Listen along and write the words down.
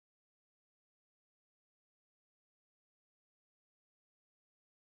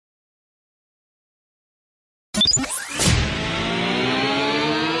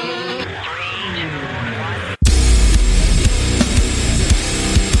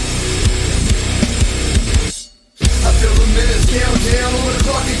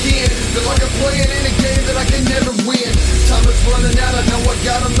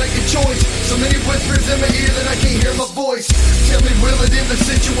the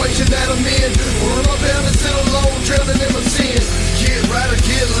situation that I'm in, or am I bound to sit alone, drowning in my sins? Get right or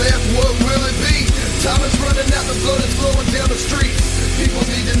get left, what will it be? Time is running out, the blood is flowing down the street. People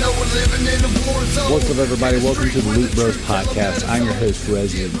need to know we're living in a war zone. What's up, everybody? Welcome to the Loot Bros Podcast. I'm your host,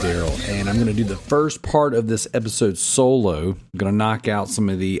 Resident Daryl, and I'm going to do the first part of this episode solo. I'm going to knock out some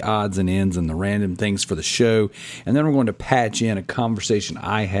of the odds and ends and the random things for the show, and then we're going to patch in a conversation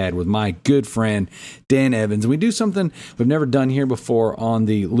I had with my good friend, Dan Evans. And we do something we've never done here before on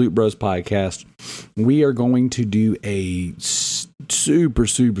the Loot Bros Podcast. We are going to do a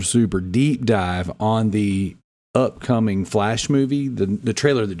super deep dive on the upcoming Flash movie, the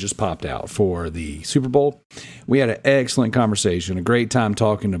trailer that just popped out for the Super Bowl. We had an excellent conversation, a great time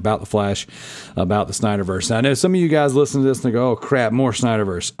talking about the Flash, about the Snyderverse. And I know some of you guys listen to this and go, oh crap, more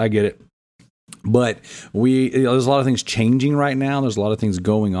Snyderverse. I get it. But there's a lot of things changing right now. There's a lot of things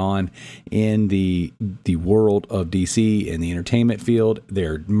going on in the world of DC and the entertainment field.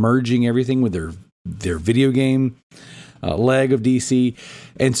 They're merging everything with their video game leg of DC.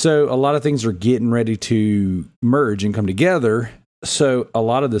 And so a lot of things are getting ready to merge and come together. So a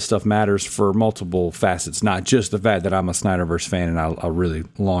lot of this stuff matters for multiple facets, not just the fact that I'm a Snyderverse fan and I really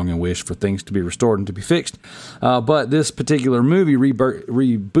long and wish for things to be restored and to be fixed. But this particular movie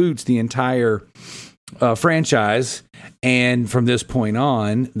reboots the entire franchise. And from this point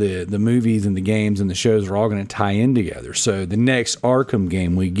on, the movies and the games and the shows are all going to tie in together. So the next Arkham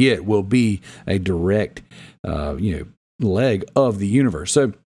game we get will be a direct, leg of the universe.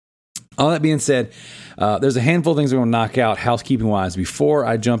 So all that being said, there's a handful of things I'm going to knock out housekeeping wise before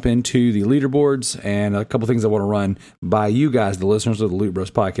I jump into the leaderboards, and a couple things I want to run by you guys, the listeners of the Loot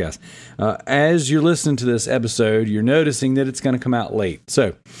Bros Podcast. As you're listening to this episode, you're noticing that it's going to come out late.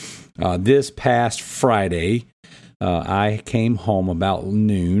 So this past Friday, I came home about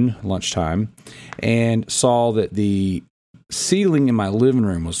noon, lunchtime, and saw that the ceiling in my living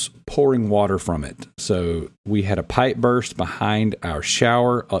room was pouring water from it. So we had a pipe burst behind our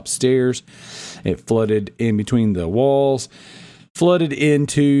shower upstairs. It flooded in between the walls,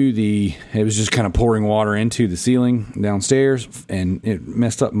 it was just kind of pouring water into the ceiling downstairs, and it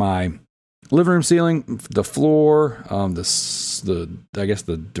messed up my living room ceiling, the floor, the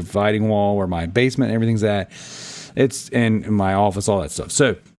dividing wall where my basement, everything's at. It's in my office, all that stuff.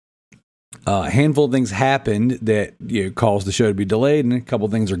 So a handful of things happened that caused the show to be delayed, and a couple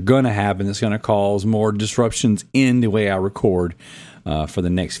of things are going to happen that's going to cause more disruptions in the way I record for the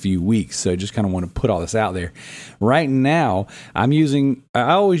next few weeks. So just kind of want to put all this out there. Right now, I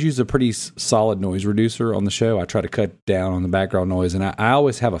always use a pretty solid noise reducer on the show. I try to cut down on the background noise, and I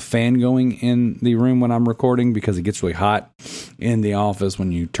always have a fan going in the room when I'm recording because it gets really hot in the office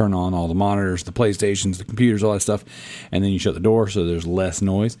when you turn on all the monitors, the PlayStations, the computers, all that stuff, and then you shut the door so there's less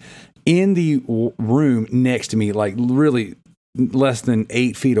noise. In the room next to me, like really less than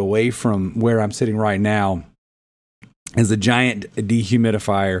 8 feet away from where I'm sitting right now, is a giant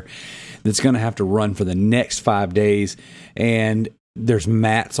dehumidifier that's going to have to run for the next 5 days. And there's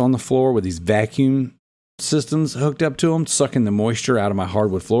mats on the floor with these vacuum systems hooked up to them, sucking the moisture out of my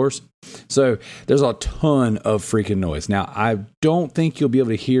hardwood floors. So there's a ton of freaking noise. Now, I don't think you'll be able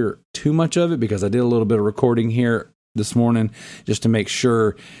to hear too much of it because I did a little bit of recording here this morning just to make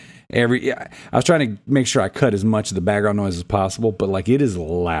sure I was trying to make sure I cut as much of the background noise as possible, but like it is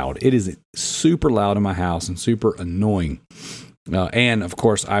loud. It is super loud in my house and super annoying. And of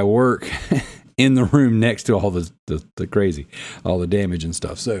course, I work in the room next to all the crazy, all the damage and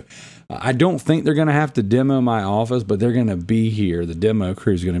stuff. So I don't think they're going to have to demo my office, but they're going to be here. The demo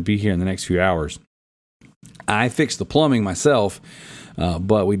crew is going to be here in the next few hours. I fixed the plumbing myself.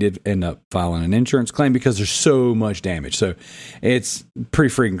 But we did end up filing an insurance claim because there's so much damage. So it's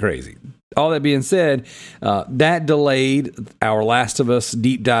pretty freaking crazy. All that being said, that delayed our Last of Us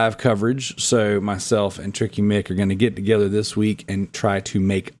deep dive coverage. So myself and Tricky Mick are going to get together this week and try to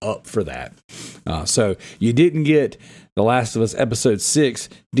make up for that. So you didn't get the Last of Us episode 6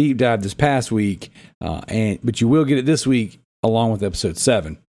 deep dive this past week, but you will get it this week along with episode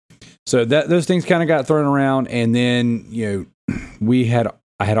 7. So those things kind of got thrown around, and then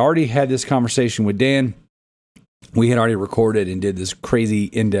I had already had this conversation with Dan. We had already recorded and did this crazy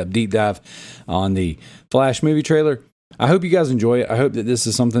in-depth deep dive on the Flash movie trailer. I hope you guys enjoy it. I hope that this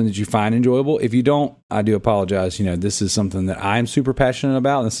is something that you find enjoyable. If you don't, I do apologize. This is something that I'm super passionate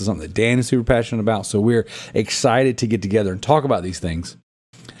about. This is something that Dan is super passionate about. So we're excited to get together and talk about these things.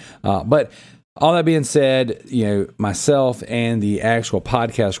 But all that being said, myself and the actual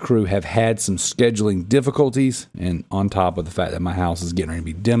podcast crew have had some scheduling difficulties, and on top of the fact that my house is getting ready to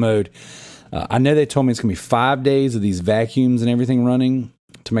be demoed, I know they told me it's going to be 5 days of these vacuums and everything running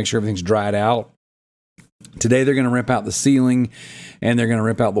to make sure everything's dried out. Today they're going to rip out the ceiling and they're going to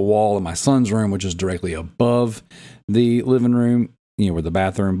rip out the wall in my son's room, which is directly above the living room, where the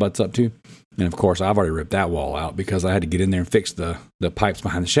bathroom butts up to. And of course, I've already ripped that wall out because I had to get in there and fix the pipes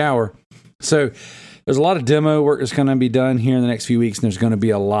behind the shower. So there's a lot of demo work that's going to be done here in the next few weeks, and there's going to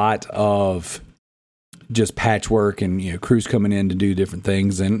be a lot of just patchwork and crews coming in to do different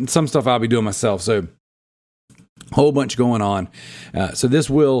things, and some stuff I'll be doing myself. So whole bunch going on. So this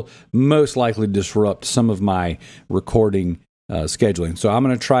will most likely disrupt some of my recording scheduling. So I'm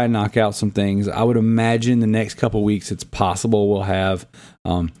going to try and knock out some things. I would imagine the next couple weeks it's possible we'll have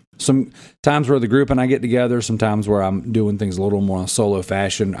some times where the group and I get together, sometimes where I'm doing things a little more in a solo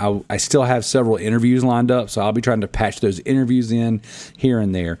fashion. I still have several interviews lined up, so I'll be trying to patch those interviews in here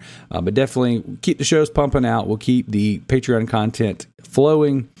and there. But definitely keep the shows pumping out. We'll keep the Patreon content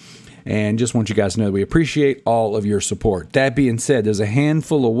flowing. And just want you guys to know that we appreciate all of your support. That being said, there's a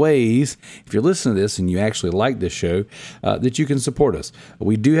handful of ways, if you're listening to this and you actually like this show, that you can support us.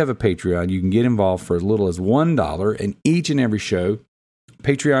 We do have a Patreon. You can get involved for as little as $1 in each and every show.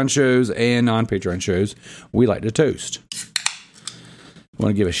 Patreon shows and non-Patreon shows we like to toast. I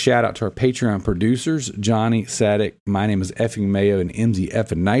want to give a shout out to our Patreon producers, Johnny Sadek, My Name is Effing Mayo, and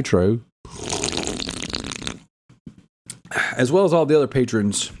MZ and Nitro, as well as all the other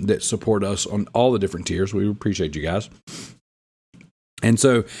patrons that support us on all the different tiers. We appreciate you guys. And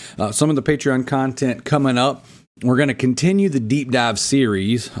so some of the Patreon content coming up, we're going to continue the deep dive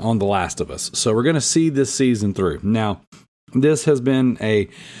series on The Last of Us. So we're going to see this season through. Now, this has been a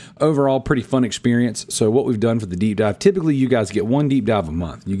overall pretty fun experience. So what we've done for the deep dive, typically you guys get one deep dive a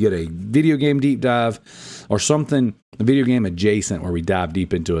month. You get a video game deep dive or something, a video game adjacent where we dive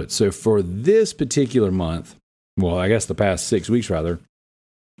deep into it. So for this particular month, well, I guess the past 6 weeks, rather,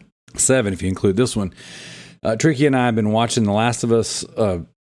 7 if you include this one, Tricky and I have been watching The Last of Us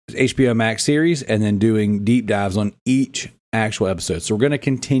HBO Max series and then doing deep dives on each actual episode. So we're going to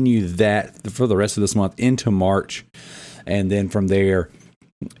continue that for the rest of this month into March. And then from there,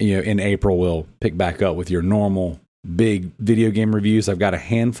 in April, we'll pick back up with your normal big video game reviews. I've got a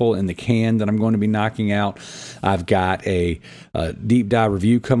handful in the can that I'm going to be knocking out. I've got a deep dive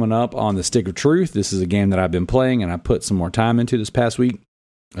review coming up on The Stick of Truth. This is a game that I've been playing and I put some more time into this past week.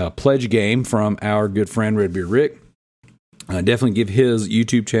 Pledge game from our good friend Red Beer Rick. Definitely give his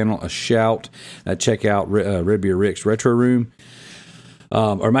YouTube channel a shout. Check out Red Beer Rick's Retro Room.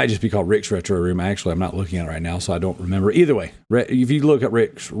 Or it might just be called Rick's Retro Room. Actually, I'm not looking at it right now, so I don't remember. Either way, if you look at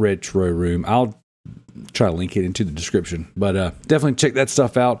Rick's Retro Room, I'll try to link it into the description. But definitely check that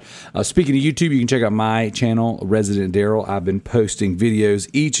stuff out. Speaking of YouTube, you can check out my channel, Resident Daryl. I've been posting videos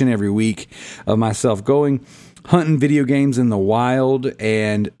each and every week of myself going hunting video games in the wild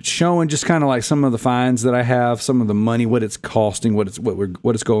and showing just kind of like some of the finds that I have, some of the money, what it's costing, what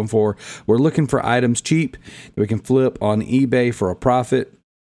it's going for. We're looking for items cheap that we can flip on eBay for a profit.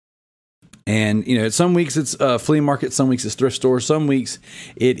 And, some weeks it's flea market, some weeks it's thrift stores, some weeks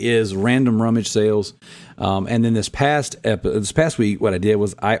it is random rummage sales. And then this past week, what I did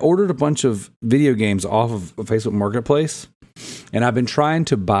was I ordered a bunch of video games off of Facebook Marketplace, and I've been trying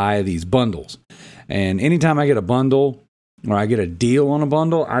to buy these bundles. And anytime I get a bundle or I get a deal on a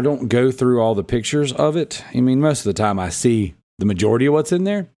bundle, I don't go through all the pictures of it. I mean, most of the time I see the majority of what's in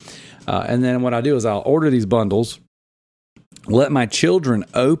there. And then what I do is I'll order these bundles, let my children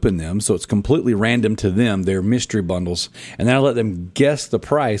open them, so it's completely random to them. They're mystery bundles. And then I let them guess the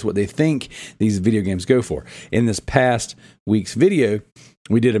price, what they think these video games go for. In this past week's video,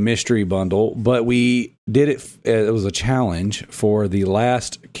 we did a mystery bundle, but we did it was a challenge for the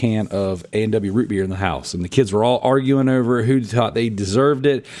last can of A&W root beer in the house. And the kids were all arguing over who thought they deserved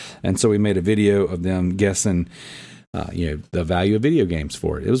it. And so we made a video of them guessing the value of video games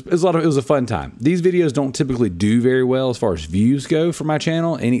for it. It was a fun time. These videos don't typically do very well as far as views go for my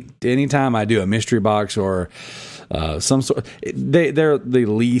channel. Anytime I do a mystery box or some sort, they're the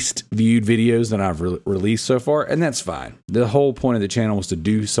least viewed videos that I've released so far, and that's fine. The whole point of the channel was to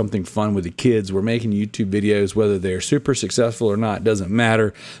do something fun with the kids. We're making YouTube videos, whether they're super successful or not, doesn't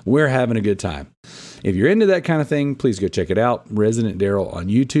matter. We're having a good time. If you're into that kind of thing, please go check it out. Resident Daryl on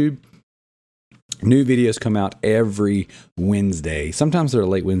YouTube. New videos come out every Wednesday. Sometimes they're a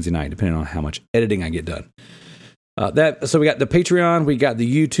late Wednesday night, depending on how much editing I get done. So we got the Patreon, we got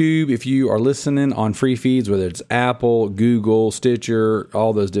the YouTube. If you are listening on free feeds, whether it's Apple, Google, Stitcher,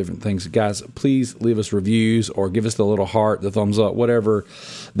 all those different things, guys, please leave us reviews or give us the little heart, the thumbs up, whatever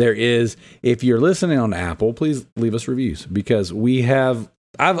there is. If you're listening on Apple, please leave us reviews, because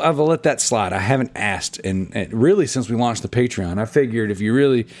I've let that slide. I haven't asked, and really since we launched the Patreon, I figured if you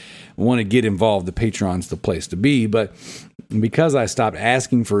really want to get involved, the Patreon's the place to be. But because I stopped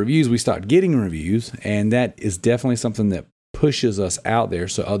asking for reviews, we stopped getting reviews, and that is definitely something that pushes us out there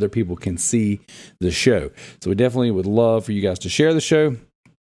so other people can see the show. So we definitely would love for you guys to share the show.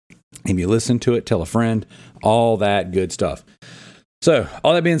 If you listen to it, tell a friend, all that good stuff. So,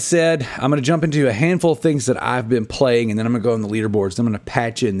 all that being said, I'm going to jump into a handful of things that I've been playing, and then I'm going to go on the leaderboards. Then I'm going to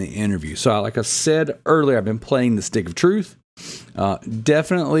patch in the interview. So, like I said earlier, I've been playing the Stick of Truth.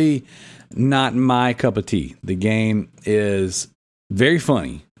 Definitely not my cup of tea. The game is very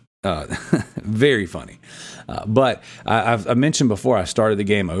funny. Very funny. But I've mentioned before, I started the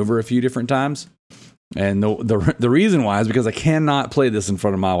game over a few different times. And the reason why is because I cannot play this in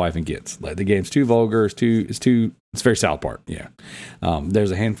front of my wife and kids. Like, the game's too vulgar. It's very South Park. Yeah.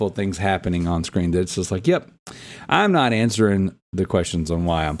 There's a handful of things happening on screen that's just like, yep, I'm not answering the questions on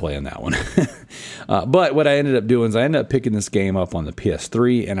why I'm playing that one. But what I ended up doing is I ended up picking this game up on the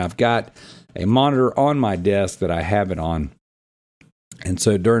PS3, and I've got a monitor on my desk that I have it on. And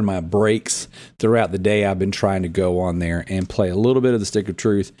so during my breaks throughout the day, I've been trying to go on there and play a little bit of the Stick of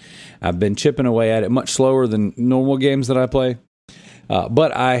Truth. I've been chipping away at it much slower than normal games that I play.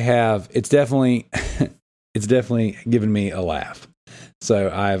 But it's definitely given me a laugh. So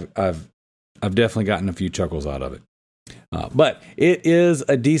I've definitely gotten a few chuckles out of it. But it is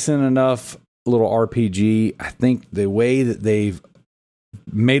a decent enough little RPG. I think the way that they've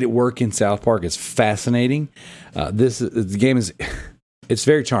made it work in South Park is fascinating. The game is... It's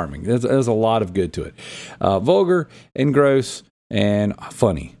very charming. There's a lot of good to it. Vulgar and gross and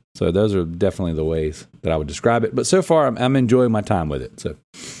funny. So those are definitely the ways that I would describe it. But so far, I'm enjoying my time with it. So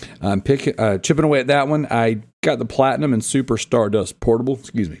I'm chipping away at that one. I got the Platinum and Super Stardust Portable,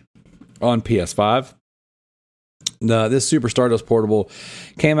 on PS5. This Super Stardust Portable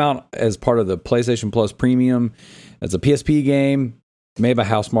came out as part of the PlayStation Plus Premium. It's a PSP game made by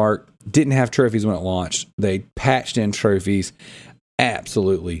Housemarque. Didn't have trophies when it launched. They patched in trophies.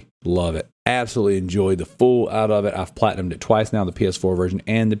 Absolutely love it. Absolutely enjoyed the full out of it. I've platinumed it twice now, the PS4 version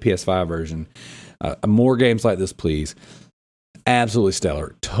and the PS5 version. More games like this, please. Absolutely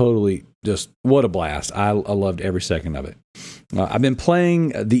stellar. Totally just what a blast. I loved every second of it. I've been playing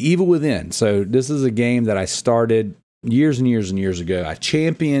The Evil Within. So this is a game that I started years and years and years ago. I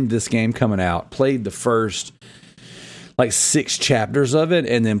championed this game coming out, played the first 6 chapters of it,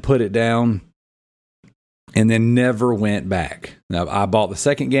 and then put it down. And then never went back. Now, I bought the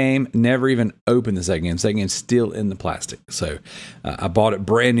second game, never even opened the second game. Second game's still in the plastic. So I bought it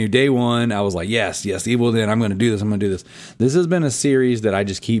brand new day one. I was like, yes, Evil Within. I'm going to do this. This has been a series that I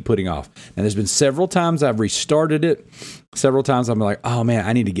just keep putting off. And there's been several times I've restarted it. Several times I'm like, oh man,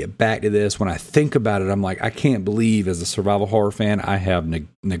 I need to get back to this. When I think about it, I'm like, I can't believe as a survival horror fan, I have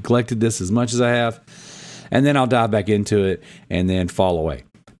neglected this as much as I have. And then I'll dive back into it and then fall away.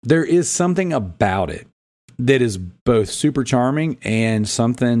 There is something about it that is both super charming and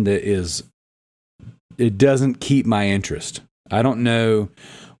something that it doesn't keep my interest. I don't know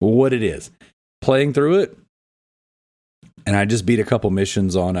what it is. Playing through it, and I just beat a couple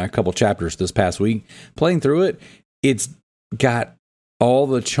missions on a couple chapters this past week. Playing through it, it's got all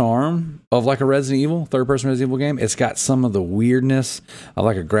the charm of like a Resident Evil, third-person Resident Evil game. It's got some of the weirdness of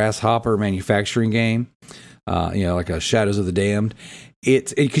like a Grasshopper manufacturing game, like a Shadows of the Damned.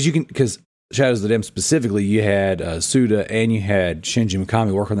 Because Shadows of the Damned specifically, you had Suda and you had Shinji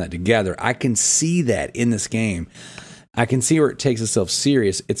Mikami work on that together. I can see that in this game. I can see where it takes itself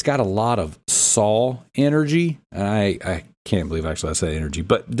serious. It's got a lot of Saw energy. And I can't believe actually I said energy,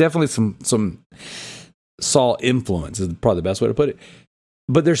 but definitely some Saw influence is probably the best way to put it.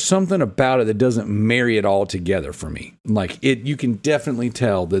 But there's something about it that doesn't marry it all together for me. You can definitely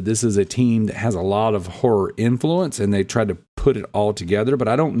tell that this is a team that has a lot of horror influence and they tried to put it all together, but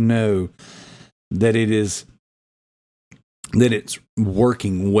I don't know that it's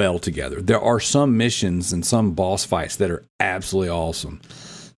working well together. There are some missions and some boss fights that are absolutely awesome,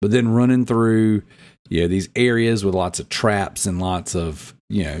 but then running through these areas with lots of traps and lots of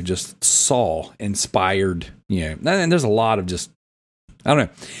just Saw inspired and there's a lot of just, I don't know.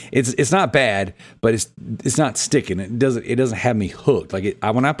 It's not bad, but it's not sticking. It doesn't have me hooked.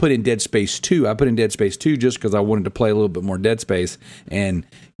 When I put in Dead Space 2, I put in Dead Space 2 just because I wanted to play a little bit more Dead Space and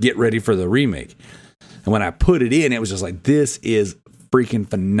get ready for the remake. And when I put it in, it was just like, this is freaking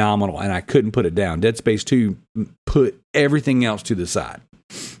phenomenal, and I couldn't put it down. Dead Space 2 put everything else to the side.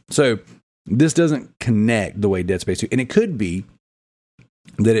 So this doesn't connect the way Dead Space 2, and it could be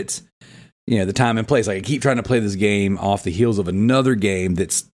that it's the time and place. I keep trying to play this game off the heels of another game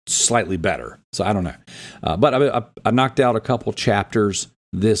that's slightly better. So I don't know. But I knocked out a couple chapters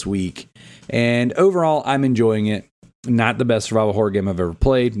this week. And overall, I'm enjoying it. Not the best survival horror game I've ever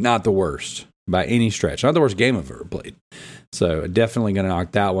played. Not the worst by any stretch. Not the worst game I've ever played. So definitely going to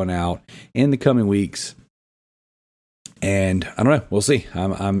knock that one out in the coming weeks. And I don't know. We'll see.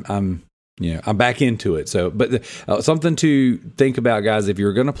 I'm back into it. So, but something to think about, guys. If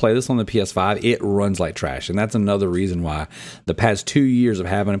you're going to play this on the PS5, it runs like trash, and that's another reason why the past 2 years of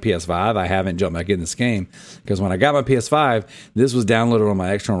having a PS5, I haven't jumped back in this game. Because when I got my PS5, this was downloaded on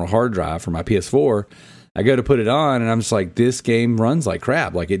my external hard drive for my PS4. I go to put it on, and I'm just like, this game runs like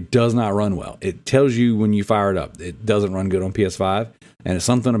crap. Like, it does not run well. It tells you when you fire it up, it doesn't run good on PS5, and it's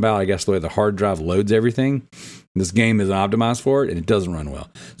something about, I guess, the way the hard drive loads everything. This game isn't optimized for it, and it doesn't run well.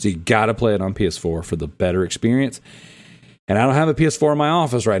 So you got to play it on PS4 for the better experience. And I don't have a PS4 in my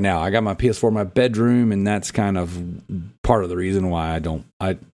office right now. I got my PS4 in my bedroom, and that's kind of part of the reason why I don't.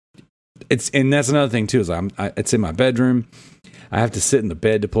 And that's another thing too. Is it's in my bedroom. I have to sit in the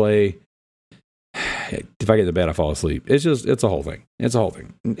bed to play. If I get to bed, I fall asleep. It's a whole thing. It's a whole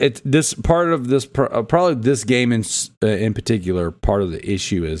thing. It's this part of this, probably this game in particular. Part of the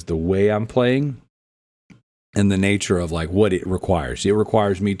issue is the way I'm playing. And the nature of like what it requires. It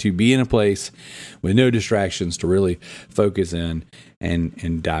requires me to be in a place with no distractions to really focus in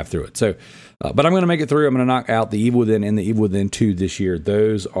and dive through it. So, but I'm going to make it through. I'm going to knock out the Evil Within and the Evil Within 2 this year.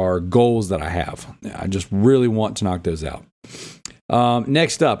 Those are goals that I have. I just really want to knock those out.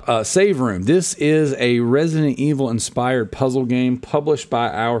 Next up, Save Room. This is a Resident Evil inspired puzzle game published by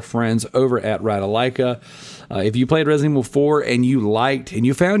our friends over at Radalaika. If you played Resident Evil 4 and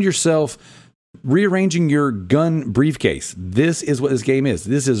you found yourself rearranging your gun briefcase, this is what this game is.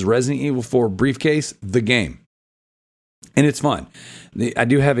 This is Resident Evil 4 Briefcase, the game. And it's fun. I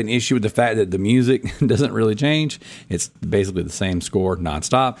do have an issue with the fact that the music doesn't really change. It's basically the same score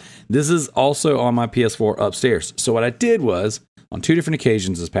nonstop. This is also on my PS4 upstairs. So what I did was, on 2 different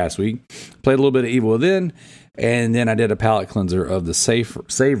occasions this past week, played a little bit of Evil Within, and then I did a palate cleanser of the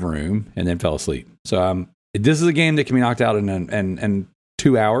save room, and then fell asleep. So this is a game that can be knocked out in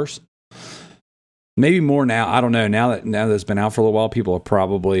 2 hours. Maybe more now. I don't know. Now that it's been out for a little while, people are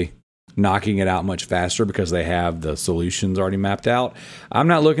probably knocking it out much faster because they have the solutions already mapped out. I'm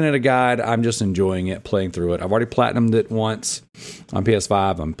not looking at a guide. I'm just enjoying it, playing through it. I've already platinumed it once on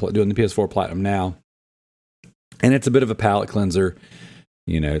PS5. I'm doing the PS4 Platinum now. And it's a bit of a palate cleanser.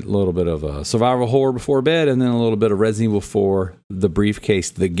 A little bit of a survival horror before bed, and then a little bit of Resident Evil 4, the briefcase,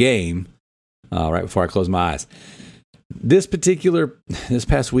 the game, right before I close my eyes. This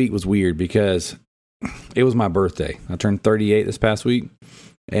past week was weird because it was my birthday. I turned 38 this past week.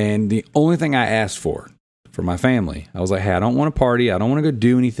 And the only thing I asked for my family, I was like, hey, I don't want to party. I don't want to go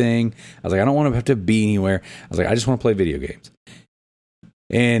do anything. I was like, I don't want to have to be anywhere. I was like, I just want to play video games.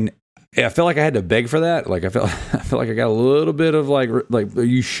 And I felt like I had to beg for that. Like I felt like I got a little bit of like, are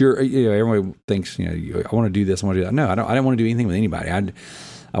you sure? Everybody thinks, I want to do this. I want to do that. No, I didn't want to do anything with anybody.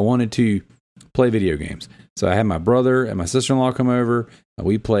 I wanted to play video games. So I had my brother and my sister-in-law come over.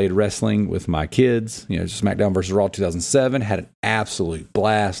 We played wrestling with my kids, SmackDown versus Raw 2007. Had an absolute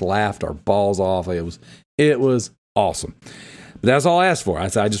blast, laughed our balls off. It was awesome. But that's all I asked for. I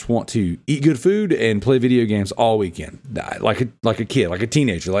said, I just want to eat good food and play video games all weekend. Like a kid, like a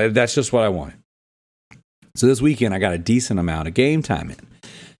teenager. That's just what I wanted. So this weekend, I got a decent amount of game time in.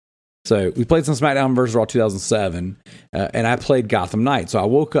 So we played some SmackDown vs. Raw 2007, and I played Gotham Knights. So I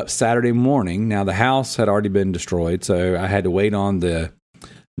woke up Saturday morning. Now, the house had already been destroyed, so I had to wait on the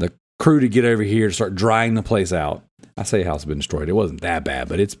crew to get over here to start drying the place out. I say house had been destroyed. It wasn't that bad,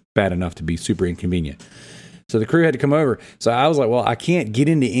 but it's bad enough to be super inconvenient. So the crew had to come over. So I was like, well, I can't get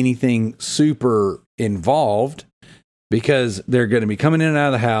into anything super involved because they're going to be coming in and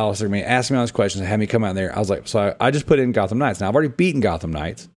out of the house. They're going to be asking me all these questions and have me come out there. I was like, so I just put in Gotham Knights. Now, I've already beaten Gotham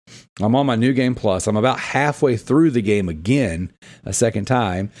Knights. I'm on my New Game Plus. I'm about halfway through the game again, a second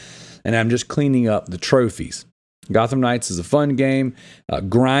time, and I'm just cleaning up the trophies. Gotham Knights is a fun game,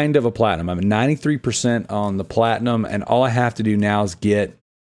 grind of a platinum. I'm at 93% on the platinum, and all I have to do now is get...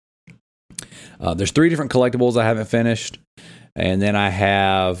 there's 3 different collectibles I haven't finished, and then I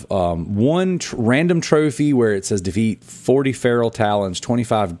have one random trophy where it says defeat 40 Feral Talons,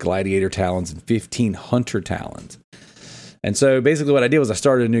 25 Gladiator Talons, and 15 Hunter Talons. And so basically what I did was I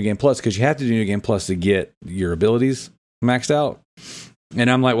started a New Game Plus because you have to do New Game Plus to get your abilities maxed out. And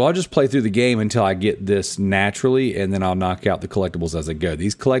I'm like, well, I'll just play through the game until I get this naturally, and then I'll knock out the collectibles as I go.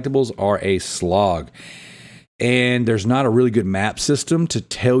 These collectibles are a slog. And there's not a really good map system to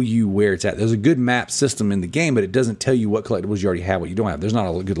tell you where it's at. There's a good map system in the game, but it doesn't tell you what collectibles you already have, what you don't have. There's not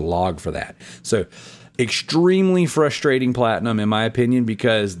a good log for that. So extremely frustrating platinum, in my opinion,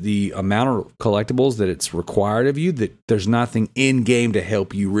 because the amount of collectibles that it's required of you, that there's nothing in game to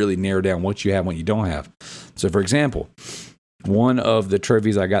help you really narrow down what you have and what you don't have. So, for example, one of the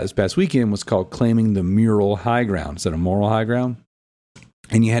trophies I got this past weekend was called Claiming the Mural High Ground instead of Moral High Ground.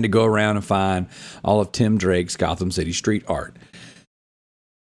 And you had to go around and find all of Tim Drake's Gotham City street art.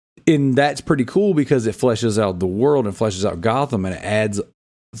 And that's pretty cool because it fleshes out the world and fleshes out Gotham, and it adds,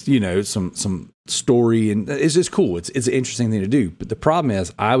 some story, and it's just cool. It's an interesting thing to do. But the problem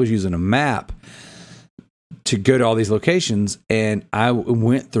is I was using a map to go to all these locations, and I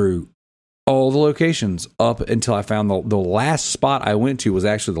went through all the locations up until I found the last spot I went to was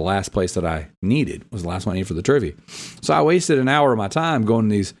actually the last place that I needed, was the last one I needed for the trophy. So I wasted an hour of my time going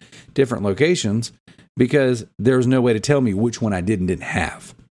to these different locations because there was no way to tell me which one I did and didn't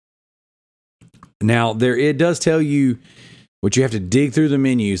have. Now, it does tell you what you have to dig through the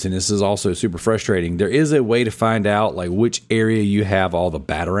menus, and this is also super frustrating. There is a way to find out like which area you have all the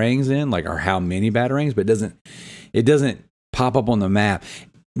batarangs in, like, or how many batarangs, but it doesn't pop up on the map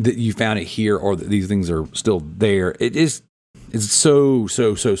that you found it here or that these things are still there. It's so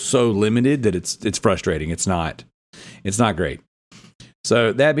limited that it's frustrating. It's not great.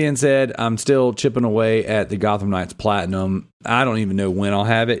 So that being said, I'm still chipping away at the Gotham Knights Platinum. I don't even know when I'll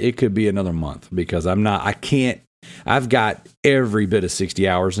have it. It could be another month because I've got every bit of 60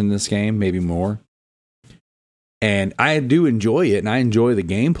 hours in this game, maybe more. And I do enjoy it, and I enjoy the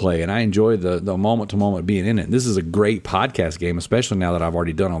gameplay, and I enjoy the moment to moment being in it. This is a great podcast game, especially now that I've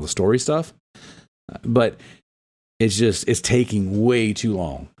already done all the story stuff. But it's taking way too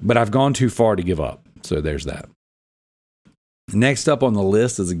long. But I've gone too far to give up. So there's that. Next up on the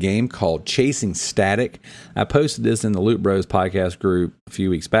list is a game called Chasing Static. I posted this in the Loot Bros podcast group a few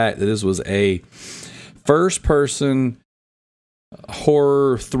weeks back. That this was a first-person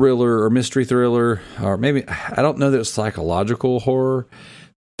horror thriller or mystery thriller, or maybe, I don't know that it's psychological horror.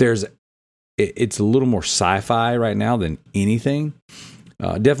 It's a little more sci-fi right now than anything.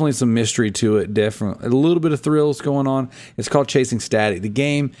 Definitely some mystery to it. Definitely a little bit of thrills going on. It's called Chasing Static. The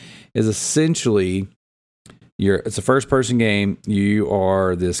game is essentially it's a first-person game. You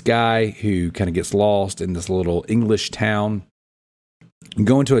are this guy who kind of gets lost in this little English town. You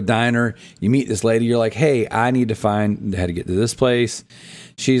go into a diner, you meet this lady, you're like, hey, I need to find how to get to this place.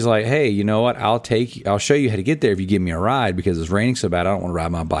 She's like, hey, you know what? I'll show you how to get there if you give me a ride because it's raining so bad I don't want to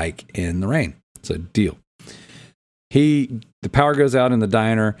ride my bike in the rain. So deal. The power goes out in the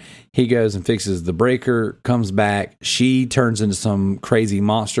diner. He goes and fixes the breaker, comes back. She turns into some crazy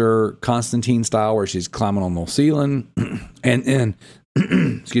monster, Constantine style, where she's climbing on the ceiling. And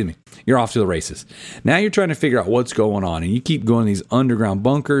excuse me, you're off to the races. Now you're trying to figure out what's going on, and you keep going to these underground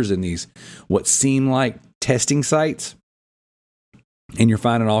bunkers and these what seem like testing sites, and you're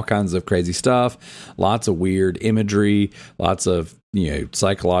finding all kinds of crazy stuff, lots of weird imagery, lots of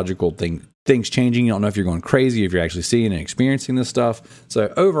psychological things changing. You don't know if you're going crazy, if you're actually seeing and experiencing this stuff.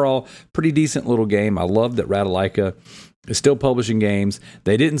 So overall, pretty decent little game. I love that Ratalaika is still publishing games.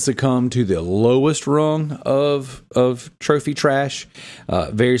 They didn't succumb to the lowest rung of trophy trash.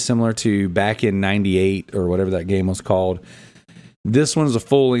 Very similar to back in 98 or whatever that game was called. This one is a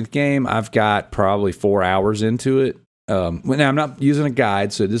full-length game. I've got probably 4 hours into it. Now, I'm not using a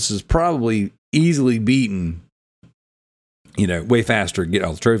guide, so this is probably easily beaten, way faster to get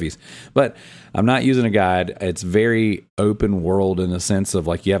all the trophies. But I'm not using a guide. It's very open world in the sense of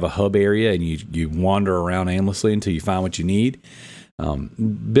like you have a hub area and you wander around aimlessly until you find what you need.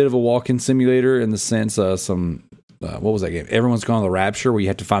 Bit of a walk-in simulator in the sense of what was that game? Everyone's Gone to the Rapture, where you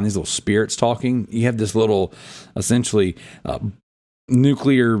have to find these little spirits talking. You have this little, essentially,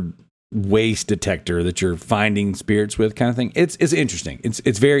 nuclear waste detector that you're finding spirits with, kind of thing. It's interesting.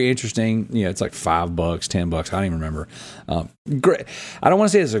 It's very interesting. It's like $5, $10. I don't even remember. Great. I don't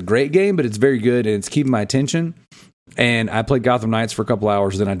want to say it's a great game, but it's very good and it's keeping my attention. And I played Gotham Knights for a couple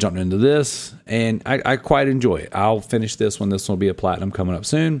hours, then I jumped into this, and I quite enjoy it. I'll finish this one. This one will be a platinum coming up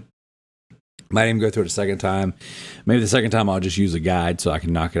soon. Might even go through it a second time. Maybe the second time I'll just use a guide so I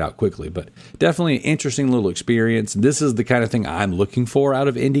can knock it out quickly. But definitely an interesting little experience. This is the kind of thing I'm looking for out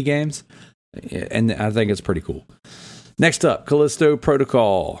of indie games, and I think it's pretty cool. Next up, Callisto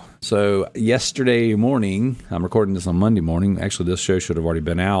Protocol. So yesterday morning, I'm recording this on Monday morning. Actually, this show should have already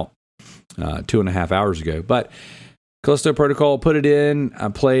been out 2.5 hours ago. But Callisto Protocol, put it in. I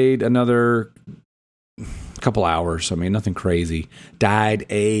played another couple hours. I mean, nothing crazy. Died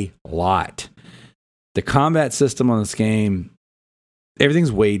a lot. The combat system on this game,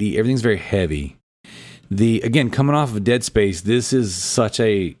 everything's weighty, everything's very heavy. Again, coming off of Dead Space, this is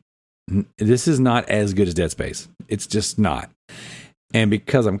not as good as Dead Space. It's just not. And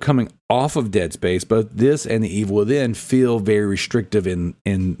because I'm coming off of Dead Space, both this and The Evil Within feel very restrictive in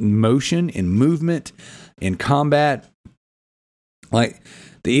motion, in movement, in combat. Like,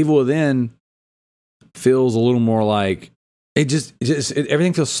 The Evil Within feels a little more like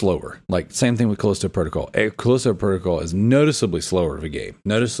everything feels slower. Like, same thing with Callisto Protocol. Callisto Protocol is noticeably slower of a game,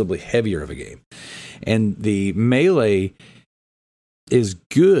 noticeably heavier of a game. And the melee is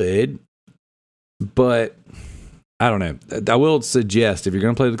good, but I don't know. I will suggest, if you're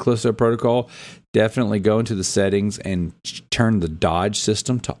going to play the Callisto Protocol, definitely go into the settings and turn the dodge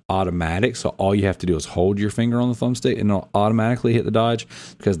system to automatic. So all you have to do is hold your finger on the thumbstick and it'll automatically hit the dodge,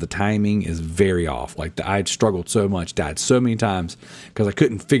 because the timing is very off. Like, I struggled so much, died so many times because I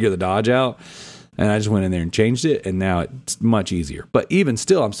couldn't figure the dodge out. And I just went in there and changed it, and now it's much easier. But even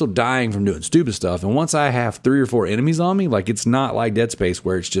still, I'm still dying from doing stupid stuff. And once I have 3 or 4 enemies on me, like, it's not like Dead Space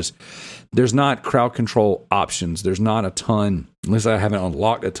where it's just, there's not crowd control options. There's not a ton, unless I haven't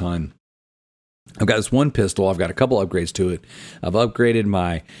unlocked a ton. I've got this one pistol. I've got a couple upgrades to it. I've upgraded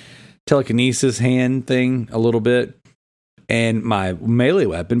my telekinesis hand thing a little bit and my melee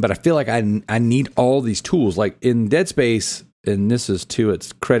weapon, but I feel like I need all these tools. Like in Dead Space, and this is to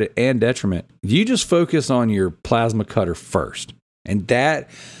its credit and detriment, you just focus on your plasma cutter first, and that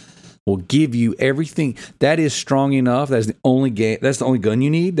will give you everything. That is strong enough. That's the only gun you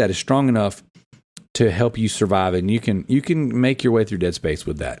need that is strong enough to help you survive, and you can make your way through Dead Space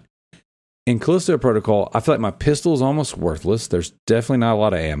with that. In Callisto Protocol, I feel like my pistol is almost worthless. There's definitely not a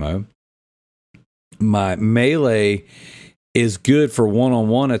lot of ammo. My melee is good for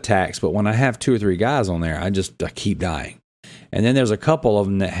one-on-one attacks, but when I have 2 or 3 guys on there, I keep dying. And then there's a couple of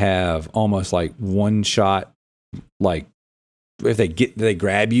them that have almost like one shot, like if they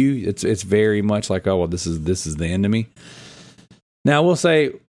grab you, it's very much like, oh well, this is the end of me. Now I will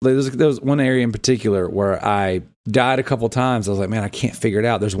say there was one area in particular where I died a couple times. I was like, man, I can't figure it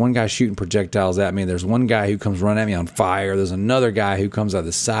out. There's one guy shooting projectiles at me. There's one guy who comes running at me on fire. There's another guy who comes out of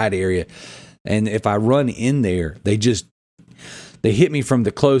the side area. And if I run in there, they hit me from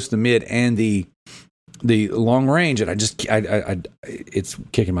the close, the mid, and the long range, and it's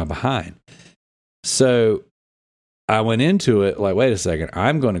kicking my behind. So I went into it like, wait a second,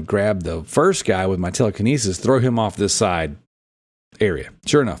 I'm going to grab the first guy with my telekinesis, throw him off this side area.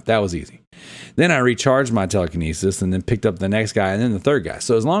 Sure enough, that was easy. Then I recharged my telekinesis and then picked up the next guy and then the third guy.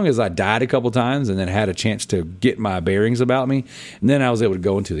 So as long as I died a couple times and then had a chance to get my bearings about me, and then I was able to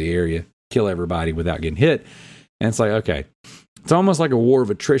go into the area, kill everybody without getting hit. And it's like, okay, it's almost like a war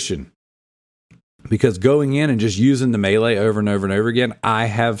of attrition. Because going in and just using the melee over and over and over again, I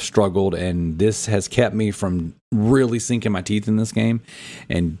have struggled, and this has kept me from really sinking my teeth in this game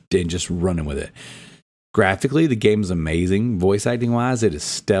and just running with it. Graphically, the game is amazing. Voice acting wise, it is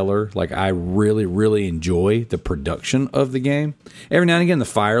stellar. Like, I really, really enjoy the production of the game. Every now and again, the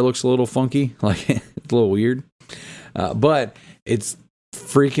fire looks a little funky, like it's a little weird, but it's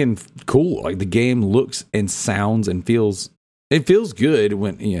freaking cool. Like, the game looks and sounds and feels. It feels good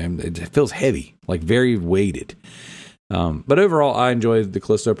when, it feels heavy, like very weighted. But overall, I enjoyed the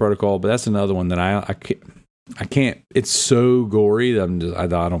Callisto Protocol, but that's another one that I can't. It's so gory that I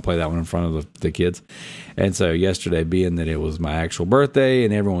don't play that one in front of the kids. And so yesterday, being that it was my actual birthday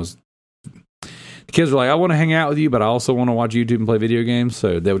and the kids were like, I want to hang out with you, but I also want to watch YouTube and play video games.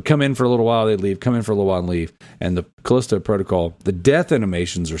 So they would come in for a little while, they'd leave, come in for a little while and leave. And the Callisto Protocol, the death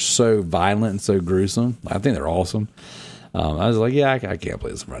animations are so violent and so gruesome. I think they're awesome. I was like, yeah, I can't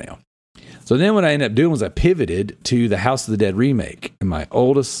play this right now. So then what I ended up doing was I pivoted to the House of the Dead remake. And my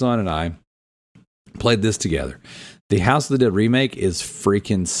oldest son and I played this together. The House of the Dead remake is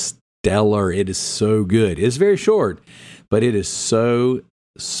freaking stellar. It is so good. It's very short, but it is so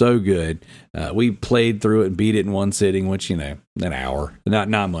good. We played through it and beat it in one sitting, which, an hour.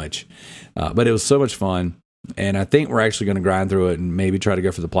 Not much. But it was so much fun. And I think we're actually going to grind through it and maybe try to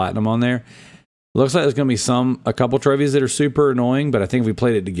go for the platinum on there. Looks like there's going to be a couple trophies that are super annoying, but I think if we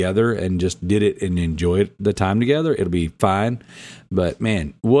played it together and just did it and enjoyed the time together, it'll be fine. But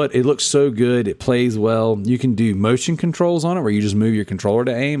man, it looks so good. It plays well. You can do motion controls on it where you just move your controller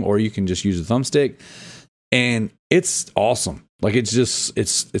to aim, or you can just use a thumbstick. And it's awesome. Like, it's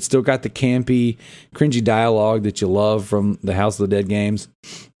still got the campy, cringy dialogue that you love from the House of the Dead games.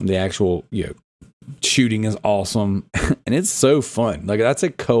 The actual, shooting is awesome, and it's so fun. Like, that's a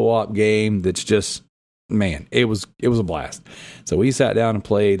co-op game that's just, man, it was a blast. So we sat down and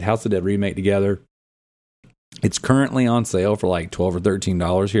played House of the Dead remake together. It's currently on sale for like $12 or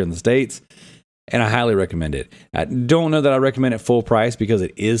 $13 here in the States, and I highly recommend it. I don't know that I recommend it full price because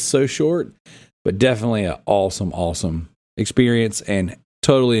it is so short, but definitely an awesome experience and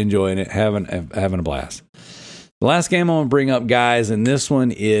totally enjoying it, having a blast. The last game I'm going to bring up, guys, and this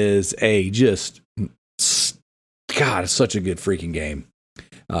one is it's such a good freaking game.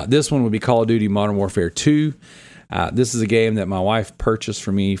 This one would be Call of Duty Modern Warfare 2. This is a game that my wife purchased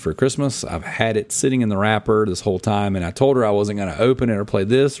for me for Christmas. I've had it sitting in the wrapper this whole time, and I told her I wasn't going to open it or play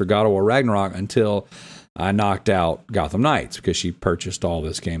this or God of War Ragnarok until I knocked out Gotham Knights, because she purchased all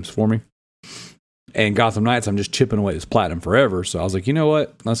these games for me. And Gotham Knights, I'm just chipping away this platinum forever. So I was like, you know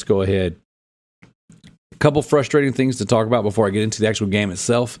what? Let's go ahead. A couple frustrating things to talk about before I get into the actual game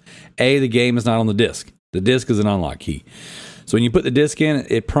itself. The game is not on the disc. The disc is an unlock key. So when you put the disc in,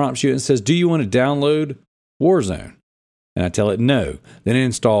 it prompts you and says, do you want to download Warzone? And I tell it no. Then it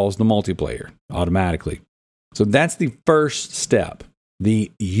installs the multiplayer automatically. So that's the first step.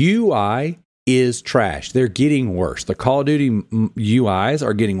 The UI is trash. They're getting worse. The Call of Duty UIs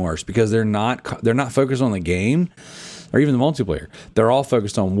are getting worse because they're not focused on the game or even the multiplayer. They're all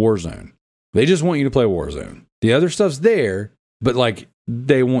focused on Warzone. They just want you to play Warzone. The other stuff's there, but like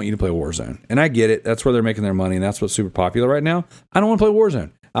they want you to play Warzone. And I get it. That's where they're making their money, and that's what's super popular right now. I don't want to play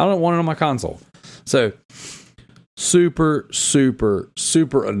Warzone. I don't want it on my console. So super, super,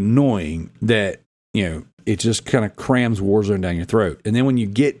 super annoying that, it just kind of crams Warzone down your throat. And then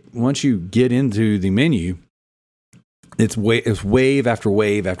once you get into the menu, it's wave after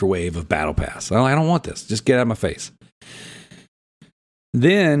wave after wave of Battle Pass. I don't want this. Just get out of my face.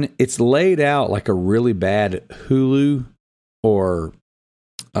 Then it's laid out like a really bad Hulu or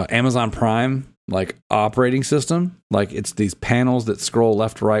Amazon Prime like operating system. Like it's these panels that scroll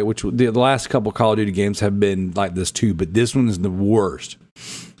left to right, which the last couple Call of Duty games have been like this too, but this one is the worst.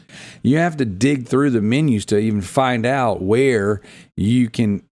 You have to dig through the menus to even find out where you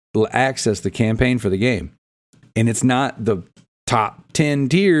can access the campaign for the game. And it's not the top 10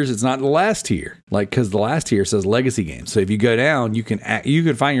 tiers. It's not the last tier, because the last tier says legacy games. So if you go down, you can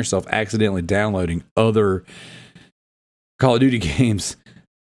find yourself accidentally downloading other Call of Duty games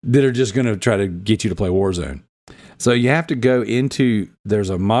that are just going to try to get you to play Warzone. So you have to go there's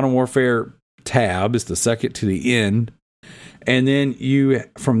a Modern Warfare tab. It's the second to the end. And then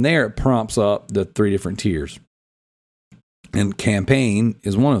from there, it prompts up the 3 different tiers. And campaign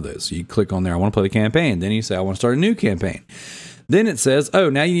is one of those. So you click on there, I want to play the campaign. Then you say, I want to start a new campaign. Then it says,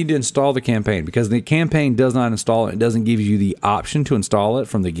 now you need to install the campaign, because the campaign does not install it. It doesn't give you the option to install it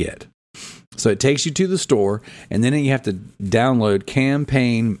from the get. So it takes you to the store, and then you have to download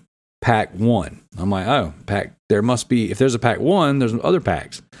Campaign Pack 1. I'm like, there must be, if there's a Pack 1, there's other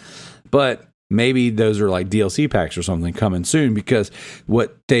packs. But maybe those are like DLC packs or something coming soon, because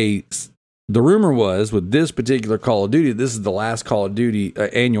the rumor was with this particular Call of Duty, this is the last Call of Duty,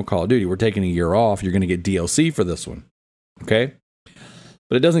 annual Call of Duty. We're taking a year off. You're going to get DLC for this one. Okay.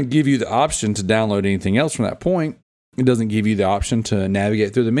 But it doesn't give you the option to download anything else from that point. It doesn't give you the option to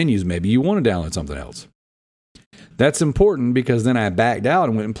navigate through the menus. Maybe you want to download something else. That's important, because then I backed out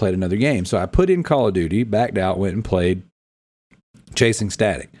and went and played another game. So I put in Call of Duty, backed out, went and played Chasing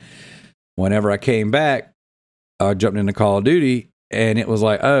Static. Whenever I came back, I jumped into Call of Duty, and it was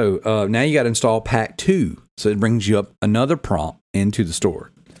like, now you got to install Pack 2. So it brings you up another prompt into the store.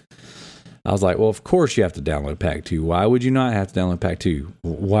 I was like, well, of course you have to download Pack 2. Why would you not have to download Pack 2?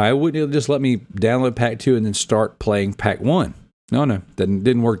 Why wouldn't it just let me download Pack 2 and then start playing Pack 1? No,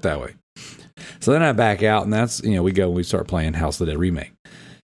 didn't work that way. So then I back out, and that's, we start playing House of the Dead Remake.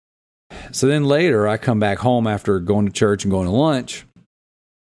 So then later I come back home after going to church and going to lunch,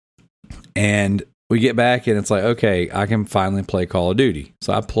 and we get back, and it's like, okay, I can finally play Call of Duty.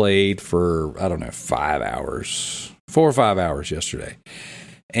 So I played for, 4 or 5 hours yesterday.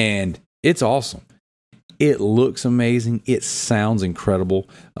 And it's awesome. It looks amazing. It sounds incredible.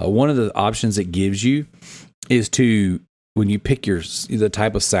 One of the options it gives you is when you pick the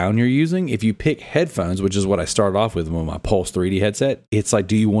type of sound you're using, if you pick headphones, which is what I started off with my Pulse 3D headset, it's like,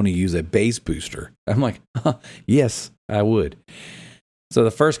 do you want to use a bass booster? I'm like, yes, I would. So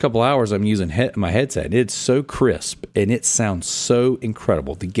the first couple hours I'm using my headset, it's so crisp and it sounds so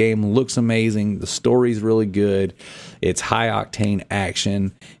incredible. The game looks amazing. The story's really good. It's high octane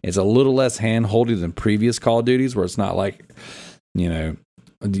action. It's a little less hand-holdy than previous Call of Duties, where it's not like,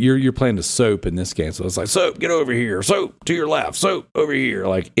 you're playing the soap in this game. So it's like, soap, get over here. Soap, to your left. Soap, over here.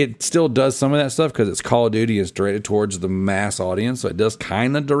 Like, it still does some of that stuff because it's Call of Duty. It's directed towards the mass audience. So it does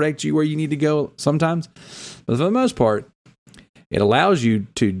kind of direct you where you need to go sometimes. But for the most part, it allows you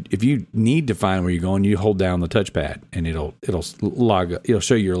to, if you need to find where you're going, you hold down the touchpad and it'll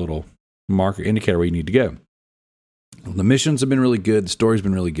show you your little marker indicator where you need to go. The missions have been really good. The story's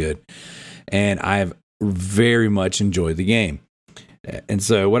been really good. And I've very much enjoyed the game. And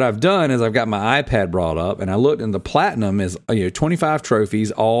so what I've done is I've got my iPad brought up, and I looked, and the platinum is 25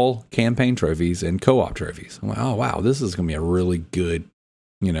 trophies, all campaign trophies and co-op trophies. I'm like, oh wow, this is going to be a really good,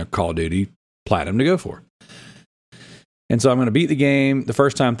 Call of Duty platinum to go for. And so I'm going to beat the game the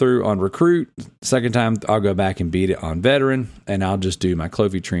first time through on recruit. Second time I'll go back and beat it on veteran, and I'll just do my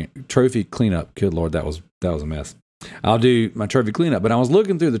trophy cleanup. Good Lord, that was a mess. I'll do my trophy cleanup. But I was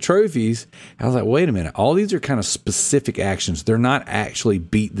looking through the trophies. I was like, wait a minute. All these are kind of specific actions. They're not actually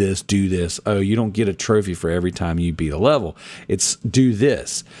beat this, do this. Oh, you don't get a trophy for every time you beat a level. It's do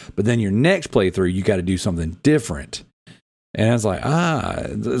this. But then your next playthrough, you got to do something different. And I was like,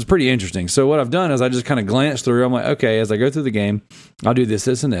 it's pretty interesting. So what I've done is I just kind of glanced through. I'm like, okay, as I go through the game, I'll do this,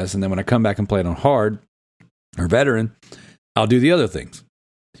 this, and this. And then when I come back and play it on hard or veteran, I'll do the other things.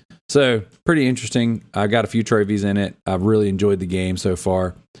 So pretty interesting. I got a few trophies in it. I've really enjoyed the game so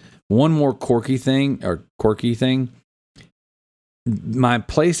far. One more quirky thing. My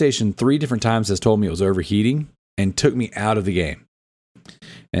PlayStation 3 different times has told me it was overheating and took me out of the game.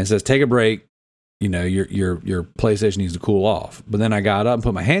 And it says, take a break. Your PlayStation needs to cool off. But then I got up and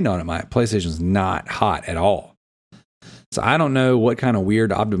put my hand on it. My PlayStation's not hot at all. So I don't know what kind of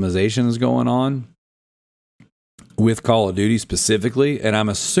weird optimization is going on with Call of Duty specifically, and I'm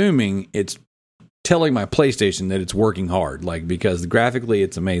assuming it's telling my PlayStation that it's working hard, because graphically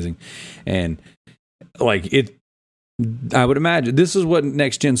it's amazing, and I would imagine this is what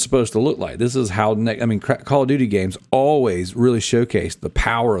next gen's supposed to look like. This is how Call of Duty games always really showcase the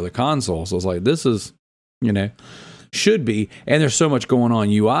power of the console. So it's like this is, should be, and there's so much going on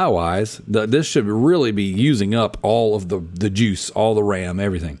UI wise that this should really be using up all of the juice, all the RAM,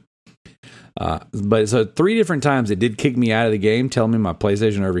 everything. But so 3 different times it did kick me out of the game, telling me my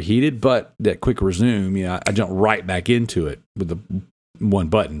PlayStation overheated, but that quick resume, I jumped right back into it with the one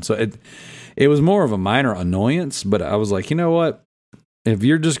button. So it was more of a minor annoyance, but I was like, you know what? If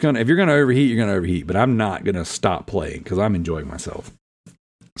you're going to overheat, you're going to overheat, but I'm not going to stop playing because I'm enjoying myself.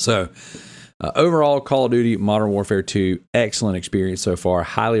 So overall, Call of Duty Modern Warfare 2, excellent experience so far.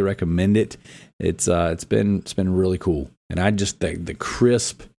 Highly recommend it. It's been really cool. And I just think the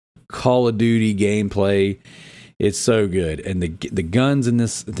crisp Call of Duty gameplay, it's so good, and the guns in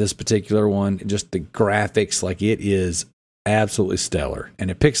this particular one, just the graphics, it is absolutely stellar, and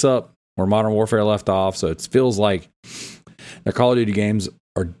it picks up where Modern Warfare left off. So it feels like the Call of Duty games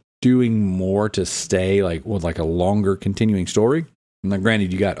are doing more to stay with a longer continuing story. Now,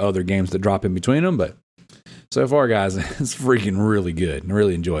 granted, you got other games that drop in between them, but so far, guys, it's freaking really good. I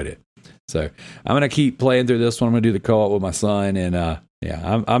really enjoyed it. So I'm gonna keep playing through this one. I'm gonna do the co-op with my son, and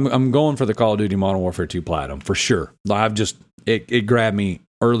yeah, I'm going for the Call of Duty Modern Warfare 2 Platinum for sure. It grabbed me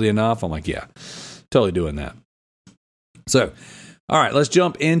early enough. I'm like, yeah, totally doing that. So, all right, let's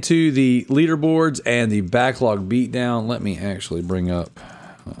jump into the leaderboards and the backlog beatdown. Let me actually bring up.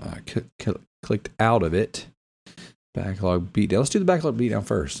 I clicked out of it. Backlog beatdown. Let's do the backlog beatdown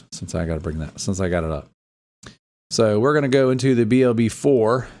first, since I got it up. So we're gonna go into the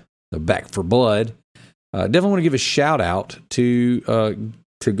BLB4, the Back for Blood. Definitely want to give a shout out to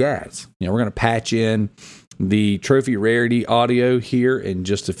Gaz. We're going to patch in the trophy rarity audio here in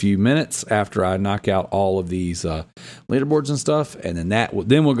just a few minutes after I knock out all of these leaderboards and stuff, and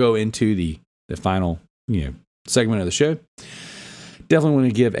then we'll go into the final segment of the show. Definitely want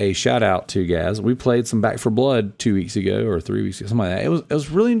to give a shout out to Gaz. We played some Back for Blood 2 weeks ago or 3 weeks ago, something like that. It was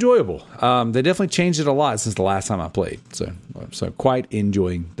really enjoyable. They definitely changed it a lot since the last time I played. So quite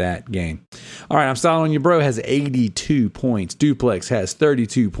enjoying that game. All right, I'm styling on you, bro. Has 82 points. Duplex has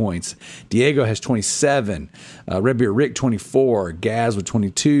 32 points. Diego has 27. Redbeard Rick 24. Gaz with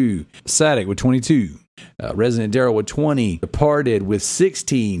 22. Sadik with 22. Resident Daryl with 20, Departed with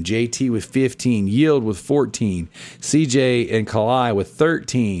 16, JT with 15, Yield with 14, CJ and Kalai with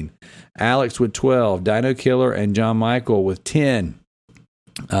 13, Alex with 12, Dino Killer and John Michael with 10,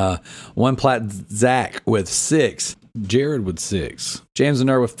 One Plat Zach with 6, Jared with 6, James and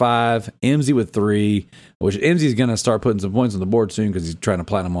Nerd with 5, MZ with 3, which MZ's going to start putting some points on the board soon because he's trying to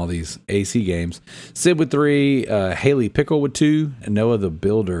platinum all these AC games. Sid with 3, Haley Pickle with 2, and Noah the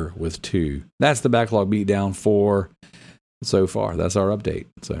Builder with 2. That's the backlog beatdown for so far. That's our update.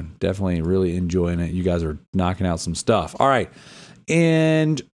 So definitely really enjoying it. You guys are knocking out some stuff. All right.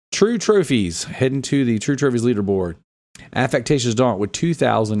 And True Trophies, heading to the True Trophies leaderboard. Affectatious Daunt with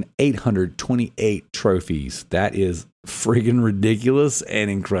 2,828 trophies. That is friggin' ridiculous and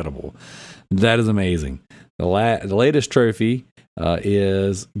incredible. That is amazing. The latest trophy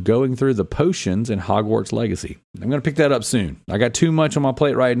is going through the potions in Hogwarts Legacy. I'm going to pick that up soon. I got too much on my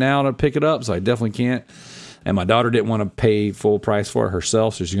plate right now to pick it up, so I definitely can't. And my daughter didn't want to pay full price for it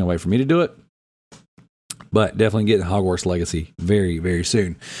herself, so she's going to wait for me to do it. But definitely getting Hogwarts Legacy very, very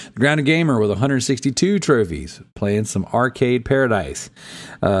soon. The Grounded Gamer with 162 trophies, playing some Arcade Paradise.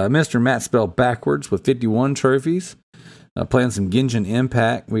 Mr. Matt spelled backwards with 51 trophies, playing some Genshin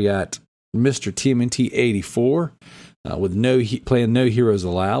Impact. We got Mr. TMNT 84 with playing No Heroes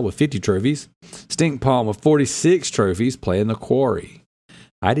Allowed with 50 trophies. Stink Palm with 46 trophies, playing The Quarry.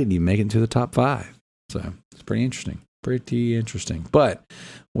 I didn't even make it into the top 5, so it's pretty interesting. But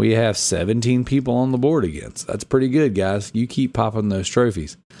we have 17 people on the board against. That's pretty good, guys. You keep popping those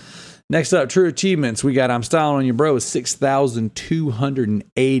trophies. Next up, True Achievements. We got I'm Styling on You Bro with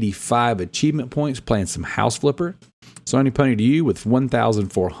 6,285 achievement points, playing some House Flipper. Sony Pony to You with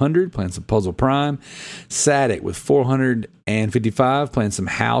 1,400, playing some Puzzle Prime. Sadik with 455, playing some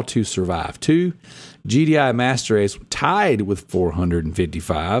How to Survive 2. GDI Master Ace tied with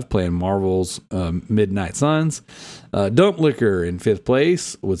 455, playing Marvel's Midnight Suns. Dump Liquor in 5th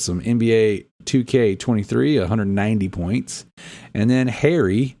place with some NBA 2K23, 190 points. And then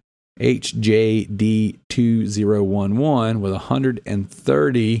Harry, HJD2011 with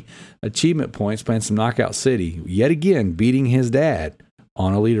 130 achievement points, playing some Knockout City. Yet again, beating his dad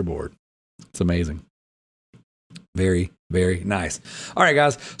on a leaderboard. It's amazing. Very, very nice. All right,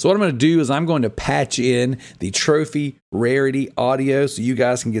 guys. So what I'm going to do is I'm going to patch in the trophy rarity audio so you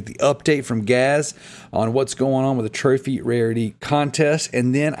guys can get the update from Gaz on what's going on with the trophy rarity contest.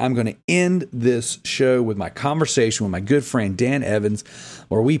 And then I'm going to end this show with my conversation with my good friend Dan Evans,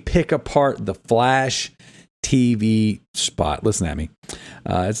 where we pick apart the Flash TV spot. Listen at me.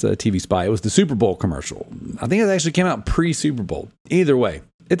 It's a TV spot. It was the Super Bowl commercial. I think it actually came out pre-Super Bowl. Either way,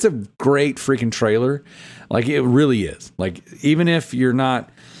 it's a great freaking trailer. Like, it really is. Like, even if you're not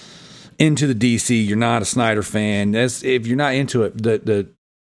into the DC, you're not a Snyder fan, if you're not into it,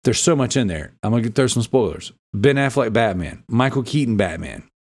 there's so much in there. I'm going to throw some spoilers. Ben Affleck Batman, Michael Keaton Batman,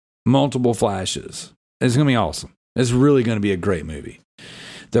 multiple Flashes. It's going to be awesome. It's really going to be a great movie.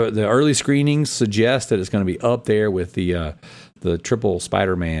 The early screenings suggest that it's going to be up there with the triple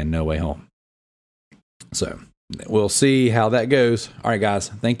Spider-Man No Way Home. So we'll see how that goes. All right, guys,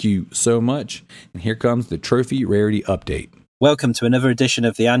 thank you so much. And here comes the Trophy Rarity Update. Welcome to another edition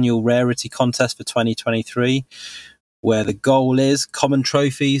of the annual Rarity Contest for 2023, where the goal is common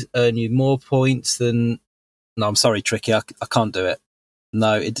trophies earn you more points than... No, I'm sorry, Tricky, I can't do it.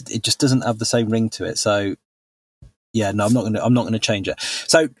 No, it just doesn't have the same ring to it. So, yeah, no, I'm not going to change it.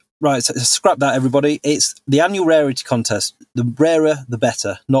 So, right, so scrap that, everybody. It's the annual Rarity Contest. The rarer, the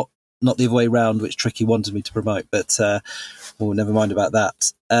better. Not the other way around, which Tricky wanted me to promote, but well, never mind about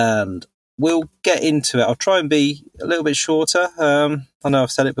that. And we'll get into it. I'll try and be a little bit shorter. I know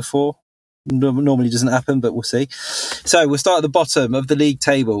I've said it before. Normally doesn't happen, but we'll see. So we'll start at the bottom of the league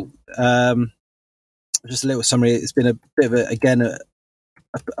table. Just a little summary. It's been a bit of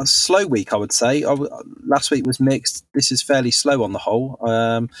a slow week, I would say. Last week was mixed. This is fairly slow on the whole,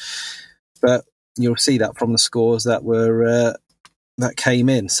 but you'll see that from the scores that were that came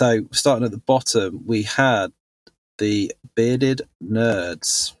in. So starting at the bottom, we had the Bearded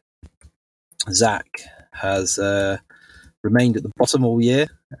Nerds. Zach has remained at the bottom all year,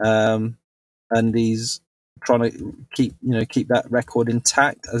 and he's trying to keep that record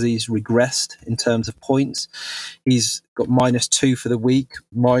intact as he's regressed in terms of points. He's got -2 for the week,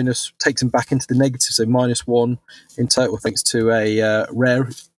 takes him back into the negative, so -1 in total, thanks to a rare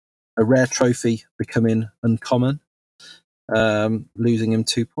trophy becoming uncommon, losing him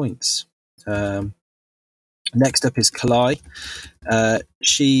 2 points. Next up is Kalai.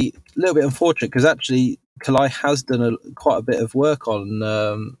 She a little bit unfortunate because actually Kalai has done quite a bit of work on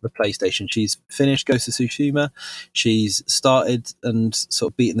the PlayStation. She's finished Ghost of Tsushima. She's started and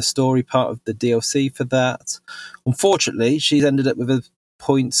sort of beaten the story part of the DLC for that. Unfortunately, she's ended up with a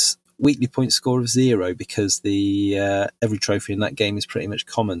weekly point score of 0 because the every trophy in that game is pretty much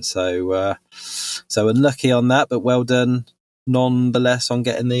common. So unlucky on that, but well done nonetheless on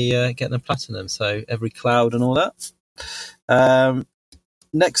getting the platinum. So every cloud and all that.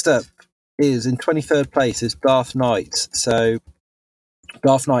 Next up is in 23rd place is Darth Knight. So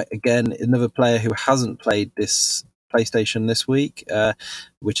Darth Knight, again, another player who hasn't played this PlayStation this week,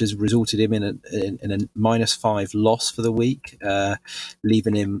 which has resulted him in a -5 loss for the week,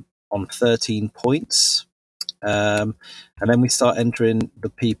 leaving him on 13 points. And then we start entering the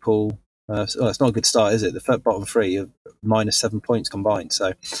people. It's not a good start, is it? The bottom three of -7 points combined.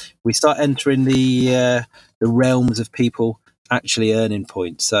 So we start entering the realms of people actually earning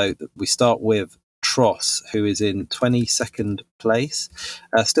points. So we start with Tross, who is in 22nd place,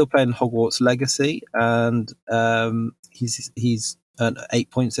 still playing Hogwarts Legacy, and he's earned 8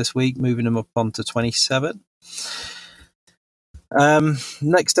 points this week, moving him up onto 27.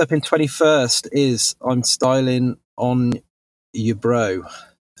 Next up in 21st is I'm styling on your bro.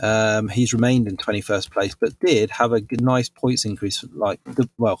 He's remained in 21st place, but did have a nice points increase,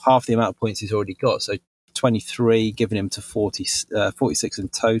 half the amount of points he's already got. So 23, giving him to 46 in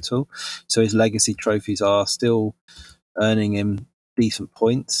total. So his legacy trophies are still earning him decent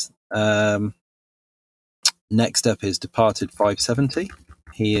points. Next up is Departed 570.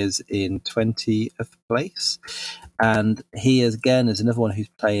 He is in 20th place. And he is another one who's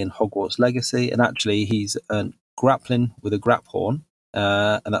playing Hogwarts Legacy. And actually, he's earned grappling with a grap horn.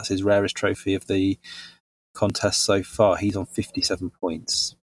 And that's his rarest trophy of the contest so far. He's on 57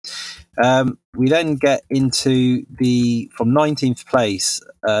 points. We then get into from 19th place,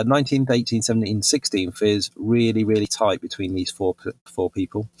 19th, 18th, 17th, 16th is really, really tight between these four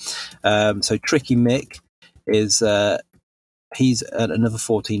people. So Tricky Mick is he's at another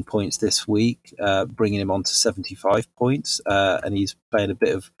 14 points this week, bringing him on to 75 points, and he's playing a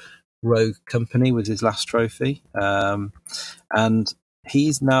bit of Rogue Company with his last trophy, and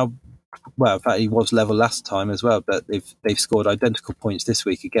he's now, well, in fact, he was level last time as well, but they've scored identical points this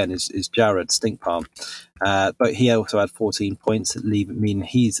week again. Is Jared Stinkpalm, but he also had 14 points, meaning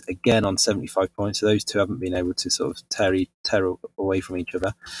he's again on 75 points. So those two haven't been able to sort of tear away from each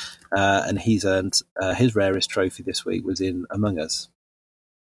other, and he's earned his rarest trophy this week was in Among Us.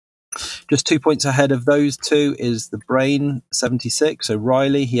 Just 2 points ahead of those two is the Brain 76. So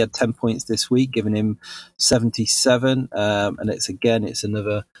Riley, he had 10 points this week, giving him 77, and it's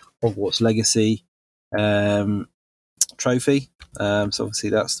another Hogwarts Legacy trophy. So obviously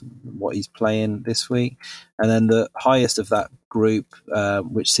that's what he's playing this week. And then the highest of that group,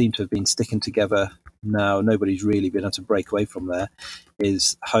 which seem to have been sticking together now, nobody's really been able to break away from there,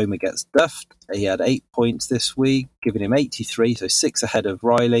 is Homer Gets Duffed. He had 8 points this week, giving him 83, so 6 ahead of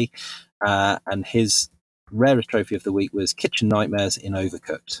Riley. And his rarest trophy of the week was Kitchen Nightmares in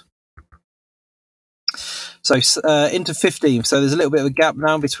Overcooked. So into 15th. So there's a little bit of a gap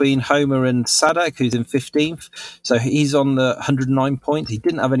now between Homer and Sadak, who's in 15th. So he's on the 109 points. He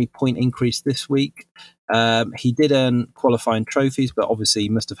didn't have any point increase this week. He did earn qualifying trophies, but obviously he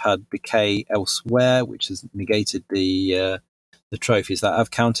must have had Decay elsewhere, which has negated the trophies that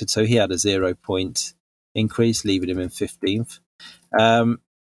have counted. So he had a 0 point increase, leaving him in 15th.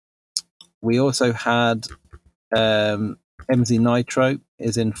 We also had MZ Nitro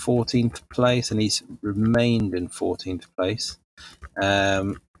is in 14th place, and he's remained in 14th place.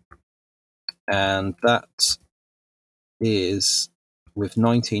 And that is with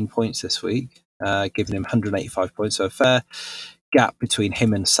 19 points this week, giving him 185 points. So a fair gap between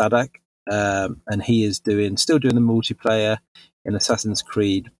him and Sadak. And he is still doing the multiplayer in Assassin's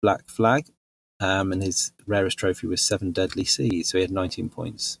Creed Black Flag. And his rarest trophy was 7 Deadly Seas. So he had 19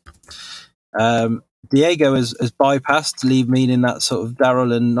 points. Diego has bypassed, meaning that sort of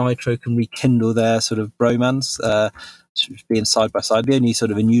Daryl and Nitro can rekindle their sort of bromance, being side by side. The only sort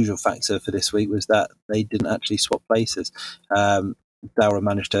of unusual factor for this week was that they didn't actually swap places. Daryl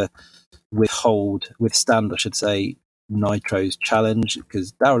managed to withstand, I should say, Nitro's challenge,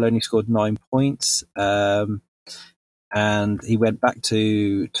 because Daryl only scored 9 points. And he went back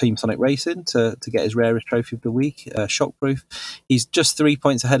to Team Sonic Racing to get his rarest trophy of the week, Shockproof. He's just 3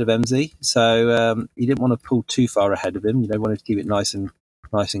 points ahead of MZ, so he didn't want to pull too far ahead of him. You wanted to keep it nice and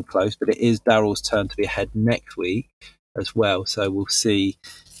close. But it is Daryl's turn to be ahead next week as well, so we'll see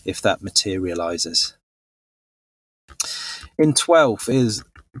if that materialises. In 12th is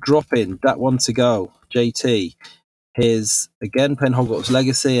Drop-In, that one to go, JT. He's again playing Hogwarts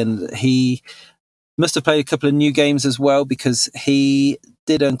Legacy, and he must have played a couple of new games as well, because he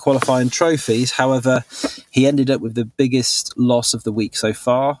did earn qualifying trophies. However, he ended up with the biggest loss of the week so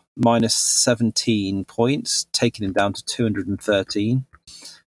far, minus 17 points, taking him down to 213.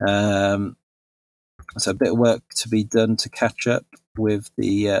 So a bit of work to be done to catch up with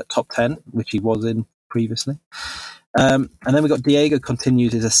the top 10, which he was in previously. And then we got Diego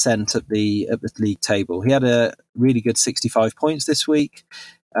continued his ascent at the league table. He had a really good 65 points this week.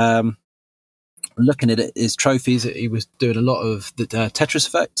 Looking at his trophies, he was doing a lot of the Tetris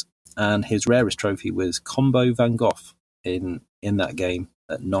Effect, and his rarest trophy was Combo Van Gogh in that game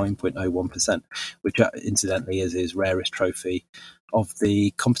at 9.01%, which incidentally is his rarest trophy of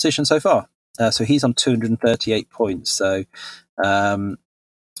the competition so far. So he's on 238 points. So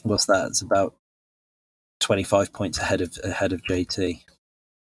what's that? It's about 25 points ahead of JT.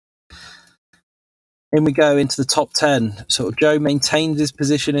 In we go into the top 10. Sort of Joe maintains his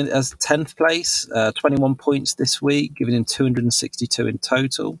position as 10th place, 21 points this week, giving him 262 in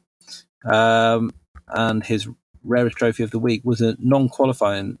total. And his rarest trophy of the week was a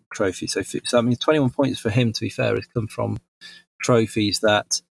non-qualifying trophy. So that means 21 points for him, to be fair, has come from trophies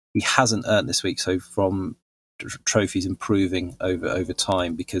that he hasn't earned this week. So from trophies improving over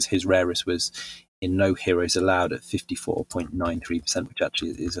time, because his rarest was in No Heroes Allowed at 54.93%, which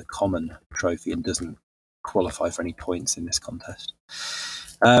actually is a common trophy and doesn't qualify for any points in this contest.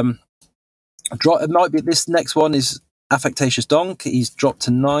 It might be this next one is Affectatious Donk. He's dropped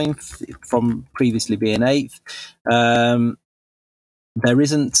to 9th from previously being 8th. There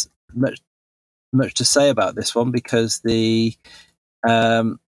isn't much to say about this one because the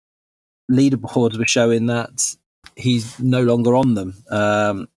leaderboards were showing that he's no longer on them.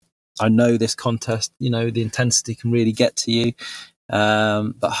 I know this contest, the intensity can really get to you,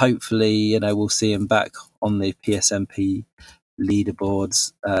 but hopefully, we'll see him back on the PSMP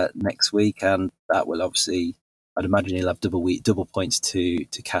leaderboards next week, and that will obviously, I'd imagine he'll have double points to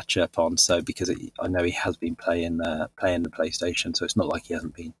catch up on. So because I know he has been playing the PlayStation, so it's not like he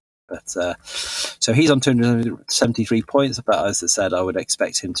hasn't been. But so he's on 273 points. But as I said, I would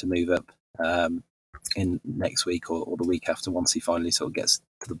expect him to move up in next week or the week after, once he finally sort of gets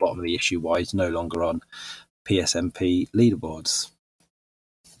to the bottom of the issue why he's no longer on PSMP leaderboards.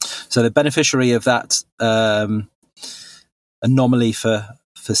 So the beneficiary of that anomaly for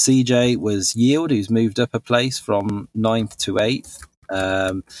CJ was Yield, who's moved up a place from 9th to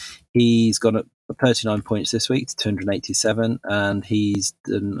 8th. He's gone up 39 points this week to 287, and he's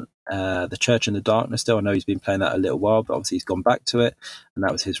done the Church in the Darkness still. I know he's been playing that a little while, but obviously he's gone back to it, and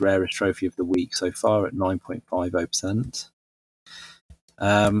that was his rarest trophy of the week so far at 9.50%.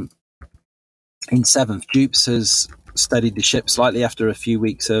 In 7th, Dupes has steadied the ship slightly after a few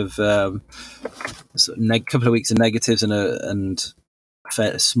weeks of couple of weeks of negatives and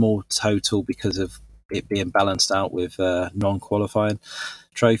a small total because of it being balanced out with non-qualifying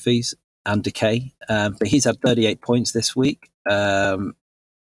trophies and decay. But he's had 38 points this week. He's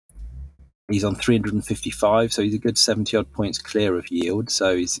on 355, so he's a good 70-odd points clear of Yield.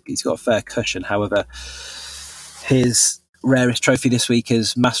 So he's got a fair cushion. However, his rarest trophy this week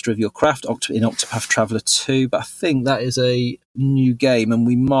is Master of Your Craft in Octopath Traveler 2, but I think that is a new game, and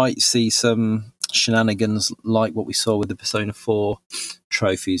we might see some shenanigans like what we saw with the Persona 4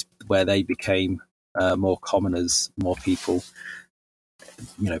 trophies, where they became more common as more people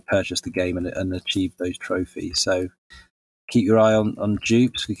purchased the game and achieved those trophies. So keep your eye on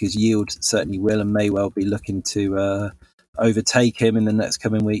Dupes, because Yield certainly will and may well be looking to overtake him in the next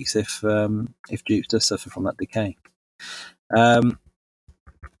coming weeks if Dupes does suffer from that decay.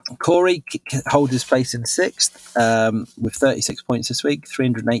 Corey holds his place in 6th with 36 points this week,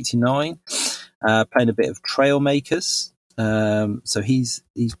 389, playing a bit of Trailmakers. So he's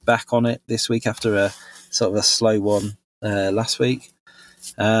back on it this week after a sort of a slow one last week.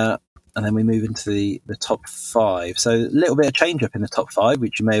 And then we move into the top 5. So a little bit of change up in the top 5,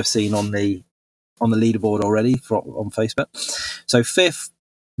 which you may have seen on the leaderboard already on Facebook. So 5th,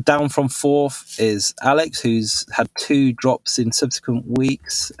 down from 4th, is Alex, who's had 2 drops in subsequent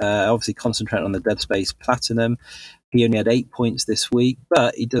weeks. Obviously concentrating on the Dead Space Platinum. He only had 8 points this week,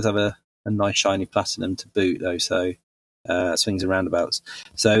 but he does have a nice shiny Platinum to boot, though. So swings and roundabouts.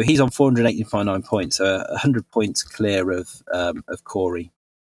 So he's on 489 points, so 100 points clear of Corey.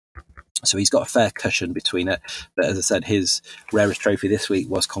 So he's got a fair cushion between it. But as I said, his rarest trophy this week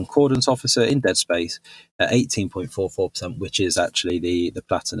was Concordance Officer in Dead Space at 18.44%, which is actually the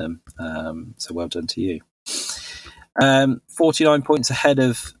Platinum. So well done to you. 49 points ahead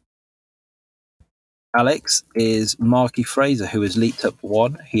of Alex is Marky Fraser, who has leaped up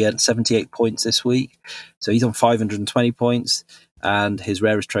 1. He had 78 points this week. So he's on 520 points. And his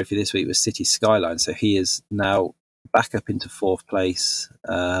rarest trophy this week was City Skyline. So he is now back up into 4th place.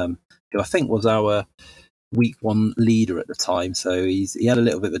 Who I think was our week 1 leader at the time. So he had a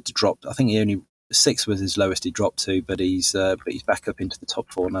little bit of a drop. I think 6 was his lowest he dropped to, but he's back up into the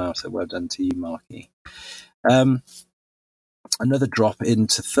top 4 now. So well done to you, Marky. Another drop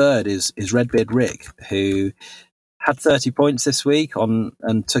into 3rd is Redbeard Rick, who had 30 points this week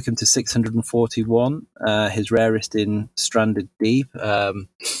and took him to 641. His rarest in Stranded Deep.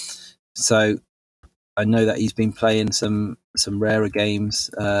 So I know that he's been playing some rarer games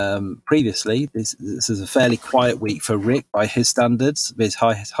previously. This is a fairly quiet week for Rick by his standards, his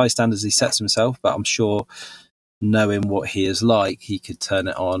high standards he sets himself. But I'm sure, knowing what he is like, he could turn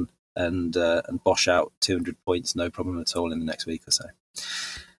it on and bosh out 200 points, no problem at all, in the next week or so.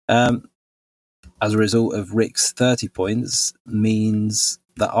 As a result of Rick's 30 points, means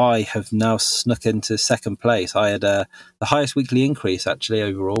that I have now snuck into 2nd place. I had the highest weekly increase actually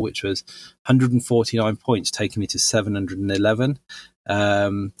overall, which was 149 points, taking me to 711.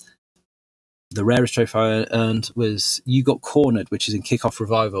 the rarest trophy I earned was You Got Cornered, which is in Kickoff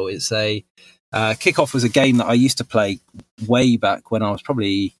Revival. It's a Kickoff was a game that I used to play way back when I was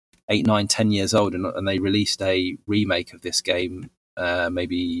probably 8, 9, 10 years old, and they released a remake of this game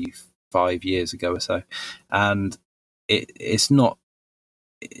maybe 5 years ago or so, and it's not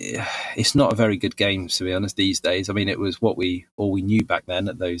a very good game, to be honest, these days. I mean, it was all we knew back then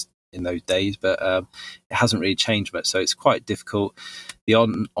in those days, but it hasn't really changed much, so it's quite difficult. The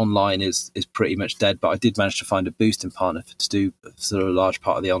online is pretty much dead, but I did manage to find a boosting partner to do sort of a large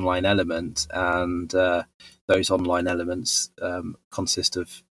part of the online element, and those online elements consist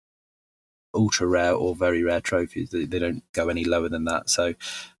of ultra rare or very rare trophies. They don't go any lower than that, so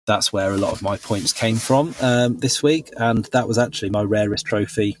that's where a lot of my points came from this week, and that was actually my rarest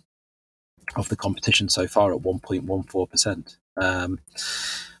trophy of the competition so far at 1.14%.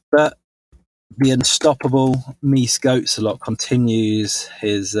 But the unstoppable Me Scotes a lot continues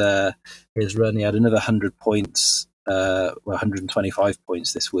his run. He had another 100 points, 125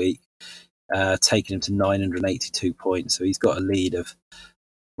 points this week, taking him to 982 points. So he's got a lead of,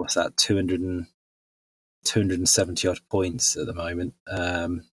 what's that, 270 odd points at the moment,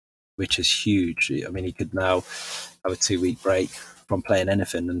 which is huge. I mean, he could now have a 2-week break from playing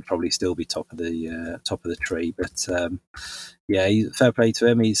anything and probably still be top of the tree. But yeah, fair play to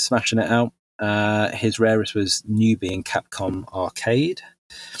him. He's smashing it out. His rarest was Newbie in Capcom Arcade.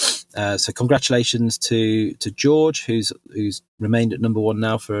 So congratulations to George, who's remained at number 1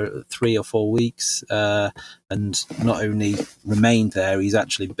 now for 3 or 4 weeks, and not only remained there, he's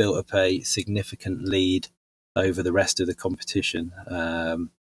actually built up a significant lead over the rest of the competition.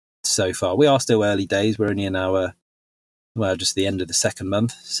 So far, we are still early days. We're only in just the end of the second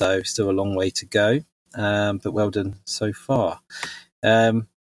month, so still a long way to go. But well done so far. In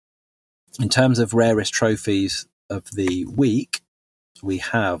terms of rarest trophies of the week, we're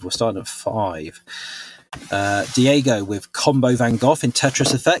starting at 5. Diego with Combo Van Gogh in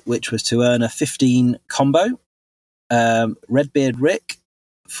Tetris Effect, which was to earn a 15 combo. Redbeard Rick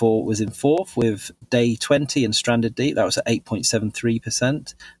was in 4th with Day 20 and Stranded Deep. That was at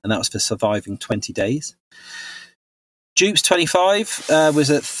 8.73%, and that was for surviving 20 days. Dupes 25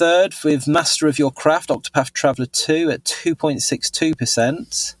 was at 3rd with Master of Your Craft, Octopath Traveler 2 at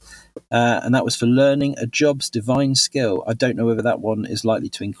 2.62%. And that was for learning a job's divine skill. I don't know whether that one is likely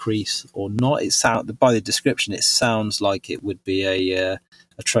to increase or not. By the description, it sounds like it would be a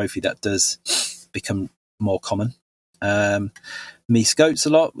trophy that does become more common. Me Scotes a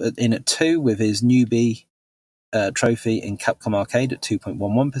lot in at 2 with his Newbie trophy in Capcom Arcade at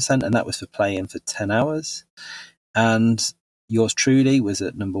 2.11%, and that was for playing for 10 hours. And yours truly was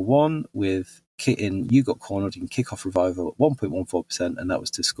at number 1 with You Got Cornered in Kickoff Revival at 1.14%, and that was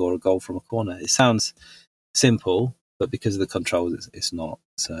to score a goal from a corner. It sounds simple, but because of the controls, it's not.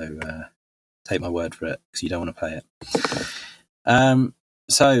 So take my word for it, because you don't want to play it.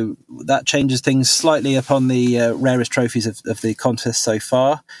 So that changes things slightly upon the rarest trophies of the contest so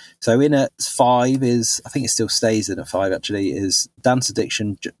far. So in at 5 I think it still stays in at 5 actually, is Dance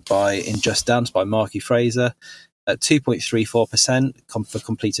Addiction in Just Dance by Marky Fraser at 2.34% for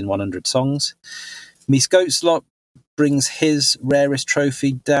completing 100 songs. Me Scoteslot brings his rarest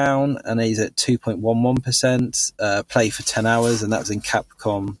trophy down, and he's at 2.11%, play for 10 hours, and that was in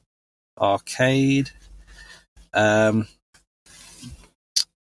Capcom Arcade.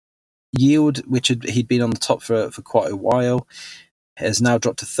 Yield, which he'd been on the top for quite a while, has now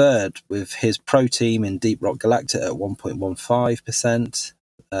dropped to 3rd with his pro team in Deep Rock Galactic at 1.15%,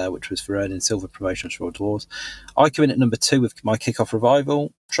 which was for earning silver promotions for Dwarves. I come in at number 2 with my Kickoff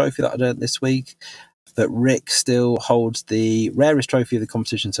Revival trophy that I earned this week, but Rick still holds the rarest trophy of the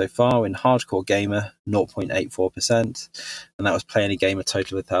competition so far in Hardcore Gamer, 0.84%, and that was playing a game a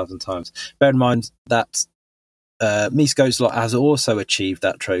total of 1,000 times. Bear in mind that Me Scoteslot has also achieved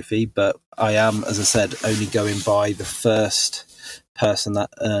that trophy, but I am, as I said, only going by the first person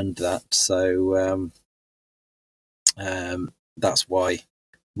that earned that, so that's why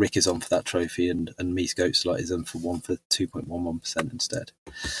Rick is on for that trophy, and Me Scoteslot is on for 2.11% instead.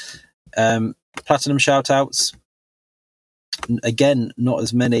 Platinum shout-outs, again, not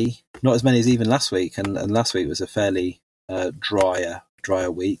as many as even last week, and last week was a fairly drier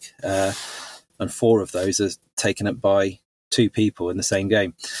week. And 4 of those are taken up by 2 people in the same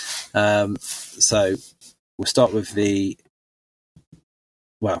game. So we'll start with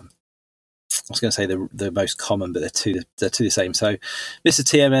I was going to say the most common, but they're two the same. So Mr.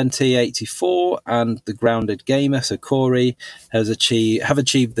 TMNT84 and the Grounded Gamer, so Corey, have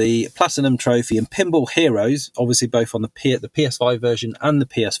achieved the Platinum Trophy in Pinball Heroes, obviously both on the PS5 version and the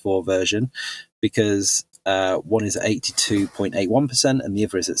PS4 version, because One is at 82.81% and the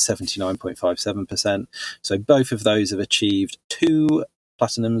other is at 79.57%. So both of those have achieved 2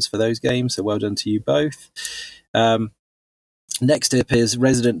 platinums for those games. So well done to you both. Next up is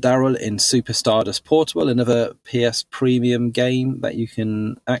Resident Daryl in Super Stardust Portable, another PS Premium game that you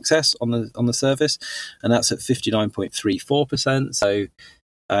can access on the service, and that's at 59.34%. So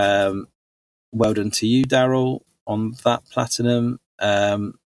well done to you, Daryl, on that platinum.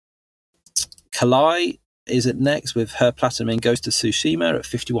 Kalai is at next with her platinum in Ghost of Tsushima at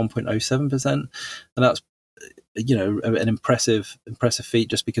 51.07%, and that's an impressive feat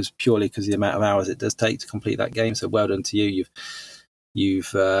just purely because the amount of hours it does take to complete that game. So well done to you.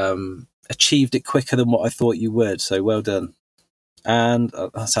 You've achieved it quicker than what I thought you would. So well done. And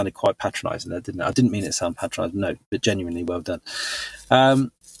that sounded quite patronising there, didn't it? I didn't mean it to sound patronising, no, but genuinely well done.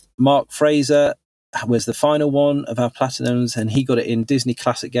 Mark Fraser was the final one of our platinums, and he got it in Disney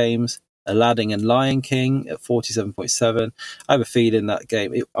Classic Games, Aladdin and Lion King at 47.7. I have a feeling that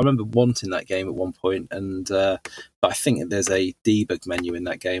game, I remember wanting that game at one point, but I think there's a debug menu in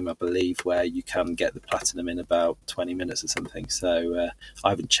that game, I believe, where you can get the platinum in about 20 minutes or something. So I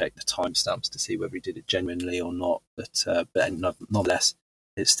haven't checked the timestamps to see whether he did it genuinely or not, but nonetheless,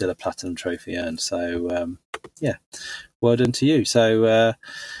 it's still a platinum trophy earned. So well done to you. So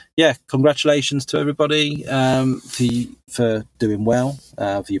congratulations to everybody for doing well,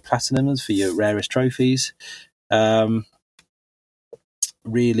 for your platinums, for your rarest trophies.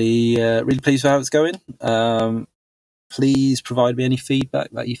 Really pleased with how it's going. Please provide me any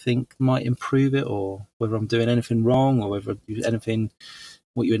feedback that you think might improve it, or whether I'm doing anything wrong, or whether anything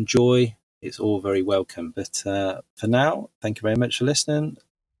what you enjoy. It's all very welcome. But for now, thank you very much for listening.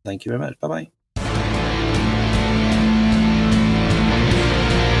 Thank you very much. Bye-bye.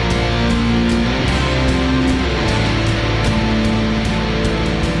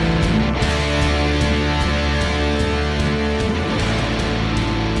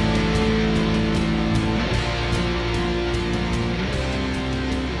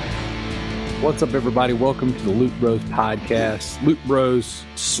 What's up, everybody? Welcome to the Loot Bros podcast. Loot Bros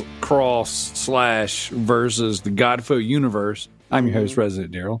versus the Godfoe universe. I'm your host,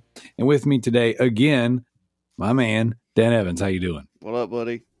 Resident Daryl, and with me today again, my man Dan Evans. How you doing? What up,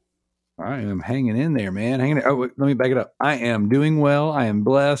 buddy? I am hanging in there, man. Hanging in. Oh, wait, let me back it up. I am doing well. I am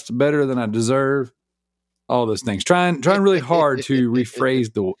blessed, better than I deserve. All those things. Trying really hard to rephrase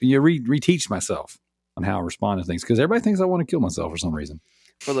reteach myself on how I respond to things, because everybody thinks I want to kill myself for some reason.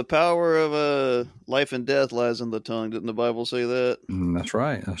 For the power of life and death lies in the tongue. Didn't the Bible say that? That's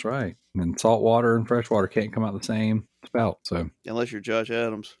right. That's right. And salt water and fresh water can't come out the same spout. So unless you're Josh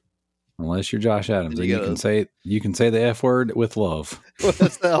Adams. Unless you're Josh Adams, and you can say the F word with love. Well,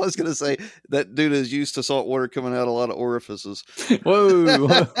 I was going to say that dude is used to salt water coming out a lot of orifices. Whoa.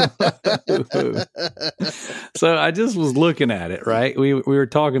 So I just was looking at it, right? We were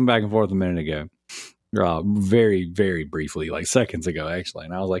talking back and forth a minute ago. Very, very briefly, like seconds ago, actually.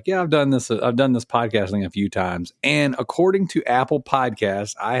 And I was like, yeah, I've done this podcasting a few times. And according to Apple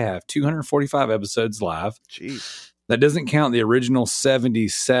Podcasts, I have 245 episodes live. Jeez. That doesn't count the original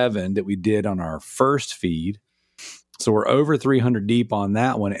 77 that we did on our first feed. So we're over 300 deep on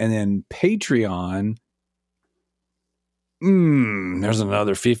that one. And then Patreon, there's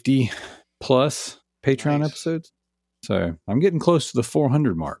another 50 plus Patreon episodes. So I'm getting close to the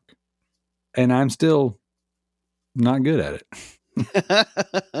 400 mark. And I'm still not good at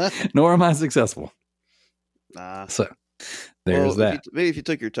it. Nor am I successful. Nah. So there's that. Maybe if you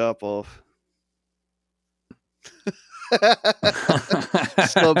took your top off.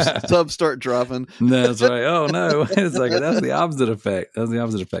 subs start dropping. That's right. Oh, no. Wait a second. That's the opposite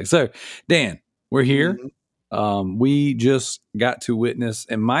effect. So, Dan, we're here. Mm-hmm. We just got to witness,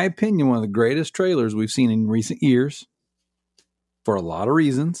 in my opinion, one of the greatest trailers we've seen in recent years for a lot of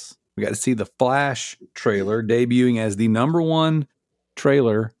reasons. We got to see the Flash trailer debuting as the number one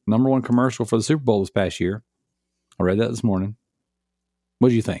commercial for the Super Bowl this past year. I read that this morning. What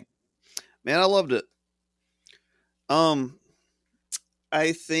do you think? Man, I loved it.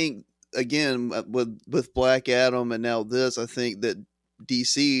 I think, again, with Black Adam and now this, I think that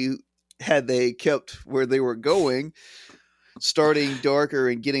DC, had they kept where they were going, starting darker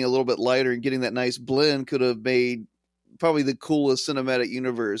and getting a little bit lighter and getting that nice blend, could have made probably the coolest cinematic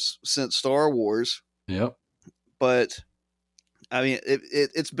universe since Star Wars. Yep. But I mean,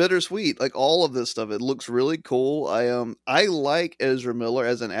 it's bittersweet. Like all of this stuff, it looks really cool. I like Ezra Miller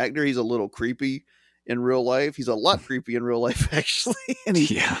as an actor. He's a little creepy in real life. He's a lot creepy in real life, actually. And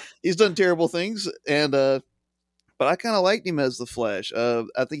he's done terrible things. And but I kind of liked him as the Flash.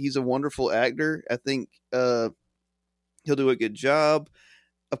 I think he's a wonderful actor. I think he'll do a good job.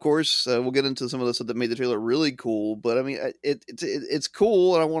 of course, we'll get into some of the stuff that made the trailer really cool. But I mean, it's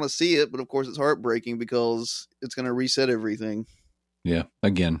cool, and I want to see it. But of course, it's heartbreaking because it's going to reset everything. Yeah,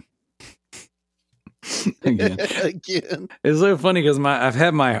 again. Again. Again. It's so funny because I've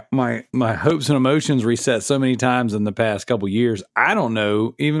had my hopes and emotions reset so many times in the past couple years. I don't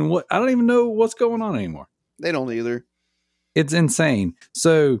even know what's going on anymore. They don't either. It's insane.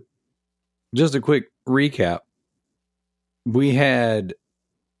 So, just a quick recap. We had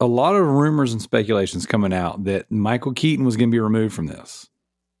a lot of rumors and speculations coming out that Michael Keaton was going to be removed from this.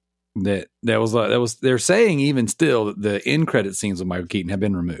 That was they're saying even still that the end credit scenes of Michael Keaton have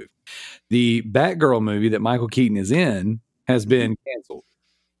been removed. The Batgirl movie that Michael Keaton is in has been canceled.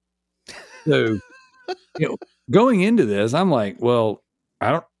 So, going into this, I'm like, well,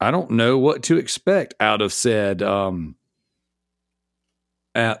 I don't know what to expect out of said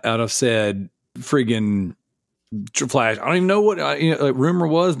friggin' Flash. I don't even know what rumor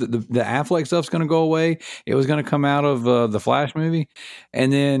was that the Affleck stuff's going to go away. It was going to come out of the Flash movie,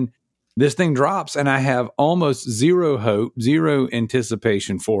 and then this thing drops, and I have almost zero hope, zero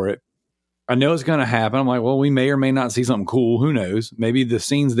anticipation for it. I know it's going to happen. I'm like, well, we may or may not see something cool. Who knows? Maybe the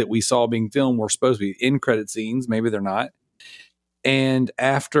scenes that we saw being filmed were supposed to be end credit scenes. Maybe they're not. And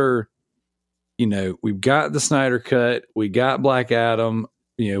after, we've got the Snyder Cut, we got Black Adam.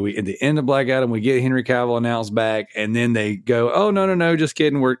 At the end of Black Adam, we get Henry Cavill announced back, and then they go, "Oh no, just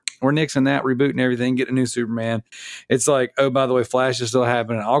kidding. We're nixing that, rebooting everything, get a new Superman." It's like, oh, by the way, Flash is still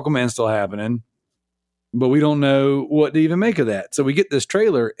happening, Aquaman's still happening, but we don't know what to even make of that. So we get this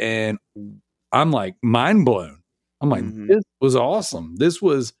trailer, and I'm like mind blown. I'm like, This was awesome. This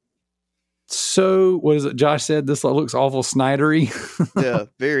was so. What is it? Josh said this looks awful Snydery. Yeah,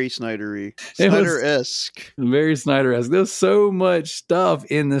 very Snydery. Snyder-esque. Very Snyder-esque. There's so much stuff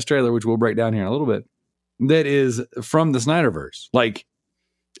in this trailer, which we'll break down here in a little bit, that is from the Snyderverse. Like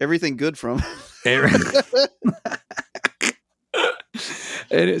everything good from. And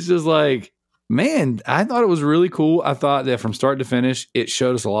it's just like, man, I thought it was really cool. I thought that from start to finish, it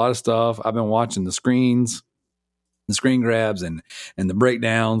showed us a lot of stuff. I've been watching the screen grabs and the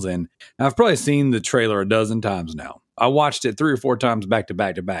breakdowns, and I've probably seen the trailer a dozen times now. I watched it 3 or 4 times back to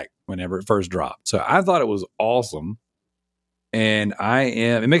back to back whenever it first dropped. So I thought it was awesome, and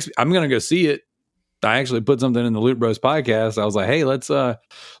I'm going to go see it. I actually put something in the Loot Bros podcast. I was like, hey, let's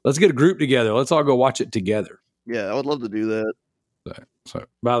get a group together. Let's all go watch it together. Yeah, I would love to do that. So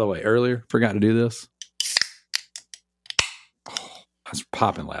by the way, earlier, forgot to do this. Oh, that's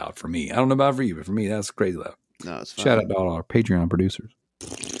popping loud for me. I don't know about for you, but for me, that's crazy loud. No, it's fine. Shout out to all our Patreon producers.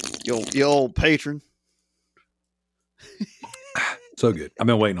 Yo, old patron. So good. I've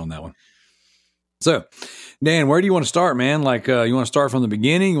been waiting on that one. So, Dan, where do you want to start, man? Like, you want to start from the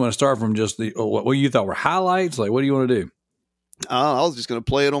beginning? You want to start from just what you thought were highlights? Like, what do you want to do? I was just going to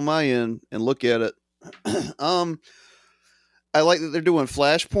play it on my end and look at it. I like that they're doing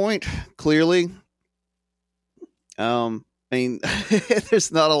Flashpoint, clearly. I mean,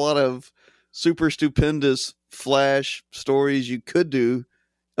 there's not a lot of super stupendous Flash stories you could do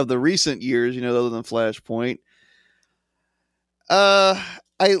of the recent years, other than Flashpoint. I'm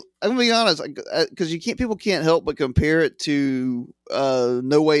gonna be honest, because people can't help but compare it to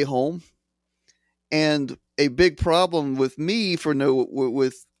No Way Home, and a big problem with me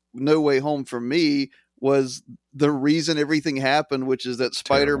with No Way Home for me was the reason everything happened, which is that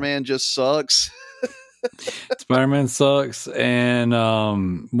Spider-Man just sucks. Spider-Man sucks,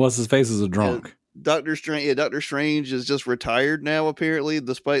 and what's his face is a drunk. Doctor Strange is just retired now, apparently,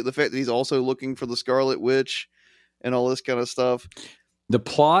 despite the fact that he's also looking for the Scarlet Witch and all this kind of stuff. The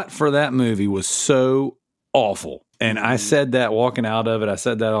plot for that movie was so awful, and I said that walking out of it. I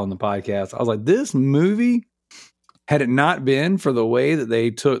said that on the podcast. I was like, this movie, had it not been for the way that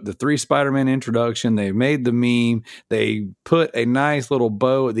they took the 3 Spider-Man introduction, they made the meme, they put a nice little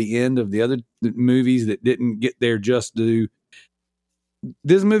bow at the end of the other movies that didn't get there just due.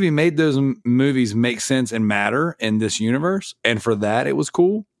 This movie made those movies make sense and matter in this universe, and for that, it was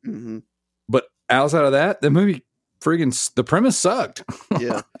cool. Mm-hmm. But outside of that, the movie the premise sucked.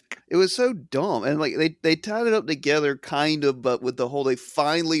 Yeah. It was so dumb. And like they tied it up together kind of, but with the whole, they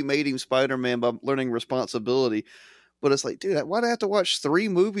finally made him Spider-Man by learning responsibility. But it's like, dude, why'd I have to watch 3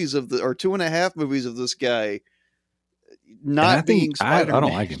 movies or 2.5 movies of this guy not being Spider-Man? I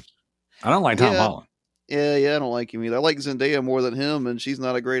don't like him. I don't like Tom Holland. Yeah, I don't like him either. I like Zendaya more than him, and she's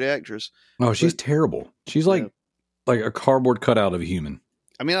not a great actress. Oh, she's terrible. She's like a cardboard cutout of a human.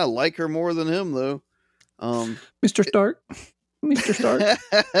 I mean, I like her more than him, though. Mr. Stark. Mr. Stark.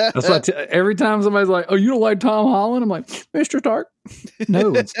 That's what every time somebody's like, oh, you don't like Tom Holland? I'm like, Mr. Stark.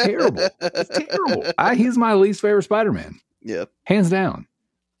 No, it's terrible. It's terrible. He's my least favorite Spider-Man. Yeah. Hands down.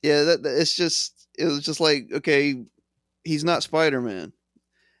 Yeah, it was just like, okay, he's not Spider-Man.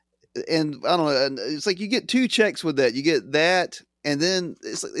 And I don't know, and it's like you get two checks with that. You get that, and then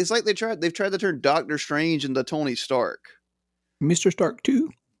it's like they've tried to turn Doctor Strange into Tony Stark. Mr. Stark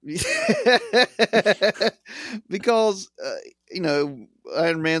too. Because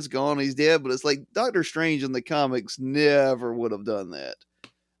Iron Man's gone, he's dead, but it's like Doctor Strange in the comics never would have done that.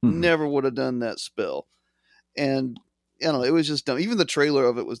 Never would have done that spell. And I don't know, it was just dumb. Even the trailer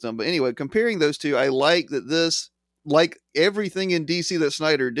of it was dumb. But anyway, comparing those two, I like that this, like everything in DC that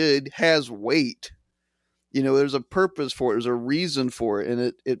Snyder did, has weight. There's a purpose for it, there's a reason for it,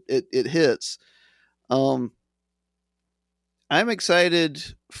 and it hits. I'm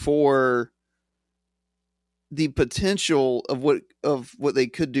excited for the potential of what they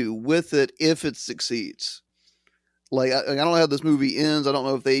could do with it if it succeeds. Like I don't know how this movie ends. I don't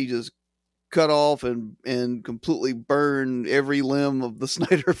know if they just cut off and completely burn every limb of the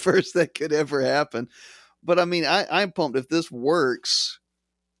Snyderverse that could ever happen. But I mean, I'm pumped if this works.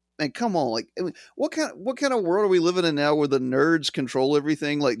 And come on, like, I mean, what kind of world are we living in now where the nerds control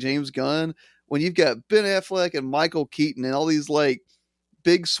everything, like James Gunn? When you've got Ben Affleck and Michael Keaton and all these like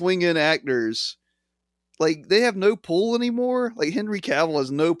big swinging actors, like they have no pull anymore. Like Henry Cavill has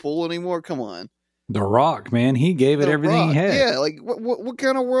no pull anymore. Come on, The Rock, man, he gave it everything he had. Yeah, like what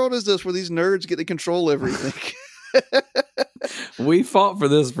kind of world is this where these nerds get to control everything? We fought for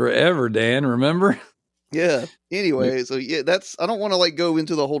this forever, Dan. Remember? Yeah. Anyway, so yeah, I don't want to like go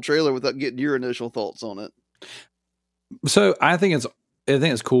into the whole trailer without getting your initial thoughts on it. So I think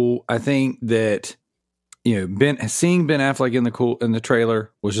it's cool. I think that seeing Ben Affleck in the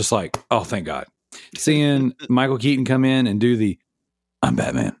trailer was just like, oh, thank God. Seeing Michael Keaton come in and do the I'm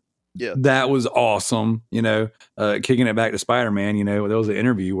Batman. Yeah, that was awesome. Kicking it back to Spider-Man. There was an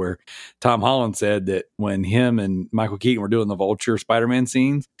interview where Tom Holland said that when him and Michael Keaton were doing the Vulture Spider-Man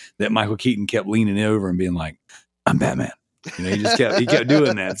scenes, that Michael Keaton kept leaning over and being like, "I'm Batman." He kept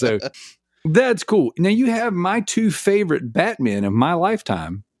doing that. So that's cool. Now you have my two favorite Batmen of my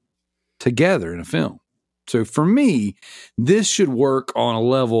lifetime together in a film. So for me, this should work on a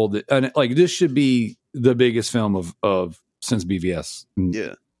level that like this should be the biggest film of since BVS.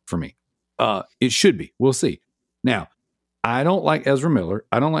 Yeah. For me. It should be. We'll see. Now, I don't like Ezra Miller.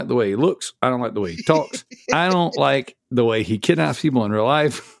 I don't like the way he looks. I don't like the way he talks. I don't like the way he kidnaps people in real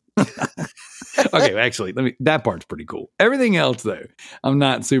life. Okay, actually, that part's pretty cool. Everything else, though, I'm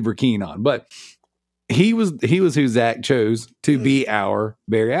not super keen on. But he was who Zach chose to be our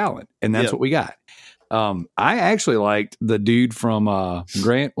Barry Allen, and that's what we got. I actually liked the dude from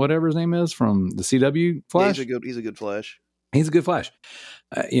Grant, whatever his name is, from the CW Flash. Yeah, he's a good Flash. He's a good Flash.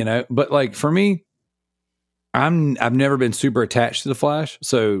 But like for me, I've never been super attached to the Flash,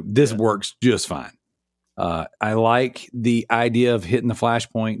 so this works just fine. I like the idea of hitting the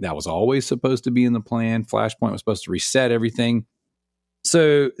Flashpoint. That was always supposed to be in the plan. Flashpoint was supposed to reset everything.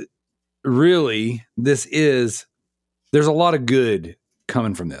 So really, there's a lot of good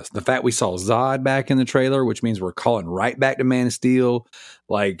coming from this. The fact we saw Zod back in the trailer, which means we're calling right back to Man of Steel.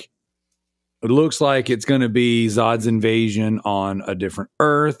 Like, it looks like it's going to be Zod's invasion on a different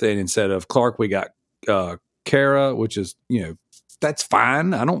Earth. And instead of Clark, we got Kara, which is, that's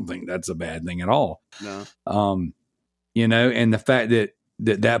fine. I don't think that's a bad thing at all. No. And the fact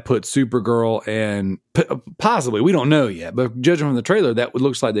that puts Supergirl and possibly, we don't know yet, but judging from the trailer, that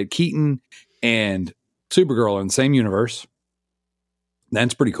looks like that Keaton and Supergirl are in the same universe.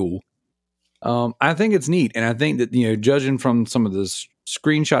 That's pretty cool. I think it's neat. And I think that, judging from some of the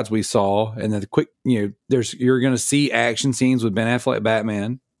screenshots we saw and the quick, you're going to see action scenes with Ben Affleck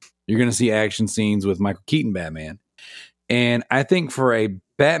Batman. You're going to see action scenes with Michael Keaton Batman. And I think for a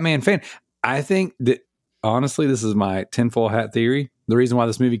Batman fan, I think that honestly, this is my tinfoil hat theory. The reason why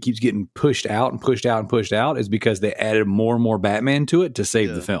this movie keeps getting pushed out and pushed out and pushed out is because they added more and more Batman to it to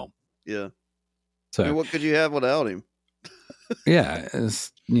save the film. Yeah. So I mean, what could you have without him? Yeah.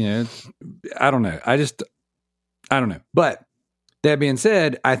 I don't know. I don't know. But that being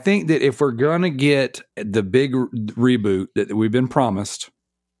said, I think that if we're going to get the big reboot that we've been promised,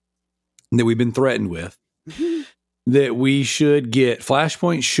 that we've been threatened with, that we should get,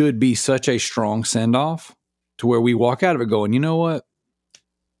 Flashpoint should be such a strong send-off to where we walk out of it going, you know what?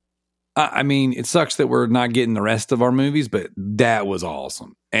 I mean, it sucks that we're not getting the rest of our movies, but that was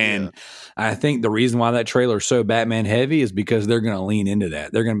awesome. And I think the reason why that trailer is so Batman heavy is because they're going to lean into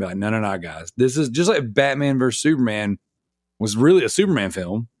that. They're going to be like, no, guys. This is just like Batman versus Superman was really a Superman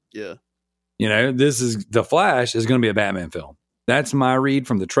film. Yeah. This is The Flash is going to be a Batman film. That's my read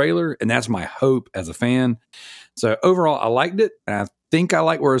from the trailer, and that's my hope as a fan. So overall, I liked it, and I think I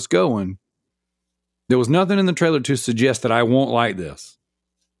like where it's going. There was nothing in the trailer to suggest that I won't like this.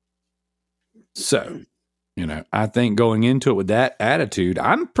 So, I think going into it with that attitude,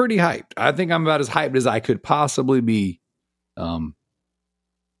 I'm pretty hyped. I think I'm about as hyped as I could possibly be. The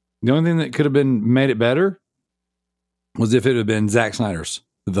only thing that could have been made it better was if it had been Zack Snyder's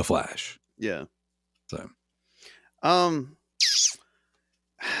The Flash. Yeah. So,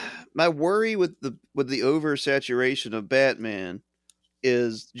 my worry with the oversaturation of Batman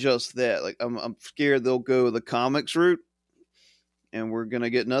is just that. Like, I'm scared they'll go the comics route, and we're gonna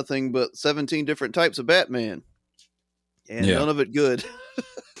get nothing but 17 different types of Batman, and none of it good.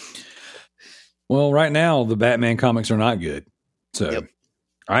 Well, right now the Batman comics are not good, so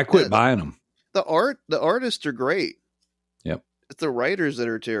I quit buying them. The artists are great. Yep, it's the writers that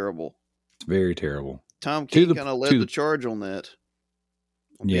are terrible. It's very terrible. Tom King kind of led the charge on that.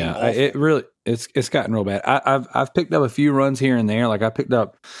 Yeah, it's gotten real bad. I've picked up a few runs here and there. Like I picked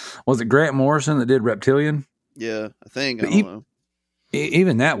up, was it Grant Morrison that did Reptilian? Yeah, I think. I don't know.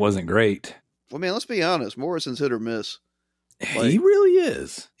 Even that wasn't great. Well, man, let's be honest. Morrison's hit or miss. He really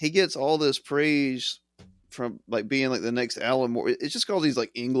is. He gets all this praise from like being like the next Alan Moore. It's just called he's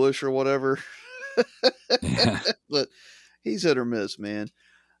like English or whatever. Yeah. But he's hit or miss, man.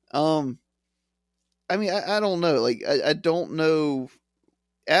 I mean, I don't know. Like, I don't know.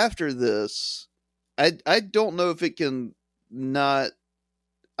 After this, I don't know if it can not.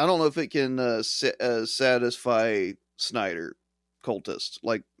 I don't know if it can satisfy Snyder cultists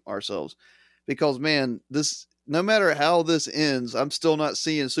like ourselves, because man, this, no matter how this ends, I'm still not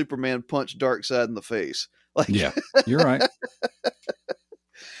seeing Superman punch Darkseid in the face. Like, yeah, you're right.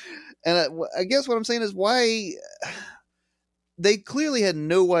 And I guess what I'm saying is why they clearly had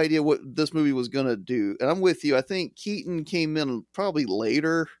no idea what this movie was going to do. And I'm with you. I think Keaton came in probably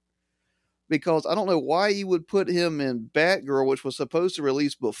later, because I don't know why you would put him in Batgirl, which was supposed to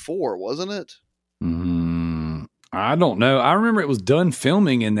release before, wasn't it? I don't know. I remember it was done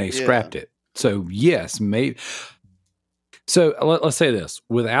filming and they scrapped it. So yes, maybe. So let's say this,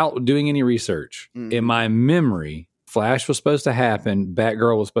 without doing any research, in my memory, Flash was supposed to happen.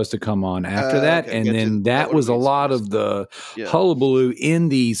 Batgirl was supposed to come on after that. Okay, and then that was a lot of the hullabaloo in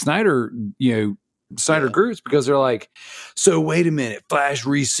the Snyder, Snyder groups, because they're like, so wait a minute, Flash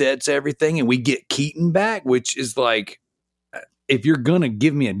resets everything and we get Keaton back, which is like, if you're going to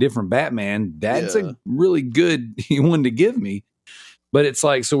give me a different Batman, that's a really good one to give me. But it's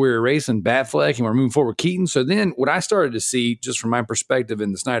like, so we're erasing Batfleck and we're moving forward with Keaton. So then what I started to see, just from my perspective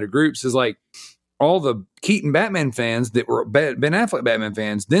in the Snyder groups, is like, all the Keaton Batman fans that were Ben Affleck Batman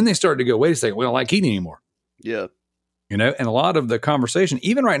fans, then they started to go, wait a second, we don't like Keaton anymore. Yeah. And a lot of the conversation,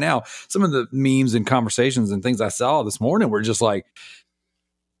 even right now, some of the memes and conversations and things I saw this morning were just like,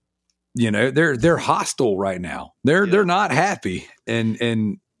 they're hostile right now. They're not happy.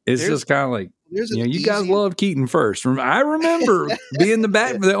 And it's just kind of like, you guys loved Keaton first. I remember being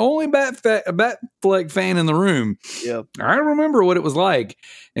the only Batfleck fan in the room. Yeah, I remember what it was like.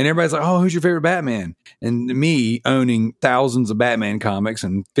 And everybody's like, "Oh, who's your favorite Batman?" And me owning thousands of Batman comics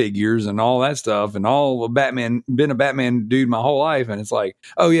and figures and all that stuff, and all of Batman, been a Batman dude my whole life. And it's like,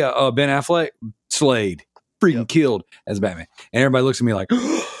 "Oh yeah, Ben Affleck, slayed, freaking killed as Batman." And everybody looks at me like,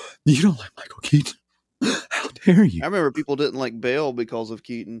 "Oh, you don't like Michael Keaton? How dare you?" I remember people didn't like Bale because of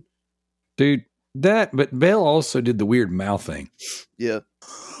Keaton. Dude, but Bale also did the weird mouth thing. Yeah.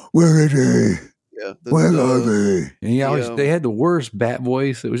 Where is he? Yeah. Where are they? And they had the worst bat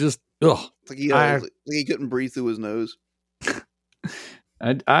voice. It was just, ugh. Like he couldn't breathe through his nose. So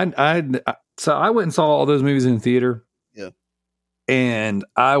I went and saw all those movies in the theater. Yeah. And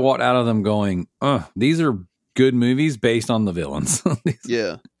I walked out of them going, these are good movies based on the villains.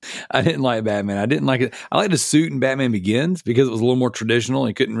 Yeah. I didn't like Batman. I didn't like it. I liked the suit in Batman Begins because it was a little more traditional.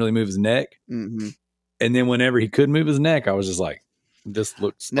 He couldn't really move his neck. Mm-hmm. And then whenever he could move his neck, I was just like, this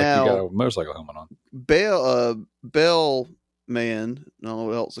looks like you got a motorcycle helmet on. Bell man, I don't know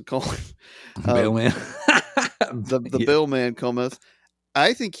what else to call him. Bell man. the Bell man cometh.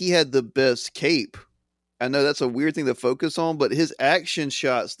 I think he had the best cape. I know that's a weird thing to focus on, but his action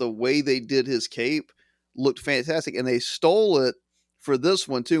shots, the way they did his cape, looked fantastic. And they stole it for this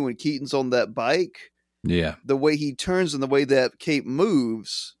one too, when Keaton's on that bike. Yeah. The way he turns and the way that cape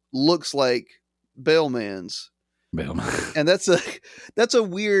moves looks like Bellman's. And that's a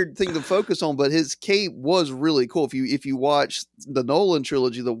weird thing to focus on, but his cape was really cool. If you watch the Nolan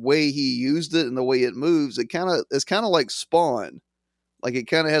trilogy, the way he used it and the way it moves, it's kind of like Spawn. Like it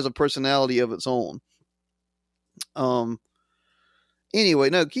kind of has a personality of its own. Anyway,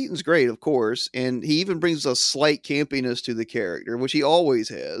 no, Keaton's great, of course, and he even brings a slight campiness to the character, which he always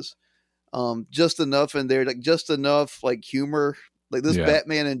has. Just enough in there, like just enough like humor. Like this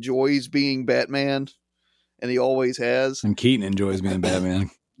Batman enjoys being Batman, and he always has. And Keaton enjoys being Batman.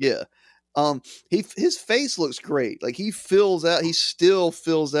 Yeah. His face looks great. Like he still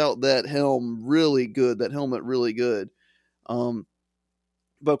fills out that helmet really good.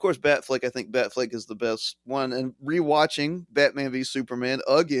 But of course, Batfleck, I think Batfleck is the best one. And rewatching Batman v Superman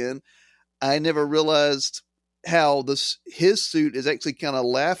again, I never realized how his suit is actually kind of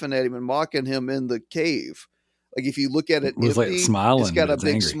laughing at him and mocking him in the cave. Like if you look at it, was like smiling, it's got a it's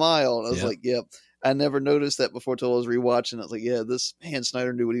big angry. smile, and I was like, "Yep." I never noticed that before till I was rewatching. I was like, "Yeah, this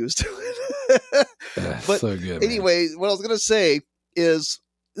Snyder knew what he was doing." But so good. Anyway, what I was gonna say is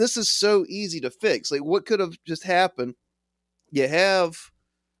this is so easy to fix. Like, what could have just happened? You have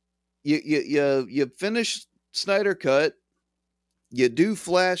you finish Snyder Cut, you do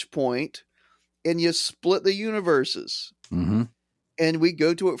Flashpoint, and you split the universes. Mm-hmm. And we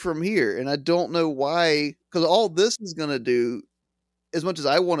go to it from here. And I don't know why, because all this is going to do, as much as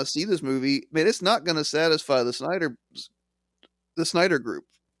I want to see this movie, man, it's not going to satisfy the Snyder group.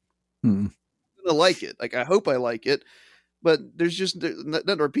 Mm-hmm. I'm going to like it. Like, I hope I like it. But not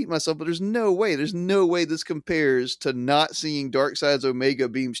to repeat myself, but there's no way this compares to not seeing Darkseid's Omega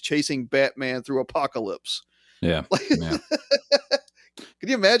beams chasing Batman through Apocalypse. Yeah. Yeah. Can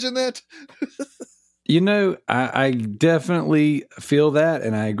you imagine that? I definitely feel that,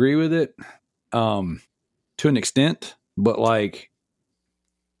 and I agree with it to an extent. But like,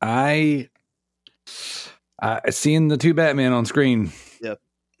 I seeing the two Batman on screen, yep.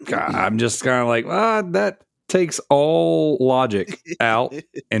 I'm just kind of like, that takes all logic out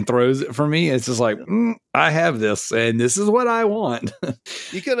and throws it for me. It's just like, I have this, and this is what I want.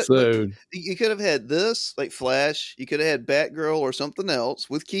 You could have you could have had this, like Flash. You could have had Batgirl or something else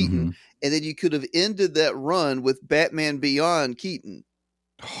with Keaton, and then you could have ended that run with Batman Beyond Keaton.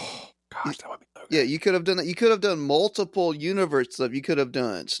 Oh gosh, that would be so good. Yeah, you could have done that. You could have done multiple universe stuff. You could have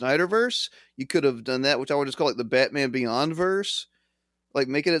done Snyderverse. You could have done that, which I would just call it the Batman Beyond verse, like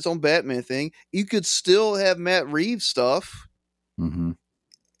make it its own Batman thing. You could still have Matt Reeves stuff,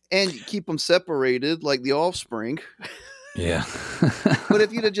 and keep them separated, like the Offspring. Yeah. But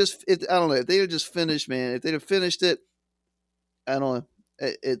if you'd have I don't know, if they'd have just finished, man, if they'd have finished it, I don't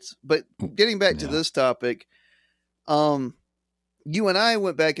know. But getting back to this topic, you and I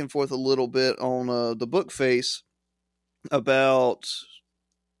went back and forth a little bit on the book face about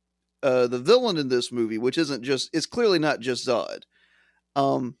the villain in this movie, which it's clearly not just Zod.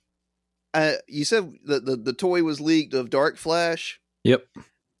 You said that the toy was leaked of Dark Flash. Yep.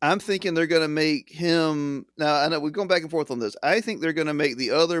 I'm thinking they're going to make him. Now, I know we're going back and forth on this. I think they're going to make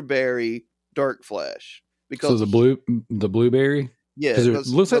the other Barry Dark Flash because the blueberry. Yeah, it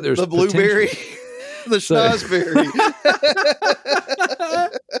looks like there's the blueberry, the schnozberry.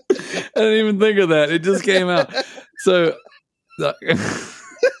 I didn't even think of that. It just came out. So,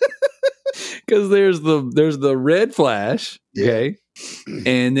 because there's the red Flash, okay,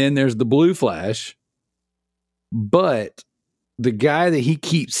 and then there's the blue Flash, but the guy that he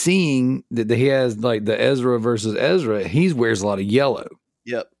keeps seeing that he has, like the Ezra versus Ezra, he wears a lot of yellow.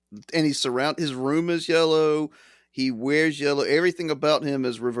 Yep. And his room is yellow. He wears yellow. Everything about him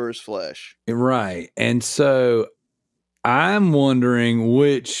is Reverse Flash. Right. And so I'm wondering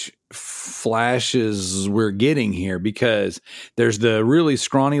which Flashes we're getting here, because there's the really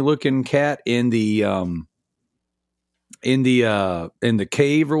scrawny looking cat in the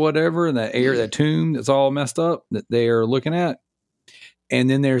cave or whatever, in that tomb that's all messed up that they are looking at. And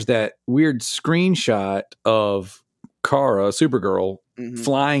then there's that weird screenshot of Kara, Supergirl,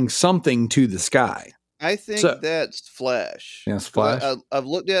 flying something to the sky. I think that's Flash. Yes, Flash. I've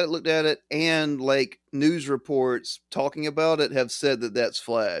looked at it, and like news reports talking about it have said that that's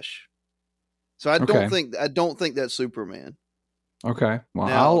Flash. So I don't think that's Superman. Okay. Well,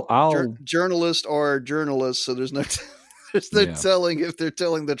 now, I'll journalists are journalists, so there's no telling if they're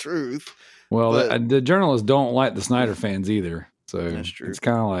telling the truth. Well, the journalists don't like the Snyder fans either. So that's true. It's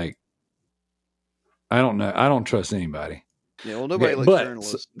kind of like, I don't know. I don't trust anybody. Yeah, well, nobody likes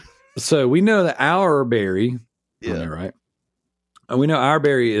journalists. So we know that our Barry, right? And we know our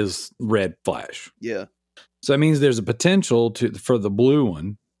Barry is Red Flash. Yeah. So that means there's a potential for the blue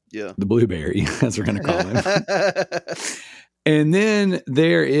one. Yeah. The blueberry, as we're going to call him. And then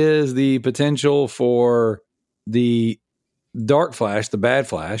there is the potential for the Dark Flash, the Bad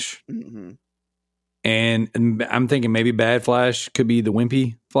Flash. Mm-hmm. And I'm thinking maybe Bad Flash could be the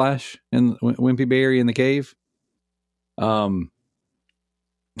Wimpy Flash and Wimpy Barry in the cave.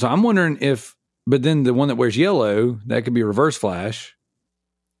 So I'm wondering but then the one that wears yellow, that could be Reverse Flash.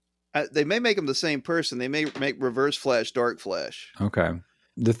 They may make them the same person. They may make Reverse Flash Dark Flash. Okay.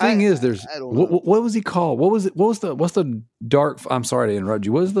 The thing is, there's what was he called? What's the dark? I'm sorry to interrupt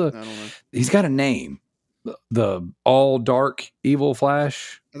you. I don't know. He's got a name. the all dark evil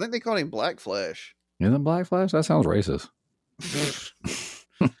Flash. I think they called him Black Flash. Isn't it Black Flash? That sounds racist.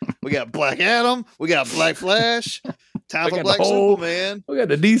 We got Black Adam. We got Black Flash. Time for Black Superman. We got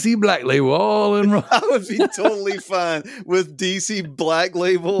the DC Black Label all in. I would be totally fine with DC Black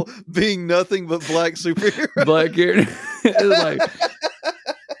Label being nothing but black superhero. Black character. It's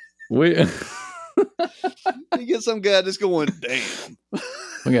like you get some guy just going, damn.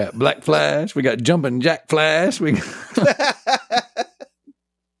 We got Black Flash. We got Jumping Jack Flash.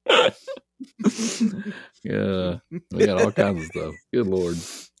 Yeah, we got all kinds of stuff. Good Lord.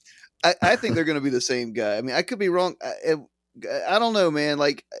 I think they're going to be the same guy. I mean, I could be wrong. I don't know, man.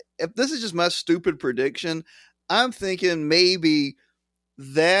 Like, if this is just my stupid prediction, I'm thinking maybe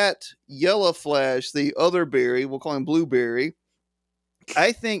that Yellow Flash, the other Barry, we'll call him Blueberry,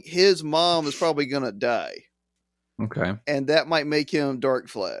 I think his mom is probably going to die. Okay. And that might make him Dark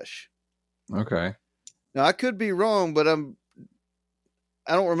Flash. Okay. Now, I could be wrong, but I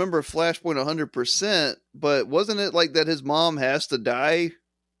don't remember Flashpoint 100%, but wasn't it like that his mom has to die?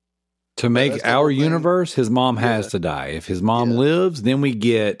 To make our universe, his mom has to die. If his mom lives, then we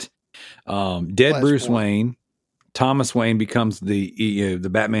get dead Bruce Wayne. Thomas Wayne becomes the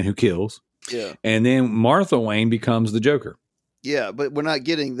Batman who kills. Yeah. And then Martha Wayne becomes the Joker. Yeah, but we're not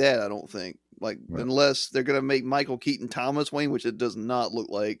getting that, I don't think. Like, unless they're going to make Michael Keaton Thomas Wayne, which it does not look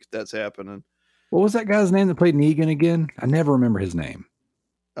like that's happening. What was that guy's name that played Negan again? I never remember his name.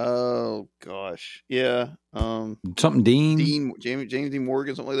 Oh gosh, yeah. Something Dean, James Dean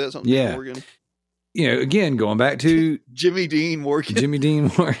Morgan, something like that. Something yeah. Dean Morgan. You know, again, going back to Jimmy Dean Morgan. Jimmy Dean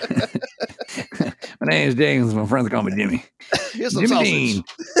Morgan. My name is James. My friends call me Jimmy. Here's some Jimmy Dean.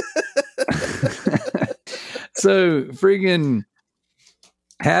 So friggin'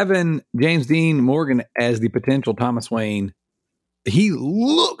 having James Dean Morgan as the potential Thomas Wayne. He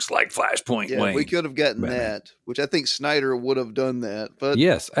looks like Flashpoint Wayne. We could have gotten that, which I think Snyder would have done that. But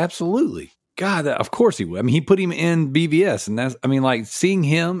yes, absolutely. God, of course he would. I mean, he put him in BVS, and that's, I mean, like seeing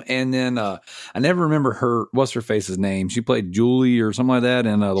him, and then I never remember what's her face's name. She played Julie or something like that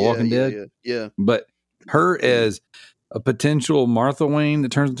in The Walking Dead. Yeah. But her as a potential Martha Wayne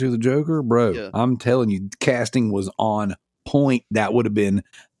that turns into the Joker, bro, I'm telling you, casting was on point. That would have been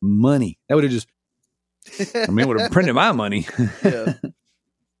money. That would have just, I mean, it would have printed my money. Yeah.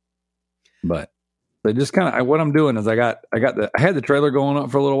 But they just kind of, what I'm doing is I had the trailer going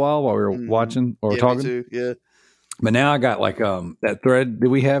up for a little while we were watching or talking. Me too. Yeah. But now I got like that thread that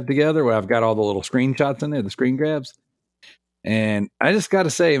we have together where I've got all the little screenshots in there, the screen grabs. And I just got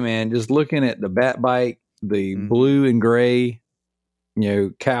to say, man, just looking at the bat bite, the blue and gray,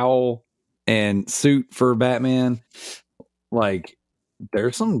 cowl and suit for Batman, like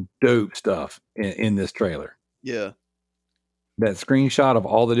there's some dope stuff in this trailer. Yeah. That screenshot of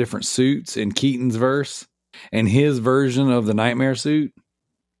all the different suits in Keaton's verse and his version of the Nightmare suit.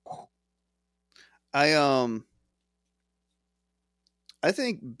 I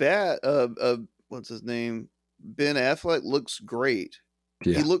think what's his name? Ben Affleck looks great.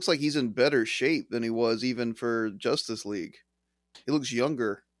 Yeah. He looks like he's in better shape than he was even for Justice League. He looks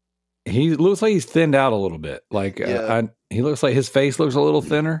younger. He looks like he's thinned out a little bit. Like he looks like his face looks a little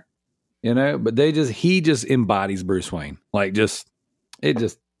thinner, but he just embodies Bruce Wayne. Like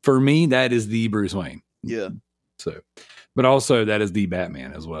for me, that is the Bruce Wayne. Yeah. So, but also that is the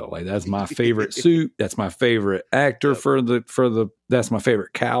Batman as well. Like that's my favorite suit. That's my favorite actor for the, that's my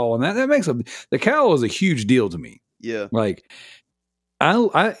favorite cowl. And that makes the cowl is a huge deal to me. Yeah. Like I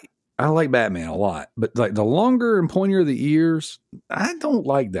like Batman a lot, but like the longer and pointier the ears, I don't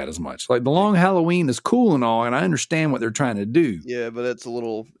like that as much. Like the long Halloween is cool and all, and I understand what they're trying to do. Yeah, but that's a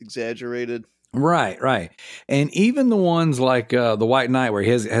little exaggerated. Right. And even the ones like the White Knight where he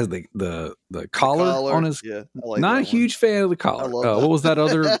has the collar on his. Yeah, I like not a huge fan of the collar. What was that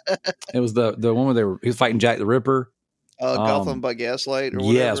other? It was the one where he was fighting Jack the Ripper. Gotham by Gaslight or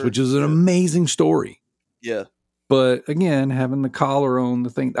whatever. Yes, which is an amazing story. Yeah. But again, having the collar on the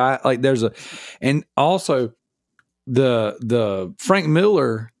thing, and also the Frank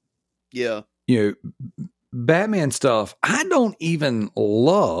Miller, Batman stuff. I don't even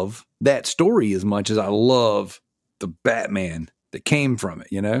love that story as much as I love the Batman that came from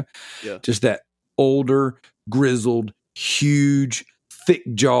it. Just that older, grizzled, huge, thick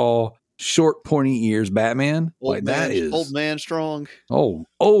jaw, short, pointy ears Batman. Old man strong. Oh,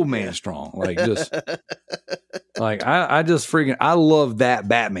 old man strong. Like just. Like I just freaking I love that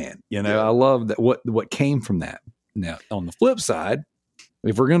Batman, I love that what came from that. Now on the flip side,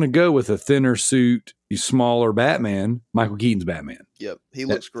 if we're gonna go with a thinner suit, smaller Batman, Michael Keaton's Batman. Yep, he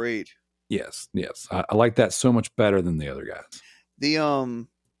looks great. Yes, I like that so much better than the other guys. The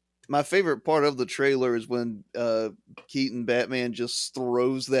my favorite part of the trailer is when Keaton Batman just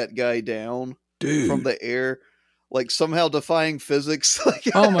throws that guy down from the air, like somehow defying physics. Like,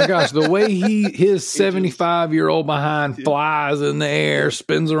 oh my gosh, the way his 75-year-old behind flies in the air,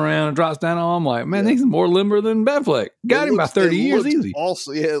 spins around and drops down on him, like, man, he's more limber than Batfleck. Got him by 30 years easy.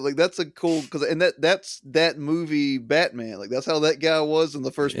 Also, yeah, like that's a cool, because that's that movie Batman. Like that's how that guy was in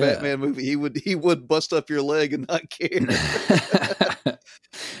the first Batman movie. He would bust up your leg and not care.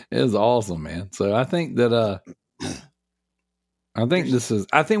 It was awesome, man. So I think that I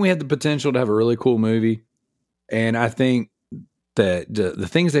think we had the potential to have a really cool movie. And I think that the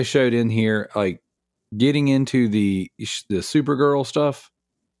things they showed in here, like getting into the Supergirl stuff,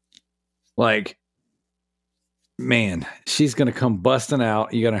 like, man, she's going to come busting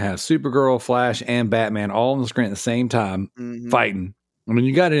out. You're going to have Supergirl, Flash, and Batman all on the screen at the same time fighting. I mean,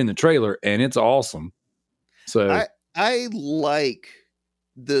 you got it in the trailer, and it's awesome. So I like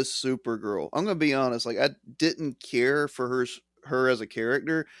this Supergirl. I'm going to be honest. Like, I didn't care for her as a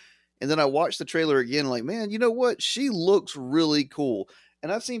character. And then I watched the trailer again, like, man, you know what? She looks really cool.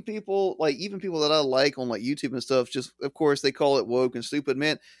 And I've seen people, like, even people that I like on, like, YouTube and stuff, just, of course, they call it woke and stupid.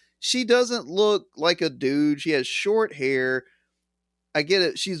 Man, she doesn't look like a dude. She has short hair. I get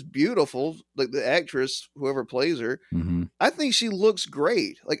it. She's beautiful. Like, the actress, whoever plays her, I think she looks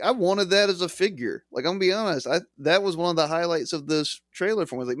great. Like, I wanted that as a figure. Like, I'm going to be honest. That was one of the highlights of this trailer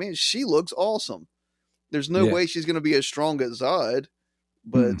for me. I was like, man, she looks awesome. There's no way she's going to be as strong as Zod,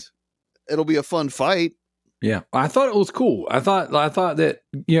 but... it'll be a fun fight. Yeah, I thought it was cool. I thought that,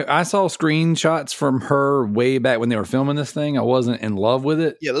 you know, I saw screenshots from her way back when they were filming this thing. I wasn't in love with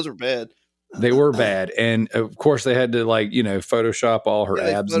it. Yeah, those are bad. They were bad, and of course they had to, like, you know, Photoshop all her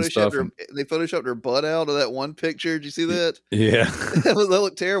abs and stuff. They photoshopped her butt out of that one picture. Did you see that? Yeah, that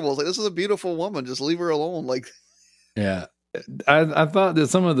looked terrible. I was like, this is a beautiful woman. Just leave her alone. Like, yeah, I thought that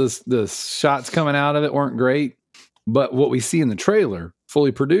some of the shots coming out of it weren't great, but what we see in the trailer,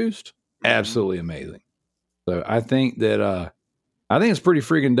 fully produced. Absolutely amazing. So I think that I think it's pretty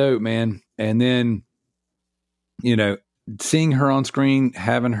freaking dope, man. And then, you know, seeing her on screen,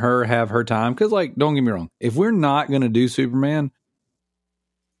 having her have her time, because, like, don't get me wrong, if we're not going to do Superman,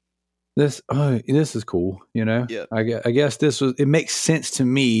 this is cool, you know. Yeah. I guess it makes sense to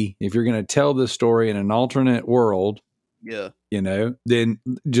me if you're going to tell this story in an alternate world. Yeah, you know, then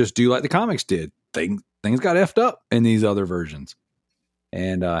just do like the comics did. Things got effed up in these other versions.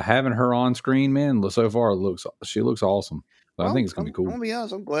 And having her on screen, man, so far she looks awesome. So I think it's gonna be cool. I'm gonna be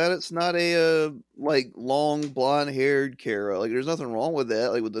honest. I'm glad it's not a like long blonde haired Kara. Like, there's nothing wrong with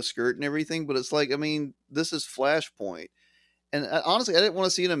that, like with the skirt and everything. But it's like, I mean, this is Flashpoint, and honestly, I didn't want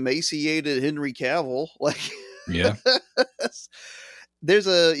to see an emaciated Henry Cavill. Like, yeah.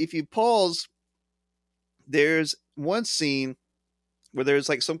 If you pause, there's one scene where there's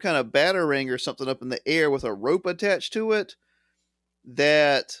like some kind of batarang or something up in the air with a rope attached to it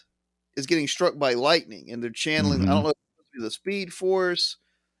that is getting struck by lightning, and they're channeling. I don't know if it's supposed to be the Speed Force,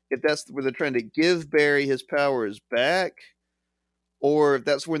 if that's where they're trying to give Barry his powers back, or if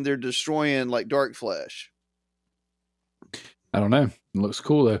that's when they're destroying like Dark Flash. I don't know. It looks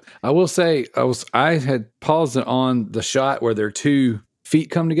cool though. I will say I had paused it on the shot where their 2 feet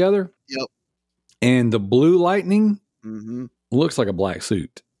come together. Yep. And the blue lightning looks like a black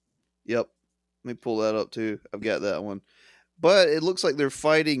suit. Yep. Let me pull that up too. I've got that one. But it looks like they're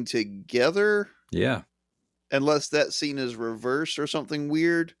fighting together. Yeah. Unless that scene is reversed or something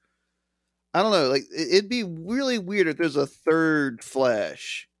weird. I don't know. Like, it'd be really weird if there's a third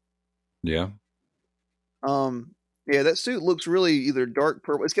Flash. Yeah. Yeah, that suit looks really either dark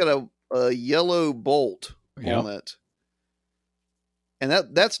purple. It's got a yellow bolt on it. And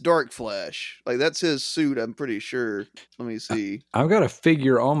that's Dark Flash. Like, that's his suit, I'm pretty sure. Let me see. I've got a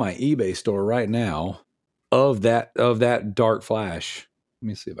figure on my eBay store right now of that Dark Flash. Let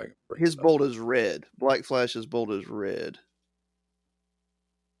me see if I can bring his bolt is red. Black Flash's bolt is red.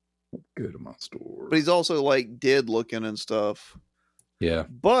 Go to my store. But he's also like dead looking and stuff. Yeah.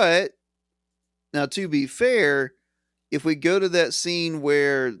 But now, to be fair, if we go to that scene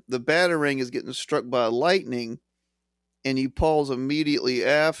where the batarang is getting struck by lightning and you pause immediately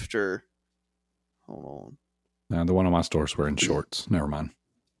after, hold on. Now, the one on my store is wearing shorts. Never mind.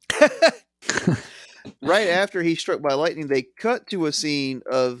 Right after he's struck by lightning, they cut to a scene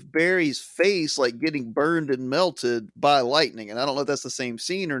of Barry's face like getting burned and melted by lightning. And I don't know if that's the same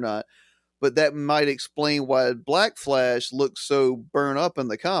scene or not, but that might explain why Black Flash looks so burnt up in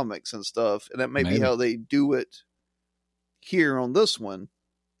the comics and stuff. And that may be how they do it here on this one,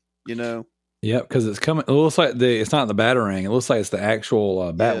 you know? Yeah, because it's coming. It looks like it's not the batarang. It looks like it's the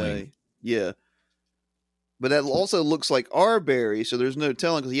actual Batwing. Yeah. But that also looks like Arbery, so there's no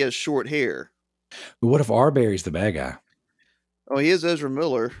telling because he has short hair. But what if Arbery's the bad guy? Oh, he is Ezra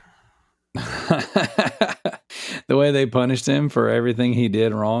Miller. The way they punished him for everything he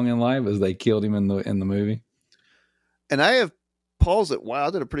did wrong in life was they killed him in the movie. And I have paused it. Wow,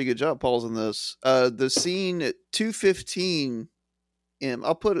 I did a pretty good job pausing this. The scene at 2:15.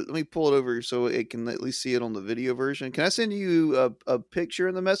 I'll put it. Let me pull it over so it can at least see it on the video version. Can I send you a picture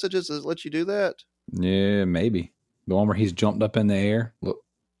in the messages that let you do that? Yeah, maybe the one where he's jumped up in the air.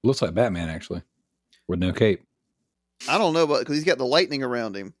 Looks like Batman actually, with no cape. I don't know, but because he's got the lightning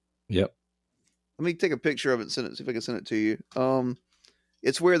around him. Yep. Let me take a picture of it and send it. See if I can send it to you.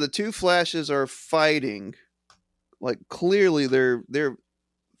 It's where the two Flashes are fighting. Like clearly they're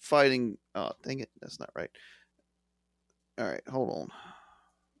fighting. Oh, dang it, that's not right. All right, hold on.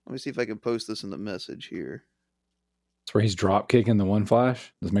 Let me see if I can post this in the message here. It's where he's drop kicking the one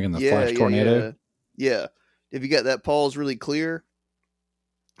Flash. That's making the Flash tornado. Yeah. If you got that pause really clear.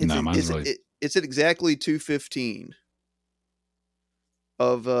 It's at exactly 2:15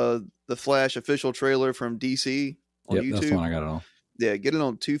 of the Flash official trailer from DC on YouTube. That's the one I got it on. Yeah, get it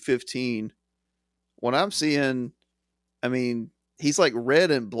on 2:15. What I'm seeing, I mean, he's like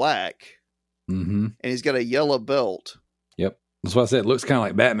red and black, and he's got a yellow belt. Yep, that's what I said. It looks kind of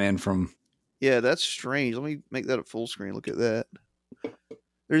like Batman from. Yeah, that's strange. Let me make that a full screen. Look at that.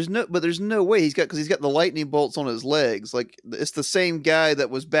 There's no way he's got the lightning bolts on his legs. Like it's the same guy that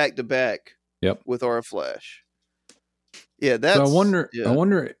was back to back. Yep. With our Flash. Yeah, that's. So I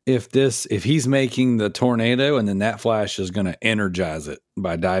wonder if he's making the tornado and then that Flash is going to energize it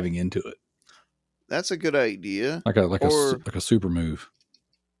by diving into it. That's a good idea. Like a super move.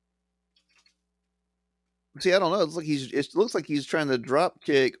 See, I don't know. It looks like he's trying to drop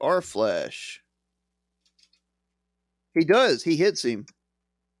kick our Flash. He does. He hits him.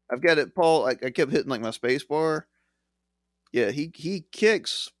 I've got it, Paul. I kept hitting like my space bar. Yeah, he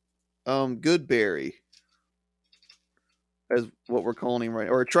kicks Goodberry. As what we're calling him right,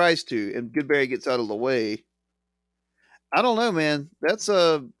 or tries to, and Goodberry gets out of the way. I don't know, man. That's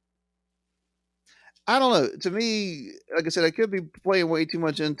I don't know. To me, like I said, I could be playing way too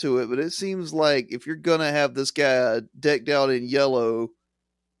much into it, but it seems like if you're gonna have this guy decked out in yellow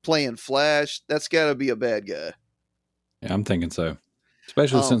playing Flash, that's got to be a bad guy. Yeah, I'm thinking so.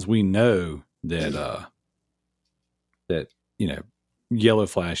 Especially since we know that Yellow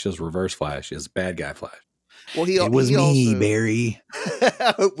Flash is Reverse Flash is bad guy Flash. Well, it was me, also, Barry.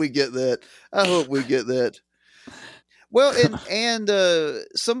 I hope we get that. Well, and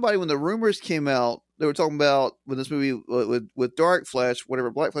somebody, when the rumors came out, they were talking about with this movie with Dark Flash, whatever,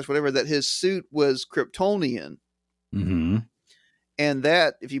 Black Flash, whatever, that his suit was Kryptonian. Mm-hmm. And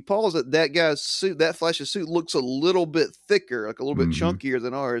that, if you pause it, that guy's suit, that Flash's suit looks a little bit thicker, like a little bit chunkier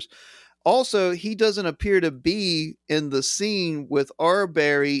than ours. Also, he doesn't appear to be in the scene with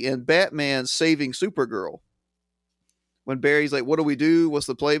Barry and Batman saving Supergirl. When Barry's like, "What do we do? What's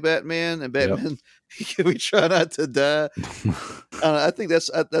the play, Batman?" And Batman, "Can we try not to die?" I think that's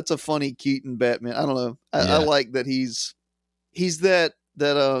a funny Keaton Batman. I don't know. I like that he's that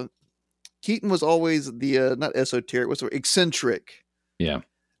Keaton was always the not esoteric, what's the word? Eccentric. Yeah.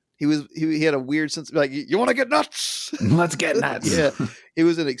 He had a weird sense, like, you want to get nuts? Let's get nuts. Yeah. He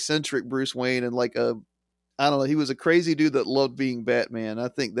was an eccentric Bruce Wayne, and like I don't know, he was a crazy dude that loved being Batman. I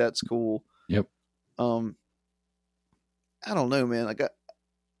think that's cool. Yep. I don't know, man. Like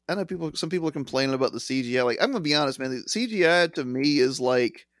I know some people are complaining about the CGI. Like, I'm gonna be honest, man. The CGI to me is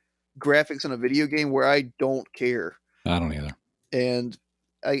like graphics in a video game where I don't care. I don't either. And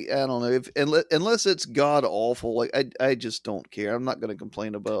I don't know, unless it's god awful. Like I just don't care. I'm not going to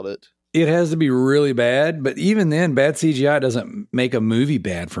complain about it. It has to be really bad, but even then, bad CGI doesn't make a movie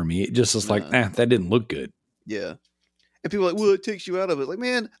bad for me. It just is like, that didn't look good. Yeah. And people are like, well, it takes you out of it. Like,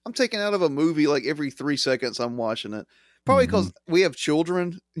 man, I'm taken out of a movie like every 3 seconds I'm watching it. Probably because we have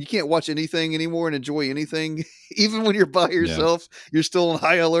children. You can't watch anything anymore and enjoy anything. Even when you're by yourself, you're still on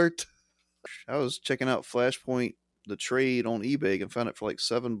high alert. I was checking out Flashpoint, the trade on eBay, and found it for like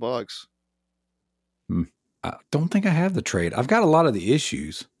 $7. I don't think I have the trade. I've got a lot of the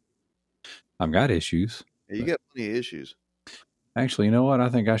issues. I've got issues. Yeah, you got plenty of issues. Actually, you know what? I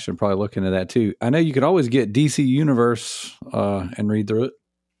think I should probably look into that too. I know you could always get DC Universe and read through it.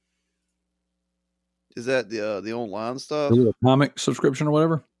 Is that the online stuff? The comic subscription or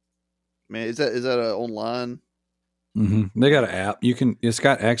whatever? Man, is that a online? Mm-hmm. They got an app. It's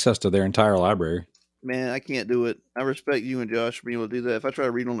got access to their entire library. Man, I can't do it. I respect you and Josh for being able to do that. If I try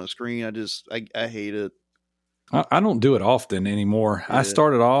to read on a screen, I hate it. I don't do it often anymore. Yeah. I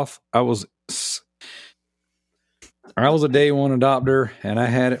started off, I was a day one adopter, and I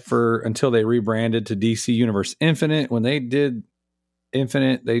had it for until they rebranded to DC Universe Infinite. When they did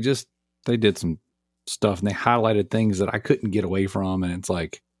Infinite, they did some stuff and they highlighted things that I couldn't get away from. And it's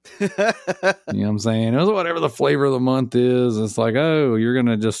like, you know what I'm saying? It was whatever the flavor of the month is. It's like, oh, you're going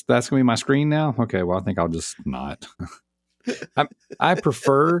to that's going to be my screen now? Okay, well, I think I'll just not. I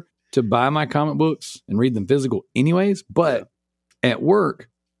prefer to buy my comic books and read them physical anyways. But at work,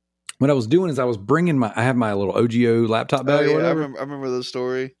 what I was doing is I was bringing I have my little OGO laptop bag or whatever. I remember the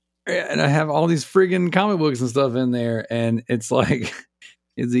story. And I have all these friggin' comic books and stuff in there. And it's like,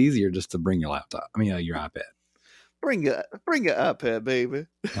 it's easier just to bring your laptop. I mean, your iPad. Bring your iPad, baby.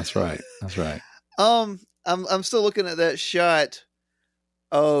 That's right. That's right. I'm still looking at that shot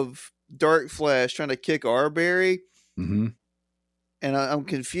of Dark Flash trying to kick Arbery. Mm-hmm. And I'm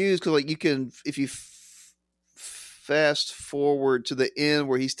confused because, like, you can, if you fast forward to the end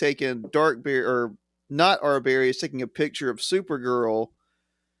where he's taking Darkberry, or not Arbery, is taking a picture of Supergirl,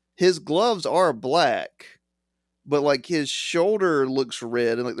 his gloves are black, but like his shoulder looks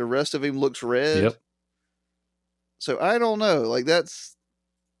red and like the rest of him looks red. Yep. So I don't know. Like,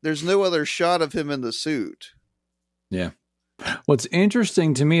 there's no other shot of him in the suit. Yeah. What's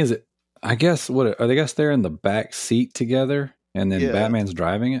interesting to me is that I guess they're in the back seat together and then Batman's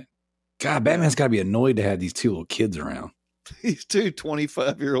driving it. God, Batman's got to be annoyed to have these two little kids around. These two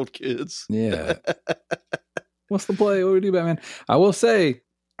 25-year-old kids. Yeah. What's the play? What do we do, Batman? I will say,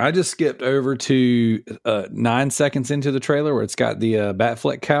 I just skipped over to 9 seconds into the trailer where it's got the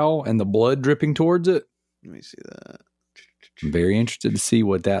Batfleck cowl and the blood dripping towards it. Let me see that. I'm very interested to see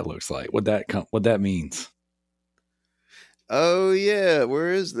what that looks like, what that means. Oh, yeah.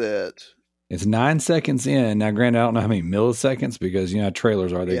 Where is that? It's 9 seconds in. Now, granted, I don't know how many milliseconds because, you know how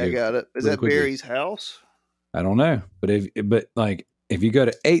trailers are. I got it. Is that quickly. Barry's house? I don't know. But if you go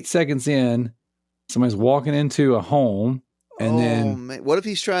to 8 seconds in, somebody's walking into a home and then... Man. What if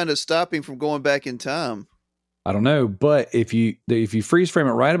he's trying to stop him from going back in time? I don't know. But if you freeze frame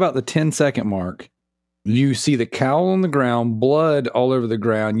it right about the 10-second mark, you see the cowl on the ground, blood all over the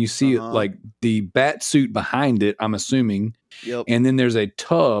ground. You see like the bat suit behind it, I'm assuming. Yep. And then there's a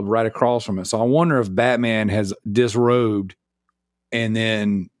tub right across from it. So I wonder if Batman has disrobed and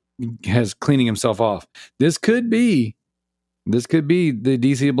then has cleaning himself off. This could be the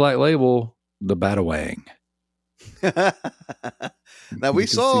DC Black Label, the Batawang. Now we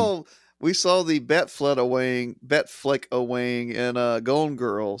saw the Batfleck-O-Wang and Gone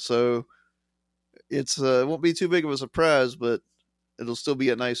Girl, so it won't be too big of a surprise, but it'll still be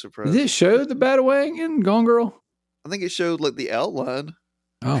a nice surprise. Did it show the Batawang in Gone Girl? I think it showed like the outline.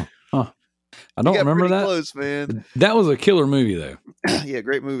 Oh, huh. I don't remember that. Close, man. That was a killer movie, though. Yeah,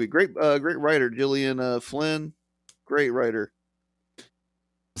 great movie. Great writer, Gillian Flynn. Great writer.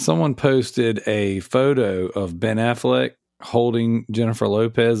 Someone posted a photo of Ben Affleck holding Jennifer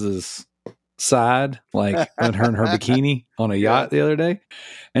Lopez's side, like in her bikini on a yacht the other day.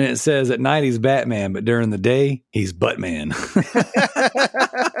 And it says at night he's Batman, but during the day he's Buttman.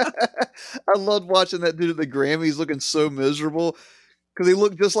 I loved watching that dude at the Grammys looking so miserable because he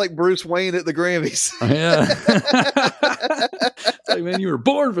looked just like Bruce Wayne at the Grammys. Yeah. It's like, man, you were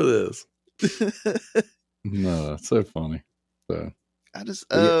born for this. No, it's so funny. So I just,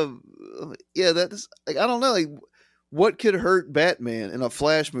 that's like, I don't know, like, what could hurt Batman in a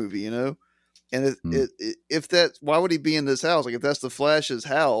Flash movie, you know? And if that, why would he be in this house? Like, if that's the Flash's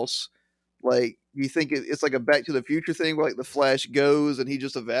house, like, you think it's like a Back to the Future thing where like the Flash goes and he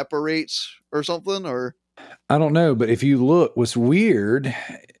just evaporates or something? Or I don't know, but if you look, what's weird,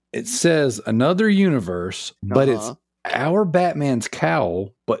 it says another universe, but it's our Batman's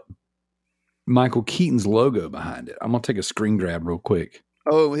cowl, but Michael Keaton's logo behind it. I'm gonna take a screen grab real quick.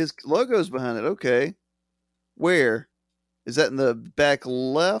 Oh, his logo's behind it. Okay, where is that, in the back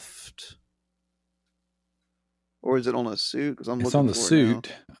left? Or is it on a suit? Because It's on the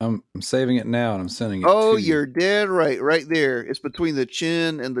suit. I'm saving it now and I'm sending it. Oh, you're dead right. Right there. It's between the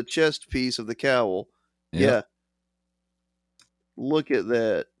chin and the chest piece of the cowl. Yep. Yeah. Look at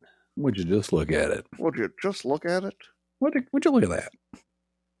that. Would you just look at it? Would you just look at it? Would you look at that?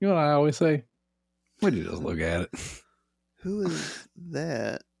 You know what I always say? Would you just look at it? Who is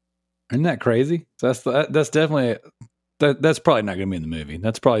that? Isn't that crazy? So that's definitely that's probably not going to be in the movie.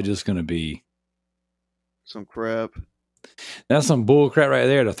 That's probably just going to be some crap. That's some bull crap right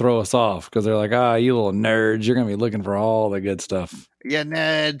there to throw us off because they're like, you little nerds, you're going to be looking for all the good stuff. Yeah,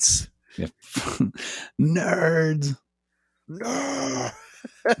 nerds. Yeah. Nerds. No.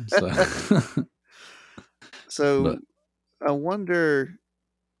 So I wonder,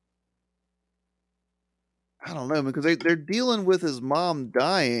 I don't know, because they're dealing with his mom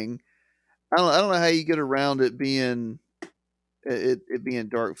dying, I don't know how you get around it being it being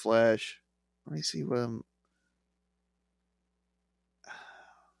Dark Flash. Let me see what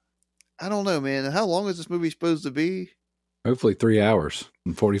I don't know, man. How long is this movie supposed to be? Hopefully 3 hours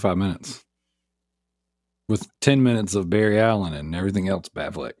and 45 minutes. With 10 minutes of Barry Allen and everything else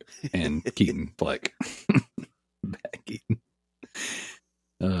bad flick. And Keaton flick. Bad Keaton.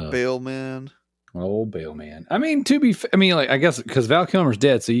 Bale Man. Oh, Bale Man. I mean, I guess because Val Kilmer's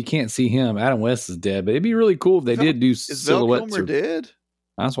dead, so you can't see him. Adam West is dead, but it'd be really cool if they did do silhouettes. Is Val Kilmer dead?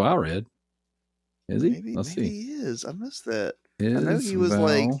 That's what I read. Is he? Maybe see. He is. I missed that. I Is know he was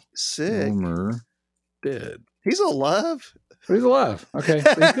Val sick. Kilmer dead? He's alive. He's alive. Okay, so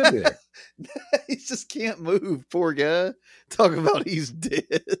he could be there. He just can't move. Poor guy. Talk about he's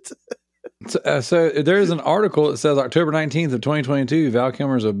dead. So there's an article that says October 19th of 2022, Val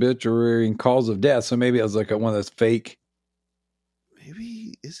Kilmer's obituary and cause of death. So maybe it was like one of those fake.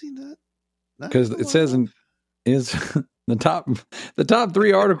 Maybe is he not? Because it says is the top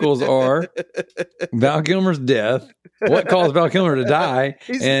 3 articles are Val Kilmer's death, what caused Val Kilmer to die,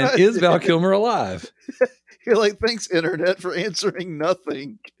 and is Val Kilmer alive? You're like, thanks, internet, for answering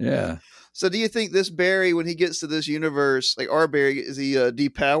nothing. Yeah. So do you think this Barry, when he gets to this universe, like our Barry, is he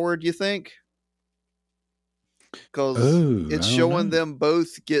depowered, you think? Because it's showing them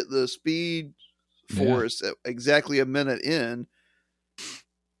both get the speed force at exactly a minute in,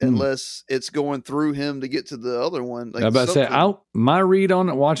 unless it's going through him to get to the other one. Like I was about to say, my read on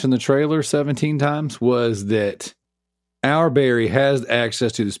it, watching the trailer 17 times, was that our Barry has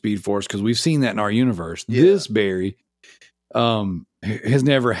access to the speed force because we've seen that in our universe. Yeah. This Barry has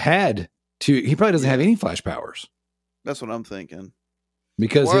never had to. He probably doesn't have any flash powers. That's what I'm thinking.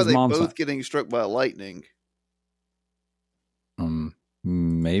 Because his mom's both getting struck by lightning.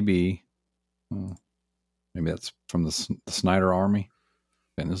 Maybe that's from the Snyder Army,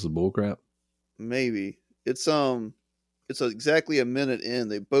 and this is bullcrap. Maybe it's exactly a minute in.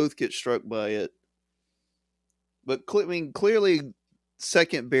 They both get struck by it, but clearly,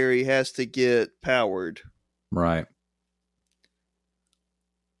 second Barry has to get powered. Right.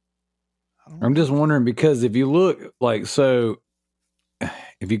 I'm just wondering because if you look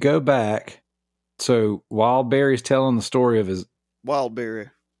if you go back, so while Barry's telling the story of his Wild Barry,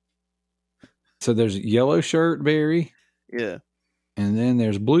 so there's yellow shirt Barry, yeah, and then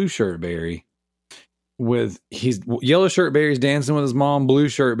there's blue shirt Barry. He's yellow shirt Barry's dancing with his mom, blue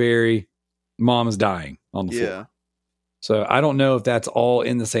shirt Barry, mom is dying on the floor. So I don't know if that's all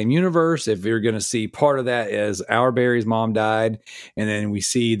in the same universe. If you're going to see part of that as our Barry's mom died, and then we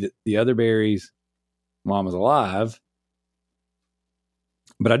see that the other Barry's mom is alive.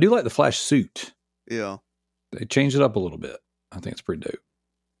 But I do like the Flash suit. Yeah, they changed it up a little bit. I think it's pretty dope.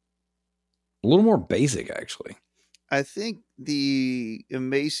 A little more basic, actually. I think clearly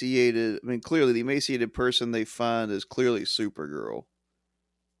the emaciated person they find is clearly Supergirl.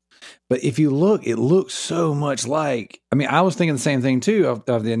 But if you look, it looks so much like, I was thinking the same thing too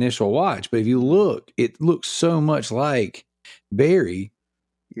of the initial watch, but if you look, it looks so much like Barry.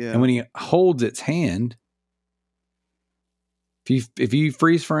 Yeah. And when he holds its hand, if you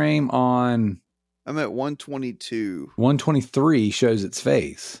freeze frame on, I'm at 122. 123 shows its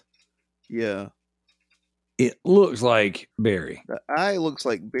face. Yeah. It looks like Barry. The eye looks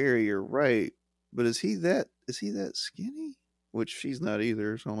like Barry, you're right. But is he that skinny? Which she's not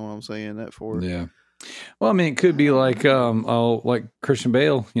either, so I don't know what I'm saying that for. Yeah. Well, it could be like like Christian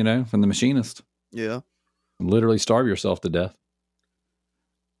Bale, from The Machinist. Yeah. Literally starve yourself to death.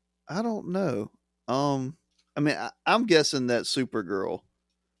 I don't know. I'm guessing that's Supergirl.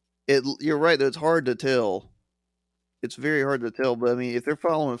 You're right, that it's hard to tell. It's very hard to tell, but if they're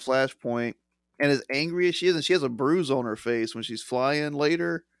following Flashpoint, and as angry as she is, and she has a bruise on her face when she's flying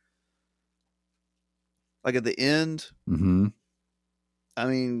later, like at the end. Mm-hmm. I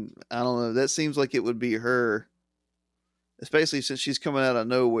don't know. That seems like it would be her, especially since she's coming out of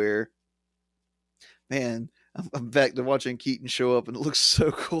nowhere. Man, I'm back to watching Keaton show up, and it looks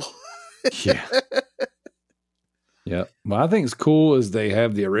so cool. Yeah. Yeah. Well, I think it's cool is they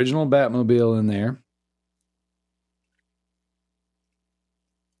have the original Batmobile in there.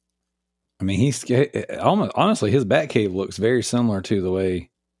 Honestly, his Batcave looks very similar to the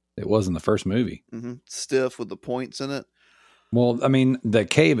way it was in the first movie. Mm-hmm. Stiff with the points in it. Well, the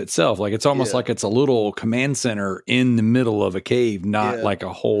cave itself, it's almost like it's a little command center in the middle of a cave, not like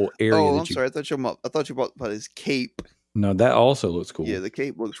a whole area. Oh, I'm sorry. I thought you brought about his cape. No, that also looks cool. Yeah, the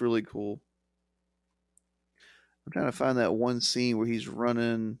cape looks really cool. I'm trying to find that one scene where he's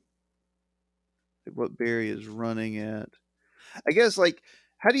running. What Barry is running at. I guess,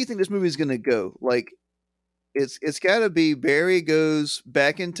 how do you think this movie is going to go? It's got to be Barry goes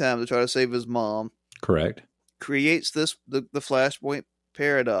back in time to try to save his mom, Correct. creates the Flashpoint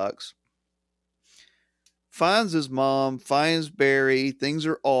paradox, finds his mom, finds Barry, things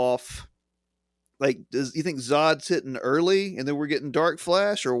are off. Like, does you think Zod's hitting early and then we're getting Dark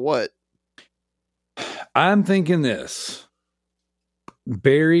Flash or what? I'm thinking this.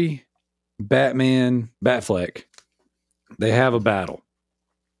 Barry, Batman, Batfleck, they have a battle.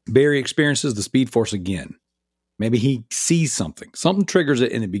 Barry experiences the Speed Force again. Maybe he sees something. Something triggers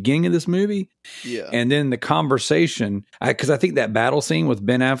it in the beginning of this movie. Yeah. And then the conversation, because I think that battle scene with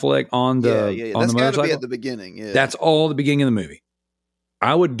Ben Affleck on the yeah. on That's the got to motorcycle, be at the beginning. Yeah. that's all the beginning of the movie.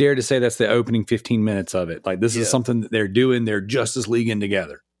 I would dare to say that's the opening 15 minutes of it. Like, this is something that they're doing. They're Justice Leaguing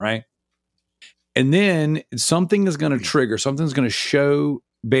together, right? And then something is going to trigger. Something's going to show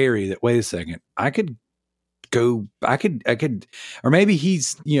Barry that, wait a second, I could, or maybe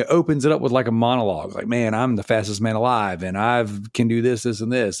he's, opens it up with like a monologue, like, man, I'm the fastest man alive and can do this, this,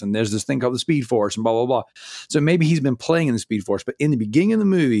 and this. And there's this thing called the Speed Force and blah, blah, blah. So maybe he's been playing in the Speed Force, but in the beginning of the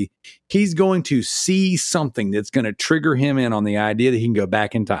movie, he's going to see something that's going to trigger him in on the idea that he can go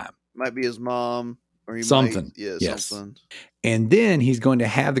back in time. Might be his mom or he Something. Yes. Something. And then he's going to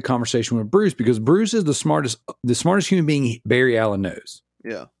have the conversation with Bruce, because Bruce is the smartest human being Barry Allen knows.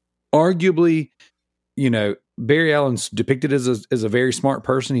 Yeah. Arguably, Barry Allen's depicted as a very smart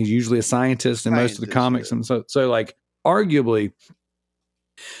person. He's usually a scientist in most of the comics. Yeah. And so like, arguably,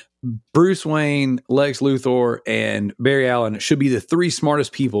 Bruce Wayne, Lex Luthor, and Barry Allen should be the three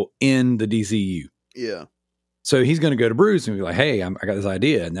smartest people in the DCU. Yeah. So he's going to go to Bruce and be like, "Hey, I got this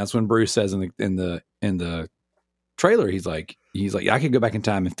idea." And that's when Bruce says in the trailer, he's like, "I could go back in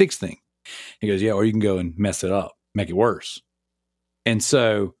time and fix things." He goes, "Yeah, or you can go and mess it up, make it worse." And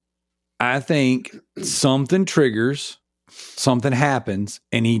so I think something triggers, something happens,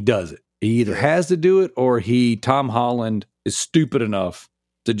 and he does it. He either has to do it, or Tom Holland is stupid enough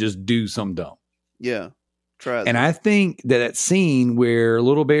to just do something dumb. Yeah. Try that. And I think that scene where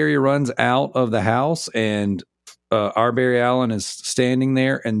little Barry runs out of the house and our Barry Allen is standing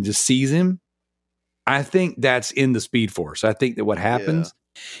there and just sees him, I think that's in the Speed Force. I think that what happens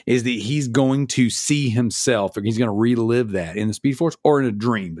is that he's going to see himself, or he's going to relive that in the Speed Force or in a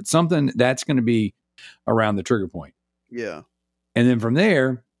dream, but something that's going to be around the trigger point. Yeah. And then from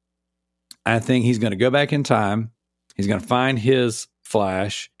there, I think he's going to go back in time. He's going to find his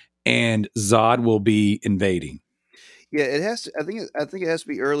Flash, and Zod will be invading. Yeah, it has to. I think it has to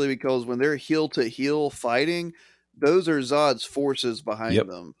be early, because when they're heel to heel fighting, those are Zod's forces behind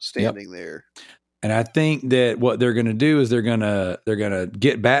them standing there. And I think that what they're going to do is they're going to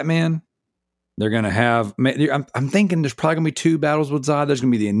get Batman. They're going to have. I'm thinking there's probably going to be two battles with Zod. There's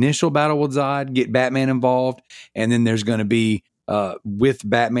going to be the initial battle with Zod, get Batman involved, and then there's going to be with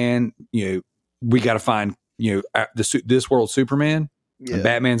Batman. We got to find this world Superman. Yeah. And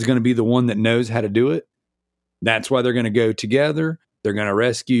Batman's going to be the one that knows how to do it. That's why they're going to go together. They're going to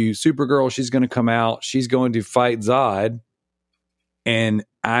rescue Supergirl. She's going to come out. She's going to fight Zod. And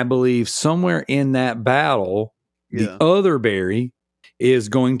I believe somewhere in that battle, the other Barry is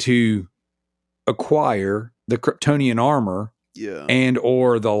going to acquire the Kryptonian armor, and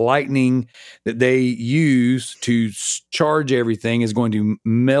or the lightning that they use to charge everything is going to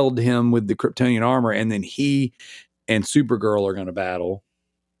meld him with the Kryptonian armor, and then he and Supergirl are going to battle.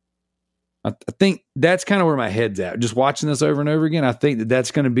 I think that's kind of where my head's at. Just watching this over and over again, I think that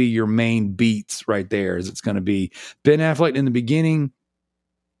that's going to be your main beats right there. Is it's going to be Ben Affleck in the beginning,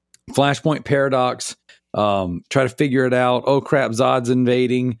 Flashpoint paradox, try to figure it out. Oh crap, Zod's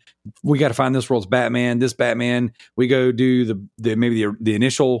invading. We got to find this world's Batman. This Batman. We go do the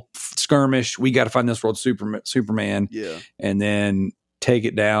initial skirmish. We got to find this world's Superman. Yeah, and then take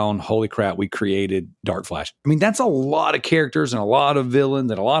it down. Holy crap, we created Dark Flash. I mean, that's a lot of characters and a lot of villains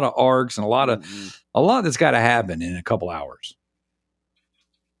and a lot of arcs and a lot that's got to happen in a couple hours.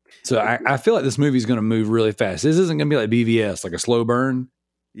 So I feel like this movie's going to move really fast. This isn't going to be like BVS, like a slow burn.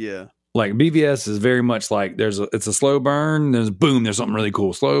 Yeah. Like BVS is very much like it's a slow burn. There's boom, there's something really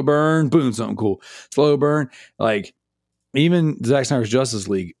cool. Slow burn, boom, something cool. Slow burn. Like even Zack Snyder's Justice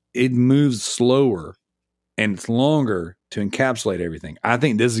League, it moves slower and it's longer to encapsulate everything. I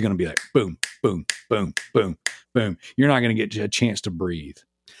think this is going to be like boom, boom, boom, boom, boom. You're not going to get a chance to breathe.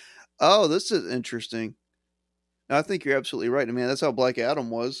 Oh, this is interesting. I think you're absolutely right. I mean, that's how Black Adam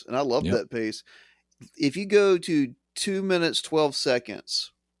was, and I love that pace. If you go to 2 minutes, 12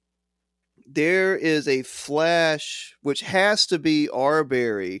 seconds, there is a flash, which has to be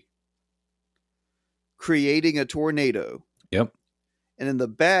Arbery creating a tornado. Yep. And in the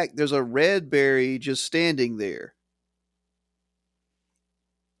back, there's a red Barry just standing there.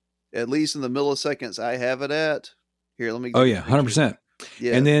 At least in the milliseconds I have it at. Here, let me. Oh yeah, 100%.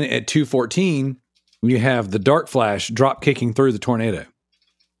 Yeah, And then at 2:14, you have the dark flash drop kicking through the tornado.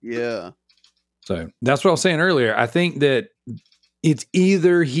 yeah. So that's what I was saying earlier. I think that it's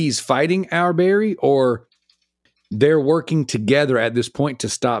either he's fighting Owlberry or they're working together at this point to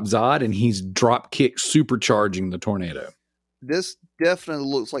stop Zod, and he's drop kick supercharging the tornado. This definitely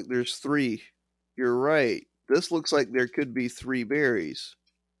looks like there's 3. You're right. This looks like there could be 3 berries.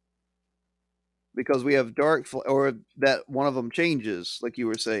 Because we have or that one of them changes, like you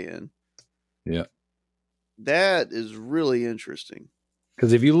were saying. Yeah. That is really interesting.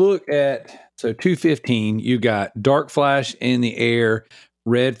 Because if you look at, so 2:15, you got dark flash in the air,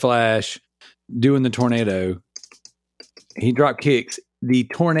 red flash doing the tornado. He drop kicks the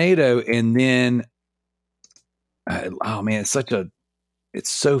tornado, and then, oh man, it's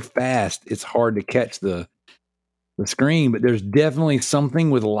so fast. It's hard to catch the screen, but there's definitely something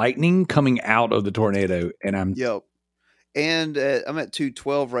with lightning coming out of the tornado. And Yep. And I'm at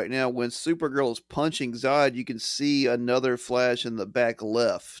 212 right now. When Supergirl is punching Zod, you can see another flash in the back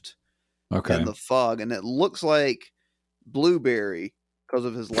left. Okay. In the fog. And it looks like Blueberry because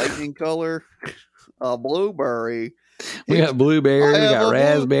of his lightning color. Blueberry. We got blueberry, we got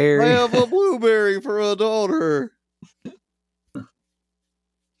raspberry. I have a blueberry for a daughter.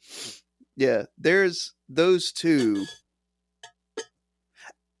 Yeah, there's those two.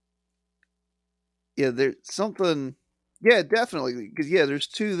 Yeah, there's something. Yeah, definitely. Because, there's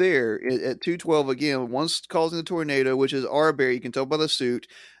 2 there at 212 again. One's causing the tornado, which is our berry. You can tell by the suit.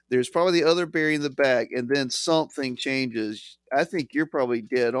 There's probably the other berry in the back, and then something changes. I think you're probably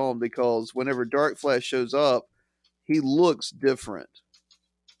dead on because whenever Dark Flash shows up, he looks different.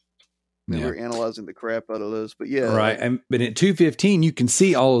 Yeah. We're analyzing the crap out of this, but yeah. Right. But at 2:15, you can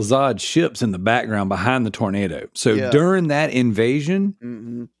see all of Zod's ships in the background behind the tornado. So during that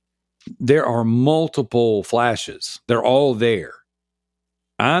invasion, there are multiple flashes. They're all there.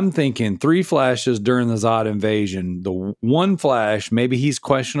 I'm thinking 3 flashes during the Zod invasion. The one flash, maybe he's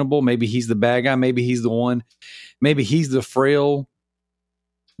questionable. Maybe he's the bad guy. Maybe he's the one. Maybe he's the frail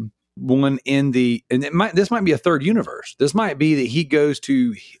one in the, and this might be a third universe. This might be that he goes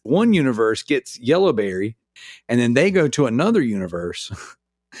to one universe, gets Yellowberry, and then they go to another universe.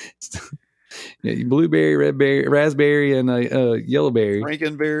 Blueberry, redberry, raspberry, and Yellowberry.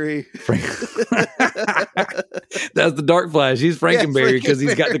 Frankenberry. That's the Dark Flash. He's Frankenberry because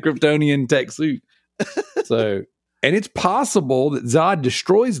he's got the Kryptonian tech suit. So, and it's possible that Zod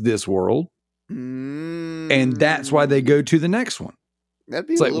destroys this world, and that's why they go to the next one. That'd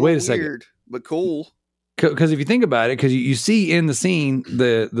be like, wait a second, but cool. Because if you think about it, because you see in the scene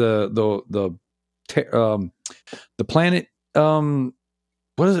the planet,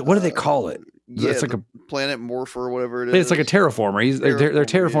 what is it? What do they call it? Yeah, it's like a planet morpher or whatever it is. It's like a terraformer. They're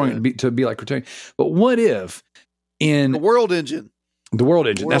terraforming to be like Kryptonian. But what if in the world engine? The world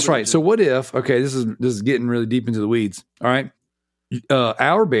engine. That's right. So what if? Okay, this is getting really deep into the weeds. All right,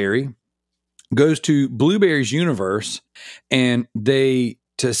 Owlberry goes to Blueberry's universe, and to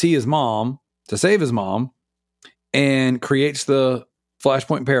save his mom, and creates the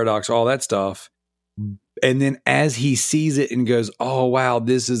Flashpoint paradox, all that stuff. And then as he sees it and goes, oh, wow,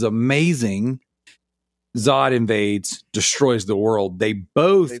 this is amazing, Zod invades, destroys the world. They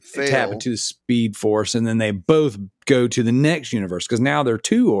both tap into the Speed Force, and then they both go to the next universe because now they're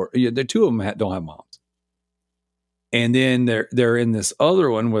two of them don't have moms. And then they're in this other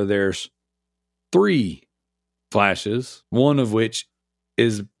one where there's 3 Flashes, one of which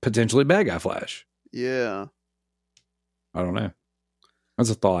is potentially bad guy Flash. Yeah. I don't know. That's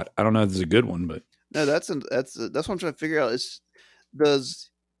a thought. I don't know if this is a good one, but no, that's what I'm trying to figure out.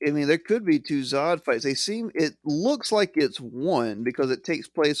 There could be 2 Zod fights. It looks like it's one because it takes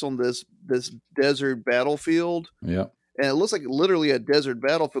place on this desert battlefield. Yeah. And it looks like literally a desert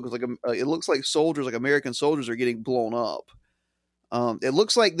battlefield because it looks like soldiers, like American soldiers, are getting blown up. It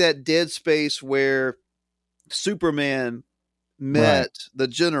looks like that dead space where Superman met the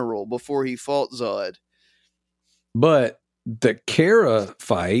general before he fought Zod. But the Kara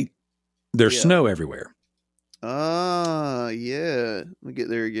fight, there's snow everywhere. Yeah. Let me get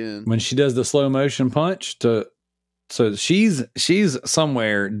there again. When she does the slow motion punch so she's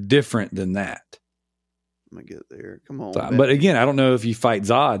somewhere different than that. Let me get there. Come on. But again, I don't know if you fight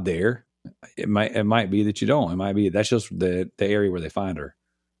Zod there. It might be that you don't. It might be that's just the area where they find her.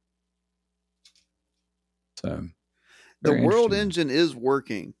 So the world engine is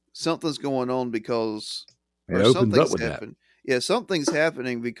working. Something's going on because something's happening. Yeah, something's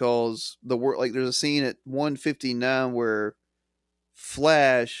happening because there's a scene at 1:59 where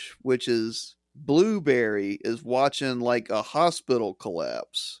Flash, which is Blueberry, is watching like a hospital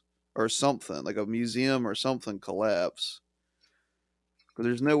collapse. or something, like a museum or something collapse. Because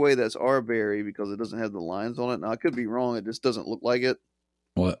there's no way that's Arbery because it doesn't have the lines on it. Now, I could be wrong. It just doesn't look like it.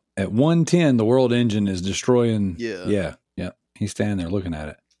 Well, at 110, the world engine is destroying. Yeah. Yeah. He's standing there looking at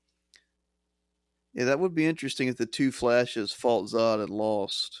it. Yeah, that would be interesting if the two Flashes fought Zod and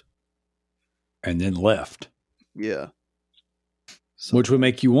lost. And then left. Yeah. Which would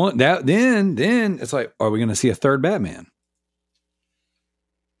make you want that. Then it's like, are we going to see a third Batman?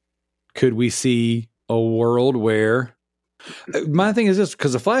 Could we see a world where my thing is this,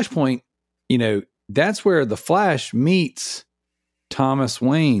 because the Flashpoint, that's where the Flash meets Thomas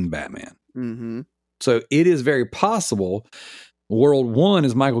Wayne Batman. Mm-hmm. So it is very possible World 1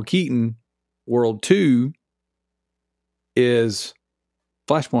 is Michael Keaton, World 2 is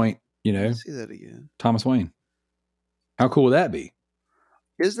Flashpoint, Let's see that again. Thomas Wayne. How cool would that be?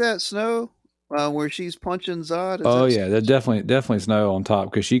 Is that Snow where she's punching Zod? There's definitely Snow on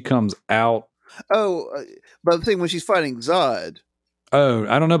top because she comes out. Oh, but the thing when she's fighting Zod. Oh,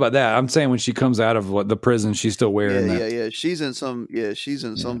 I don't know about that. I'm saying when she comes out of the prison, she's still wearing that. Yeah. She's in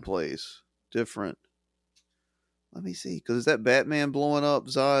some place different. Let me see, because is that Batman blowing up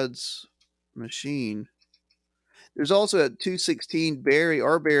Zod's machine? There's also at 216,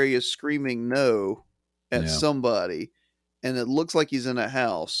 Arbery is screaming no at somebody, and it looks like he's in a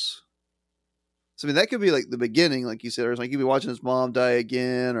house. So, I mean, that could be like the beginning, like you said, or like he could be watching his mom die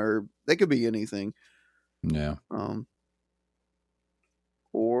again, or that could be anything. Yeah.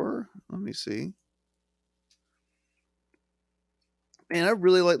 Or, let me see. Man, I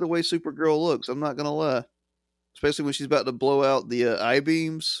really like the way Supergirl looks. I'm not going to lie. Especially when she's about to blow out the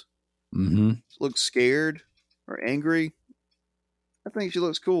I-beams. Mm-hmm. She looks scared or angry. I think she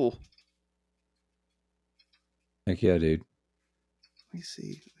looks cool. Heck yeah, dude. Let me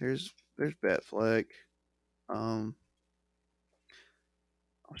see. There's Batfleck. I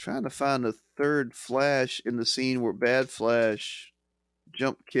was trying to find the third Flash in the scene where Bad Flash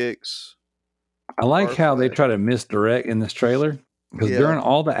jump kicks. I like how they try to misdirect in this trailer. Because during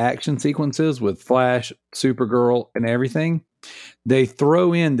all the action sequences with Flash, Supergirl, and everything, they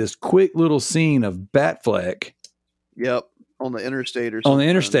throw in this quick little scene of Batfleck. Yep, on the interstate or something. On the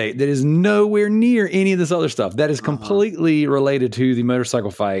interstate that is nowhere near any of this other stuff. That is completely related to the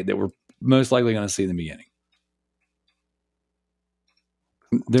motorcycle fight that we're most likely going to see in the beginning.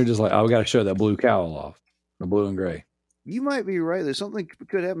 They're just like, we got to show that blue cowl off. The blue and gray. You might be right. There's something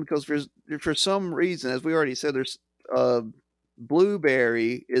could happen because for some reason, as we already said, there's...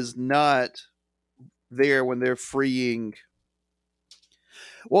 Blueberry is not there when they're freeing.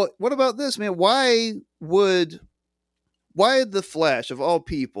 Well, what about this, man? Why would the Flash, of all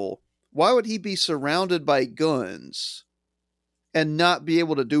people, why would he be surrounded by guns and not be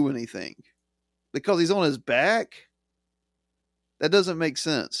able to do anything? Because he's on his back? That doesn't make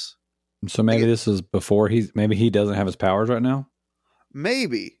sense. So maybe this is before maybe he doesn't have his powers right now?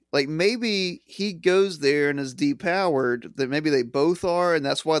 Maybe. Like, maybe he goes there and is depowered, that maybe they both are, and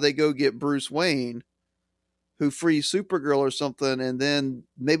that's why they go get Bruce Wayne, who frees Supergirl or something, and then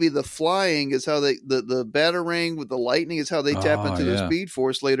maybe the flying is how the Batarang with the lightning is how they tap into the Speed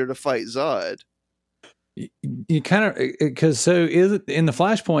Force later to fight Zod. You kind of, because is it in the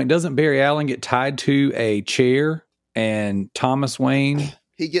Flashpoint, doesn't Barry Allen get tied to a chair and Thomas Wayne?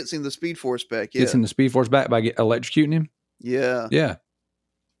 He gets him the Speed Force back, Gets him the Speed Force back by electrocuting him? Yeah.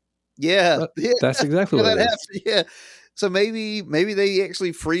 Yeah. That's exactly what it is. Yeah. So maybe they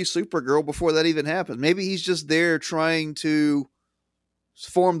actually free Supergirl before that even happens. Maybe he's just there trying to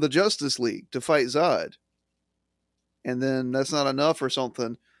form the Justice League to fight Zod. And then that's not enough or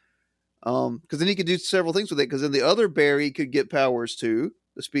something. Because then he could do several things with it. Because then the other Barry could get powers too,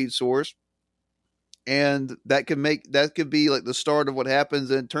 the Speed Source. And that could be like the start of what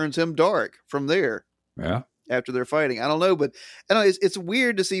happens and turns him dark from there. Yeah. After they're fighting. I don't know, but I know it's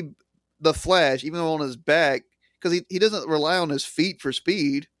weird to see the Flash, even though on his back, because he doesn't rely on his feet for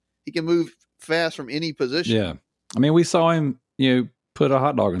speed. He can move fast from any position. Yeah. I mean, we saw him, put a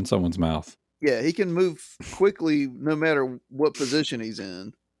hot dog in someone's mouth. Yeah, he can move quickly no matter what position he's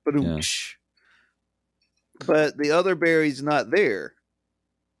in. But the other Barry's not there.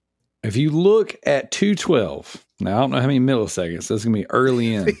 If you look at 212, now I don't know how many milliseconds, so it's going to be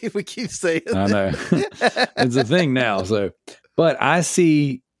early in. We keep saying I know. It's a thing now. But I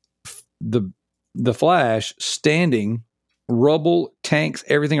see the Flash standing, rubble, tanks,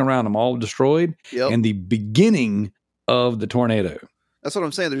 everything around him all destroyed, and the beginning of the tornado. That's what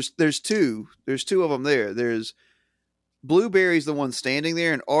I'm saying. There's two of them there. There's Blueberry's the one standing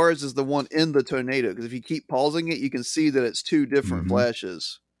there, and ours is the one in the tornado. Because if you keep pausing it, you can see that it's two different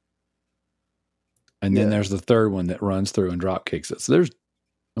Flashes. And then there's the third one that runs through and drop kicks it. So there's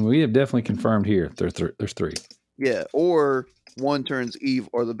And we have definitely confirmed here there's 3. Yeah, or one turns evil,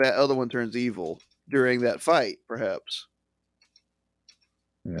 or the other one turns evil during that fight, perhaps.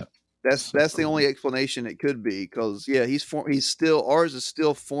 Yeah. That's the only explanation it could be, because ours is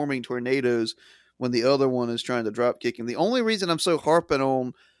still forming tornadoes when the other one is trying to drop kick him. The only reason I'm so harping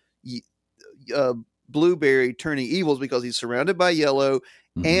on Blueberry turning evil is because he's surrounded by yellow,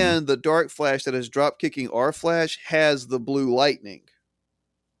 and the Dark Flash that is drop kicking our Flash has the blue lightning.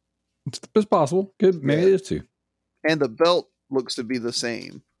 It's possible. Good, maybe it is too. And the belt looks to be the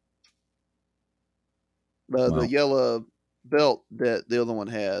same. The yellow belt that the other one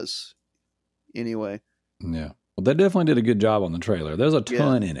has. Anyway. Yeah. Well, they definitely did a good job on the trailer. There's a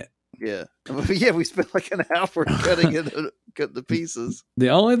ton in it. Yeah. Yeah, we spent like an hour cutting it cut the pieces. The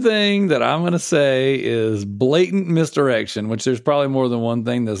only thing that I'm going to say is blatant misdirection, which there's probably more than one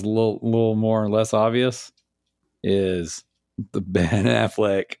thing that's a little more or less obvious, is the Ben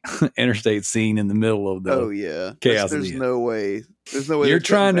Affleck interstate scene in the middle of the chaos. There's no way. There's no way. You're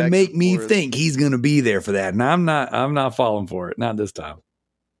trying to make me think he's going to be there for that, and I'm not falling for it. Not this time.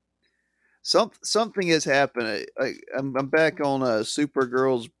 Something has happened. I'm back on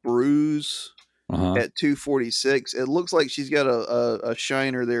Supergirl's bruise at 246. It looks like she's got a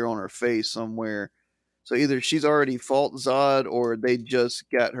shiner there on her face somewhere. So either she's already fought Zod, or they just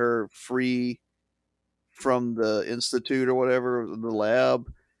got her free from the institute or whatever, the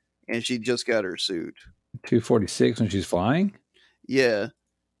lab, and she just got her suit. 246 when she's flying? Yeah.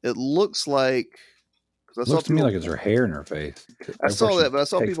 It looks like... It looks to me like it's her hair in her face. I saw that, but I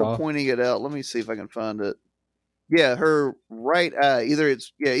saw people pointing it out. Let me see if I can find it. Yeah, her right eye. Either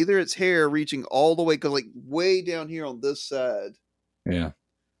it's hair reaching all the way, because like way down here on this side. Yeah.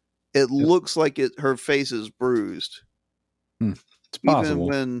 It looks like her face is bruised. It's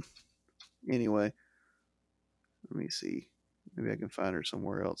possible. Anyway, let me see. Maybe I can find her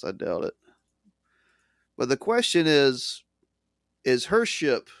somewhere else. I doubt it. But the question is her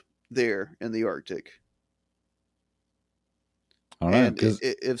ship there in the Arctic? I don't know.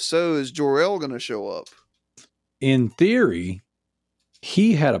 If so, is Jor-El going to show up? In theory,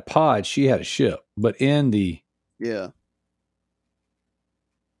 he had a pod, she had a ship, but in the in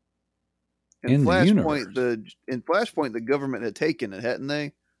Flashpoint, the government had taken it, hadn't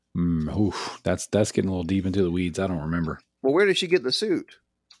they? That's getting a little deep into the weeds. I don't remember. Well, where did she get the suit?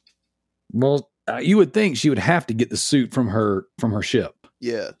 Well, you would think she would have to get the suit from her ship.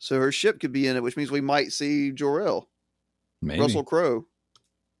 Yeah, so her ship could be in it, which means we might see Jor-El. Maybe. Russell Crowe.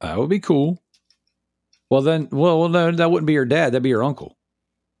 That would be cool. Well, no, that wouldn't be her dad. That'd be her uncle.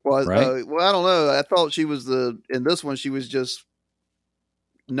 Well, right? I don't know. I thought she was in this one, she was just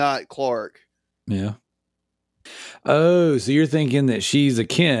not Clark. Yeah. Oh, so you're thinking that she's a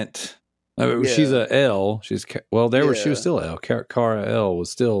Kent. She's a L. She was still L. Kara L was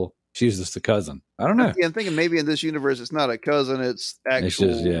still, she's just a cousin. I don't know. Yeah, I'm thinking maybe in this universe it's not a cousin, it's actual. It's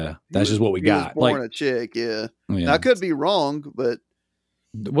just, that's just what we got. Was born a chick, yeah. Now, I could be wrong, but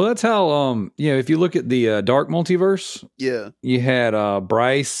that's how if you look at the Dark Multiverse, you had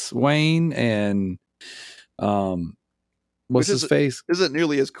Bryce Wayne and what's his face? Isn't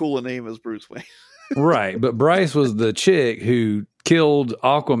nearly as cool a name as Bruce Wayne. Right, but Bryce was the chick who killed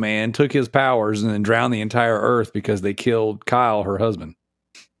Aquaman, took his powers, and then drowned the entire Earth because they killed Kyle, her husband.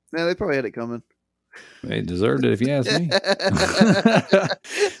 Yeah, they probably had it coming. They deserved it, if you ask me.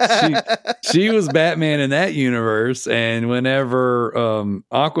 she was Batman in that universe, and whenever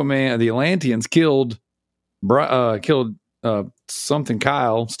Aquaman, the Atlanteans killed something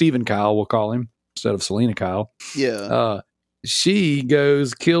Kyle, Stephen Kyle, we'll call him instead of Selena Kyle. Yeah. She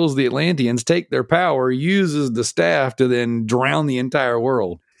goes, kills the Atlanteans, take their power, uses the staff to then drown the entire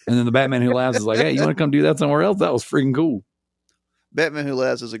world. And then the Batman Who Laughs is like, hey, you want to come do that somewhere else? That was freaking cool. Batman Who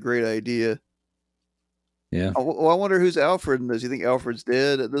Laughs is a great idea. Yeah. Well, I wonder who's Alfred in this. You think Alfred's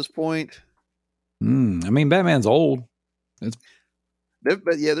dead at this point? I mean, Batman's old.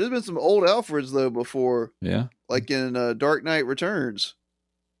 But yeah, there's been some old Alfreds though before. Yeah. Like in Dark Knight Returns.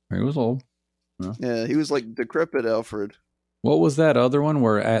 He was old. Yeah, he was like decrepit Alfred. What was that other one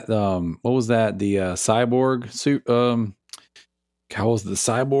where what was that? The cyborg suit? How was the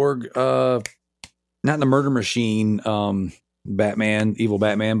cyborg? Not the murder machine, Batman, evil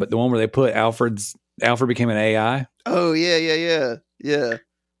Batman, but the one where they put Alfred became an AI. Oh yeah.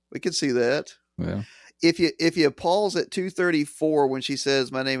 We could see that. Yeah. If you pause at 234 when she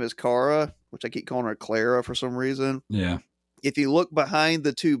says my name is Kara, which I keep calling her Clara for some reason. Yeah. If you look behind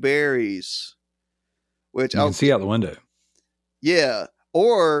the two berries, which you can see out the window. Yeah.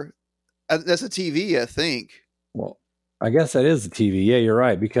 Or that's a TV, I think. Well, I guess that is the TV. Yeah, you're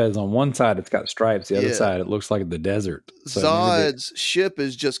right. Because on one side it's got stripes, the other Yeah. side it looks like the desert. So Zod's ship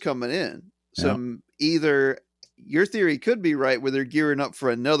is just coming in. So either your theory could be right, where they're gearing up for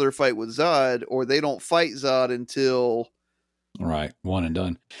another fight with Zod, or they don't fight Zod until right, one and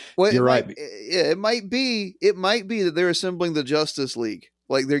done. Well, you're right. It might be that they're assembling the Justice League.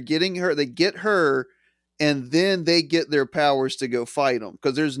 Like they're getting her, they get her, and then they get their powers to go fight them.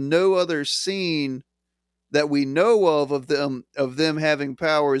 Because there's no other scene that we know of them having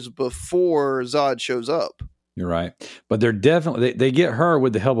powers before Zod shows up. You're right. But they're definitely they get her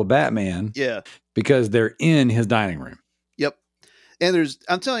with the help of Batman. Yeah. Because they're in his dining room. Yep. And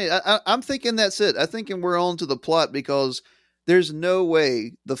I'm telling you, I'm thinking that's it. I'm thinking we're on to the plot, because there's no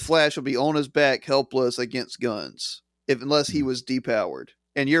way the Flash will be on his back helpless against guns unless he was depowered.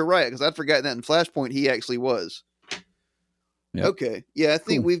 And you're right, because I'd forgotten that in Flashpoint he actually was. Yep. Okay. Yeah, I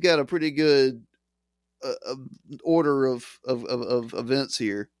think we've got a pretty good order of events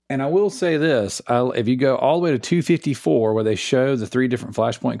here. And I will say this, if you go all the way to 254, where they show the 3 different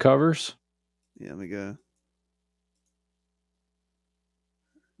Flashpoint covers. Yeah, let me go.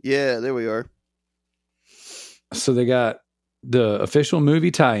 Yeah, there we are. So they got the official movie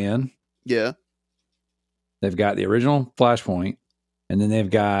tie-in. Yeah. They've got the original Flashpoint, and then they've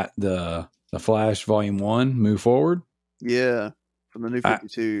got the Flash Volume 1, Move Forward. Yeah, from the New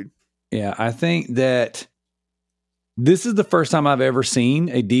 52. I think that this is the first time I've ever seen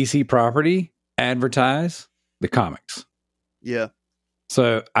a DC property advertise the comics. Yeah.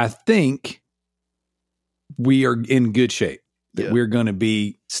 So I think we are in good shape. That we're going to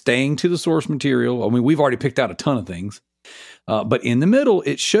be staying to the source material. I mean, we've already picked out a ton of things. But in the middle,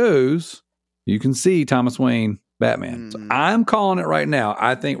 it shows, you can see Thomas Wayne Batman. So I'm calling it right now.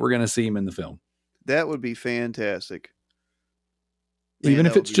 I think we're going to see him in the film. That would be fantastic. Even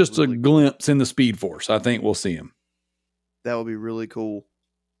if it's just really a glimpse in the Speed Force, I think we'll see him. That would be really cool.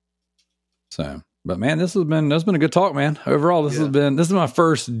 So, but man, that's been a good talk, man. Overall, this is my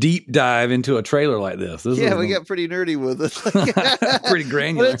first deep dive into a trailer like this. We got pretty nerdy with it. Pretty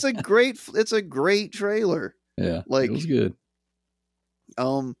granular. But it's a great trailer. Yeah. Like, it was good. I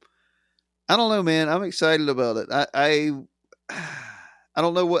don't know, man. I'm excited about it. I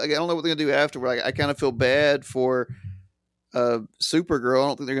don't know what they're gonna do afterward. I kind of feel bad for Supergirl. I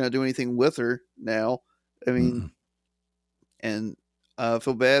don't think they're gonna do anything with her now. I mean, and I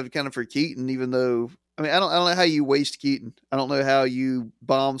feel bad kind of for Keaton, even though I don't know how you waste Keaton. I don't know how you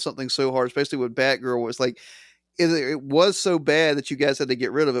bomb something so hard, especially with Batgirl. It's like it was so bad that you guys had to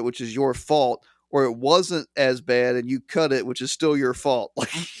get rid of it, which is your fault, or it wasn't as bad and you cut it, which is still your fault.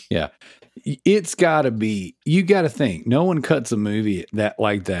 Yeah. It's got to be, you got to think, no one cuts a movie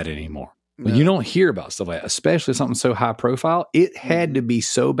like that anymore. No. You don't hear about stuff like that, especially something so high profile. It had to be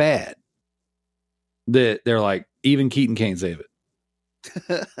so bad that they're like, even Keaton can't save it.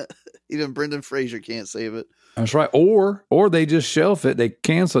 Even Brendan Fraser can't save it. That's right. Or they just shelf it, they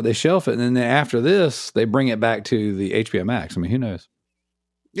cancel it, they shelf it, and then after this, they bring it back to the HBO Max. I mean, who knows?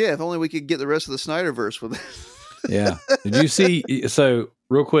 Yeah, if only we could get the rest of the Snyderverse with it. Yeah. Did you see? So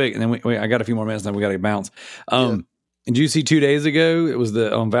real quick, and then I got a few more minutes, then we got to bounce. Did you see 2 days ago? It was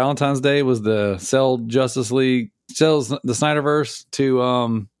on Valentine's Day was the sells the Snyderverse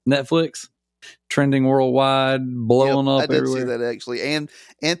to Netflix, trending worldwide, blowing up everywhere. I did see that actually,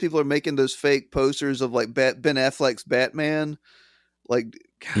 and people are making those fake posters of like Ben Affleck's Batman, like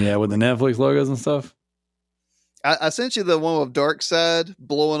with the Netflix logos and stuff. I sent you the one with Darkseid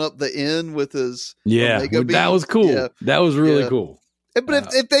blowing up the N with his that was cool. Yeah. That was really cool.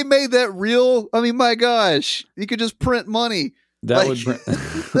 But if they made that real, I mean, my gosh, you could just print money. That would print.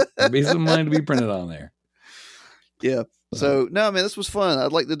 There'd be some money to be printed on there. Yeah. So no, man, this was fun.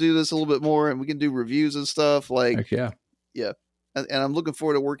 I'd like to do this a little bit more, and we can do reviews and stuff. Yeah. And I'm looking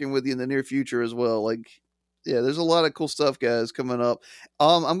forward to working with you in the near future as well. There's a lot of cool stuff, guys, coming up.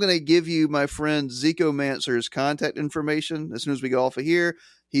 I'm going to give you my friend Zekomancer's contact information as soon as we get off of here.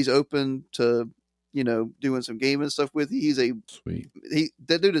 He's open to, doing some gaming stuff with you.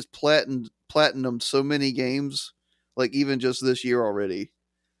 That dude has platinumed so many games, like even just this year already.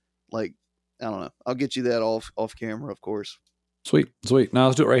 Like, I don't know. I'll get you that off camera, of course. Sweet. Now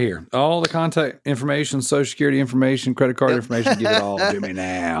let's do it right here. All the contact information, social security information, credit card information, give it all to me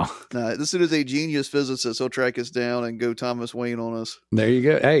now. This dude is a genius physicist. He'll track us down and go Thomas Wayne on us. There you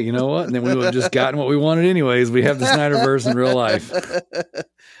go. Hey, you know what? And then we would have just gotten what we wanted anyways. We have the Snyderverse in real life.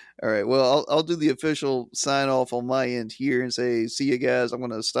 All right. Well, I'll do the official sign off on my end here and say, see you guys. I'm going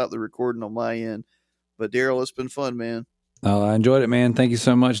to stop the recording on my end. But Daryl, it's been fun, man. I enjoyed it, man. Thank you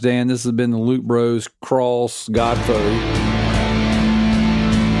so much, Dan. This has been the Loot Bros Cross Godfoe.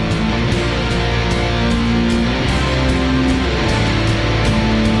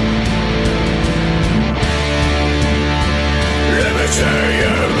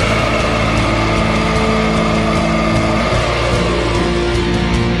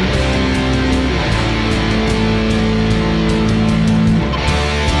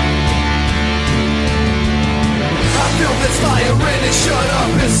 Shut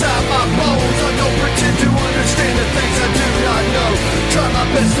up inside my bones. I don't pretend to understand the things I do not know. Try my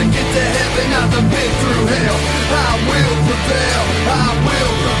best to get to heaven, I've been through hell. I will prevail, I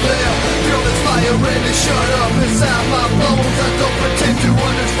will prevail. Feel this fire ready, shut up inside my bones. I don't pretend to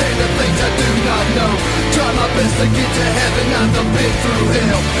understand the things I do not know. Try my best to get to heaven, I've been through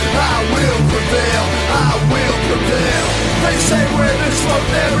hell. I will prevail, I will prevail. They say where there's smoke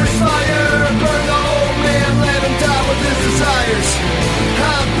there is fire. Burn the old man, let him die with his desires.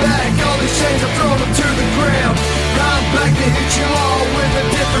 I'm back, all these chains have thrown them to the ground. I'm back to hit you all with a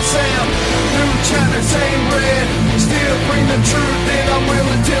different sound. New chapter, same red. Still bring the truth, and I'm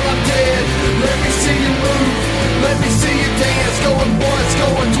willing till I'm dead. Let me see you move, let me see you dance. Going once,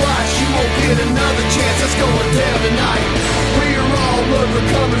 going twice, you won't get another chance. It's going down tonight. We are all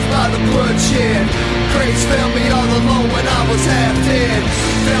overcomers by the bloodshed. Grace found me all alone when I was half dead.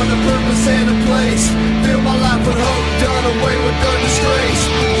 Found a purpose and a place. Filled my life with hope, done away with the disgrace.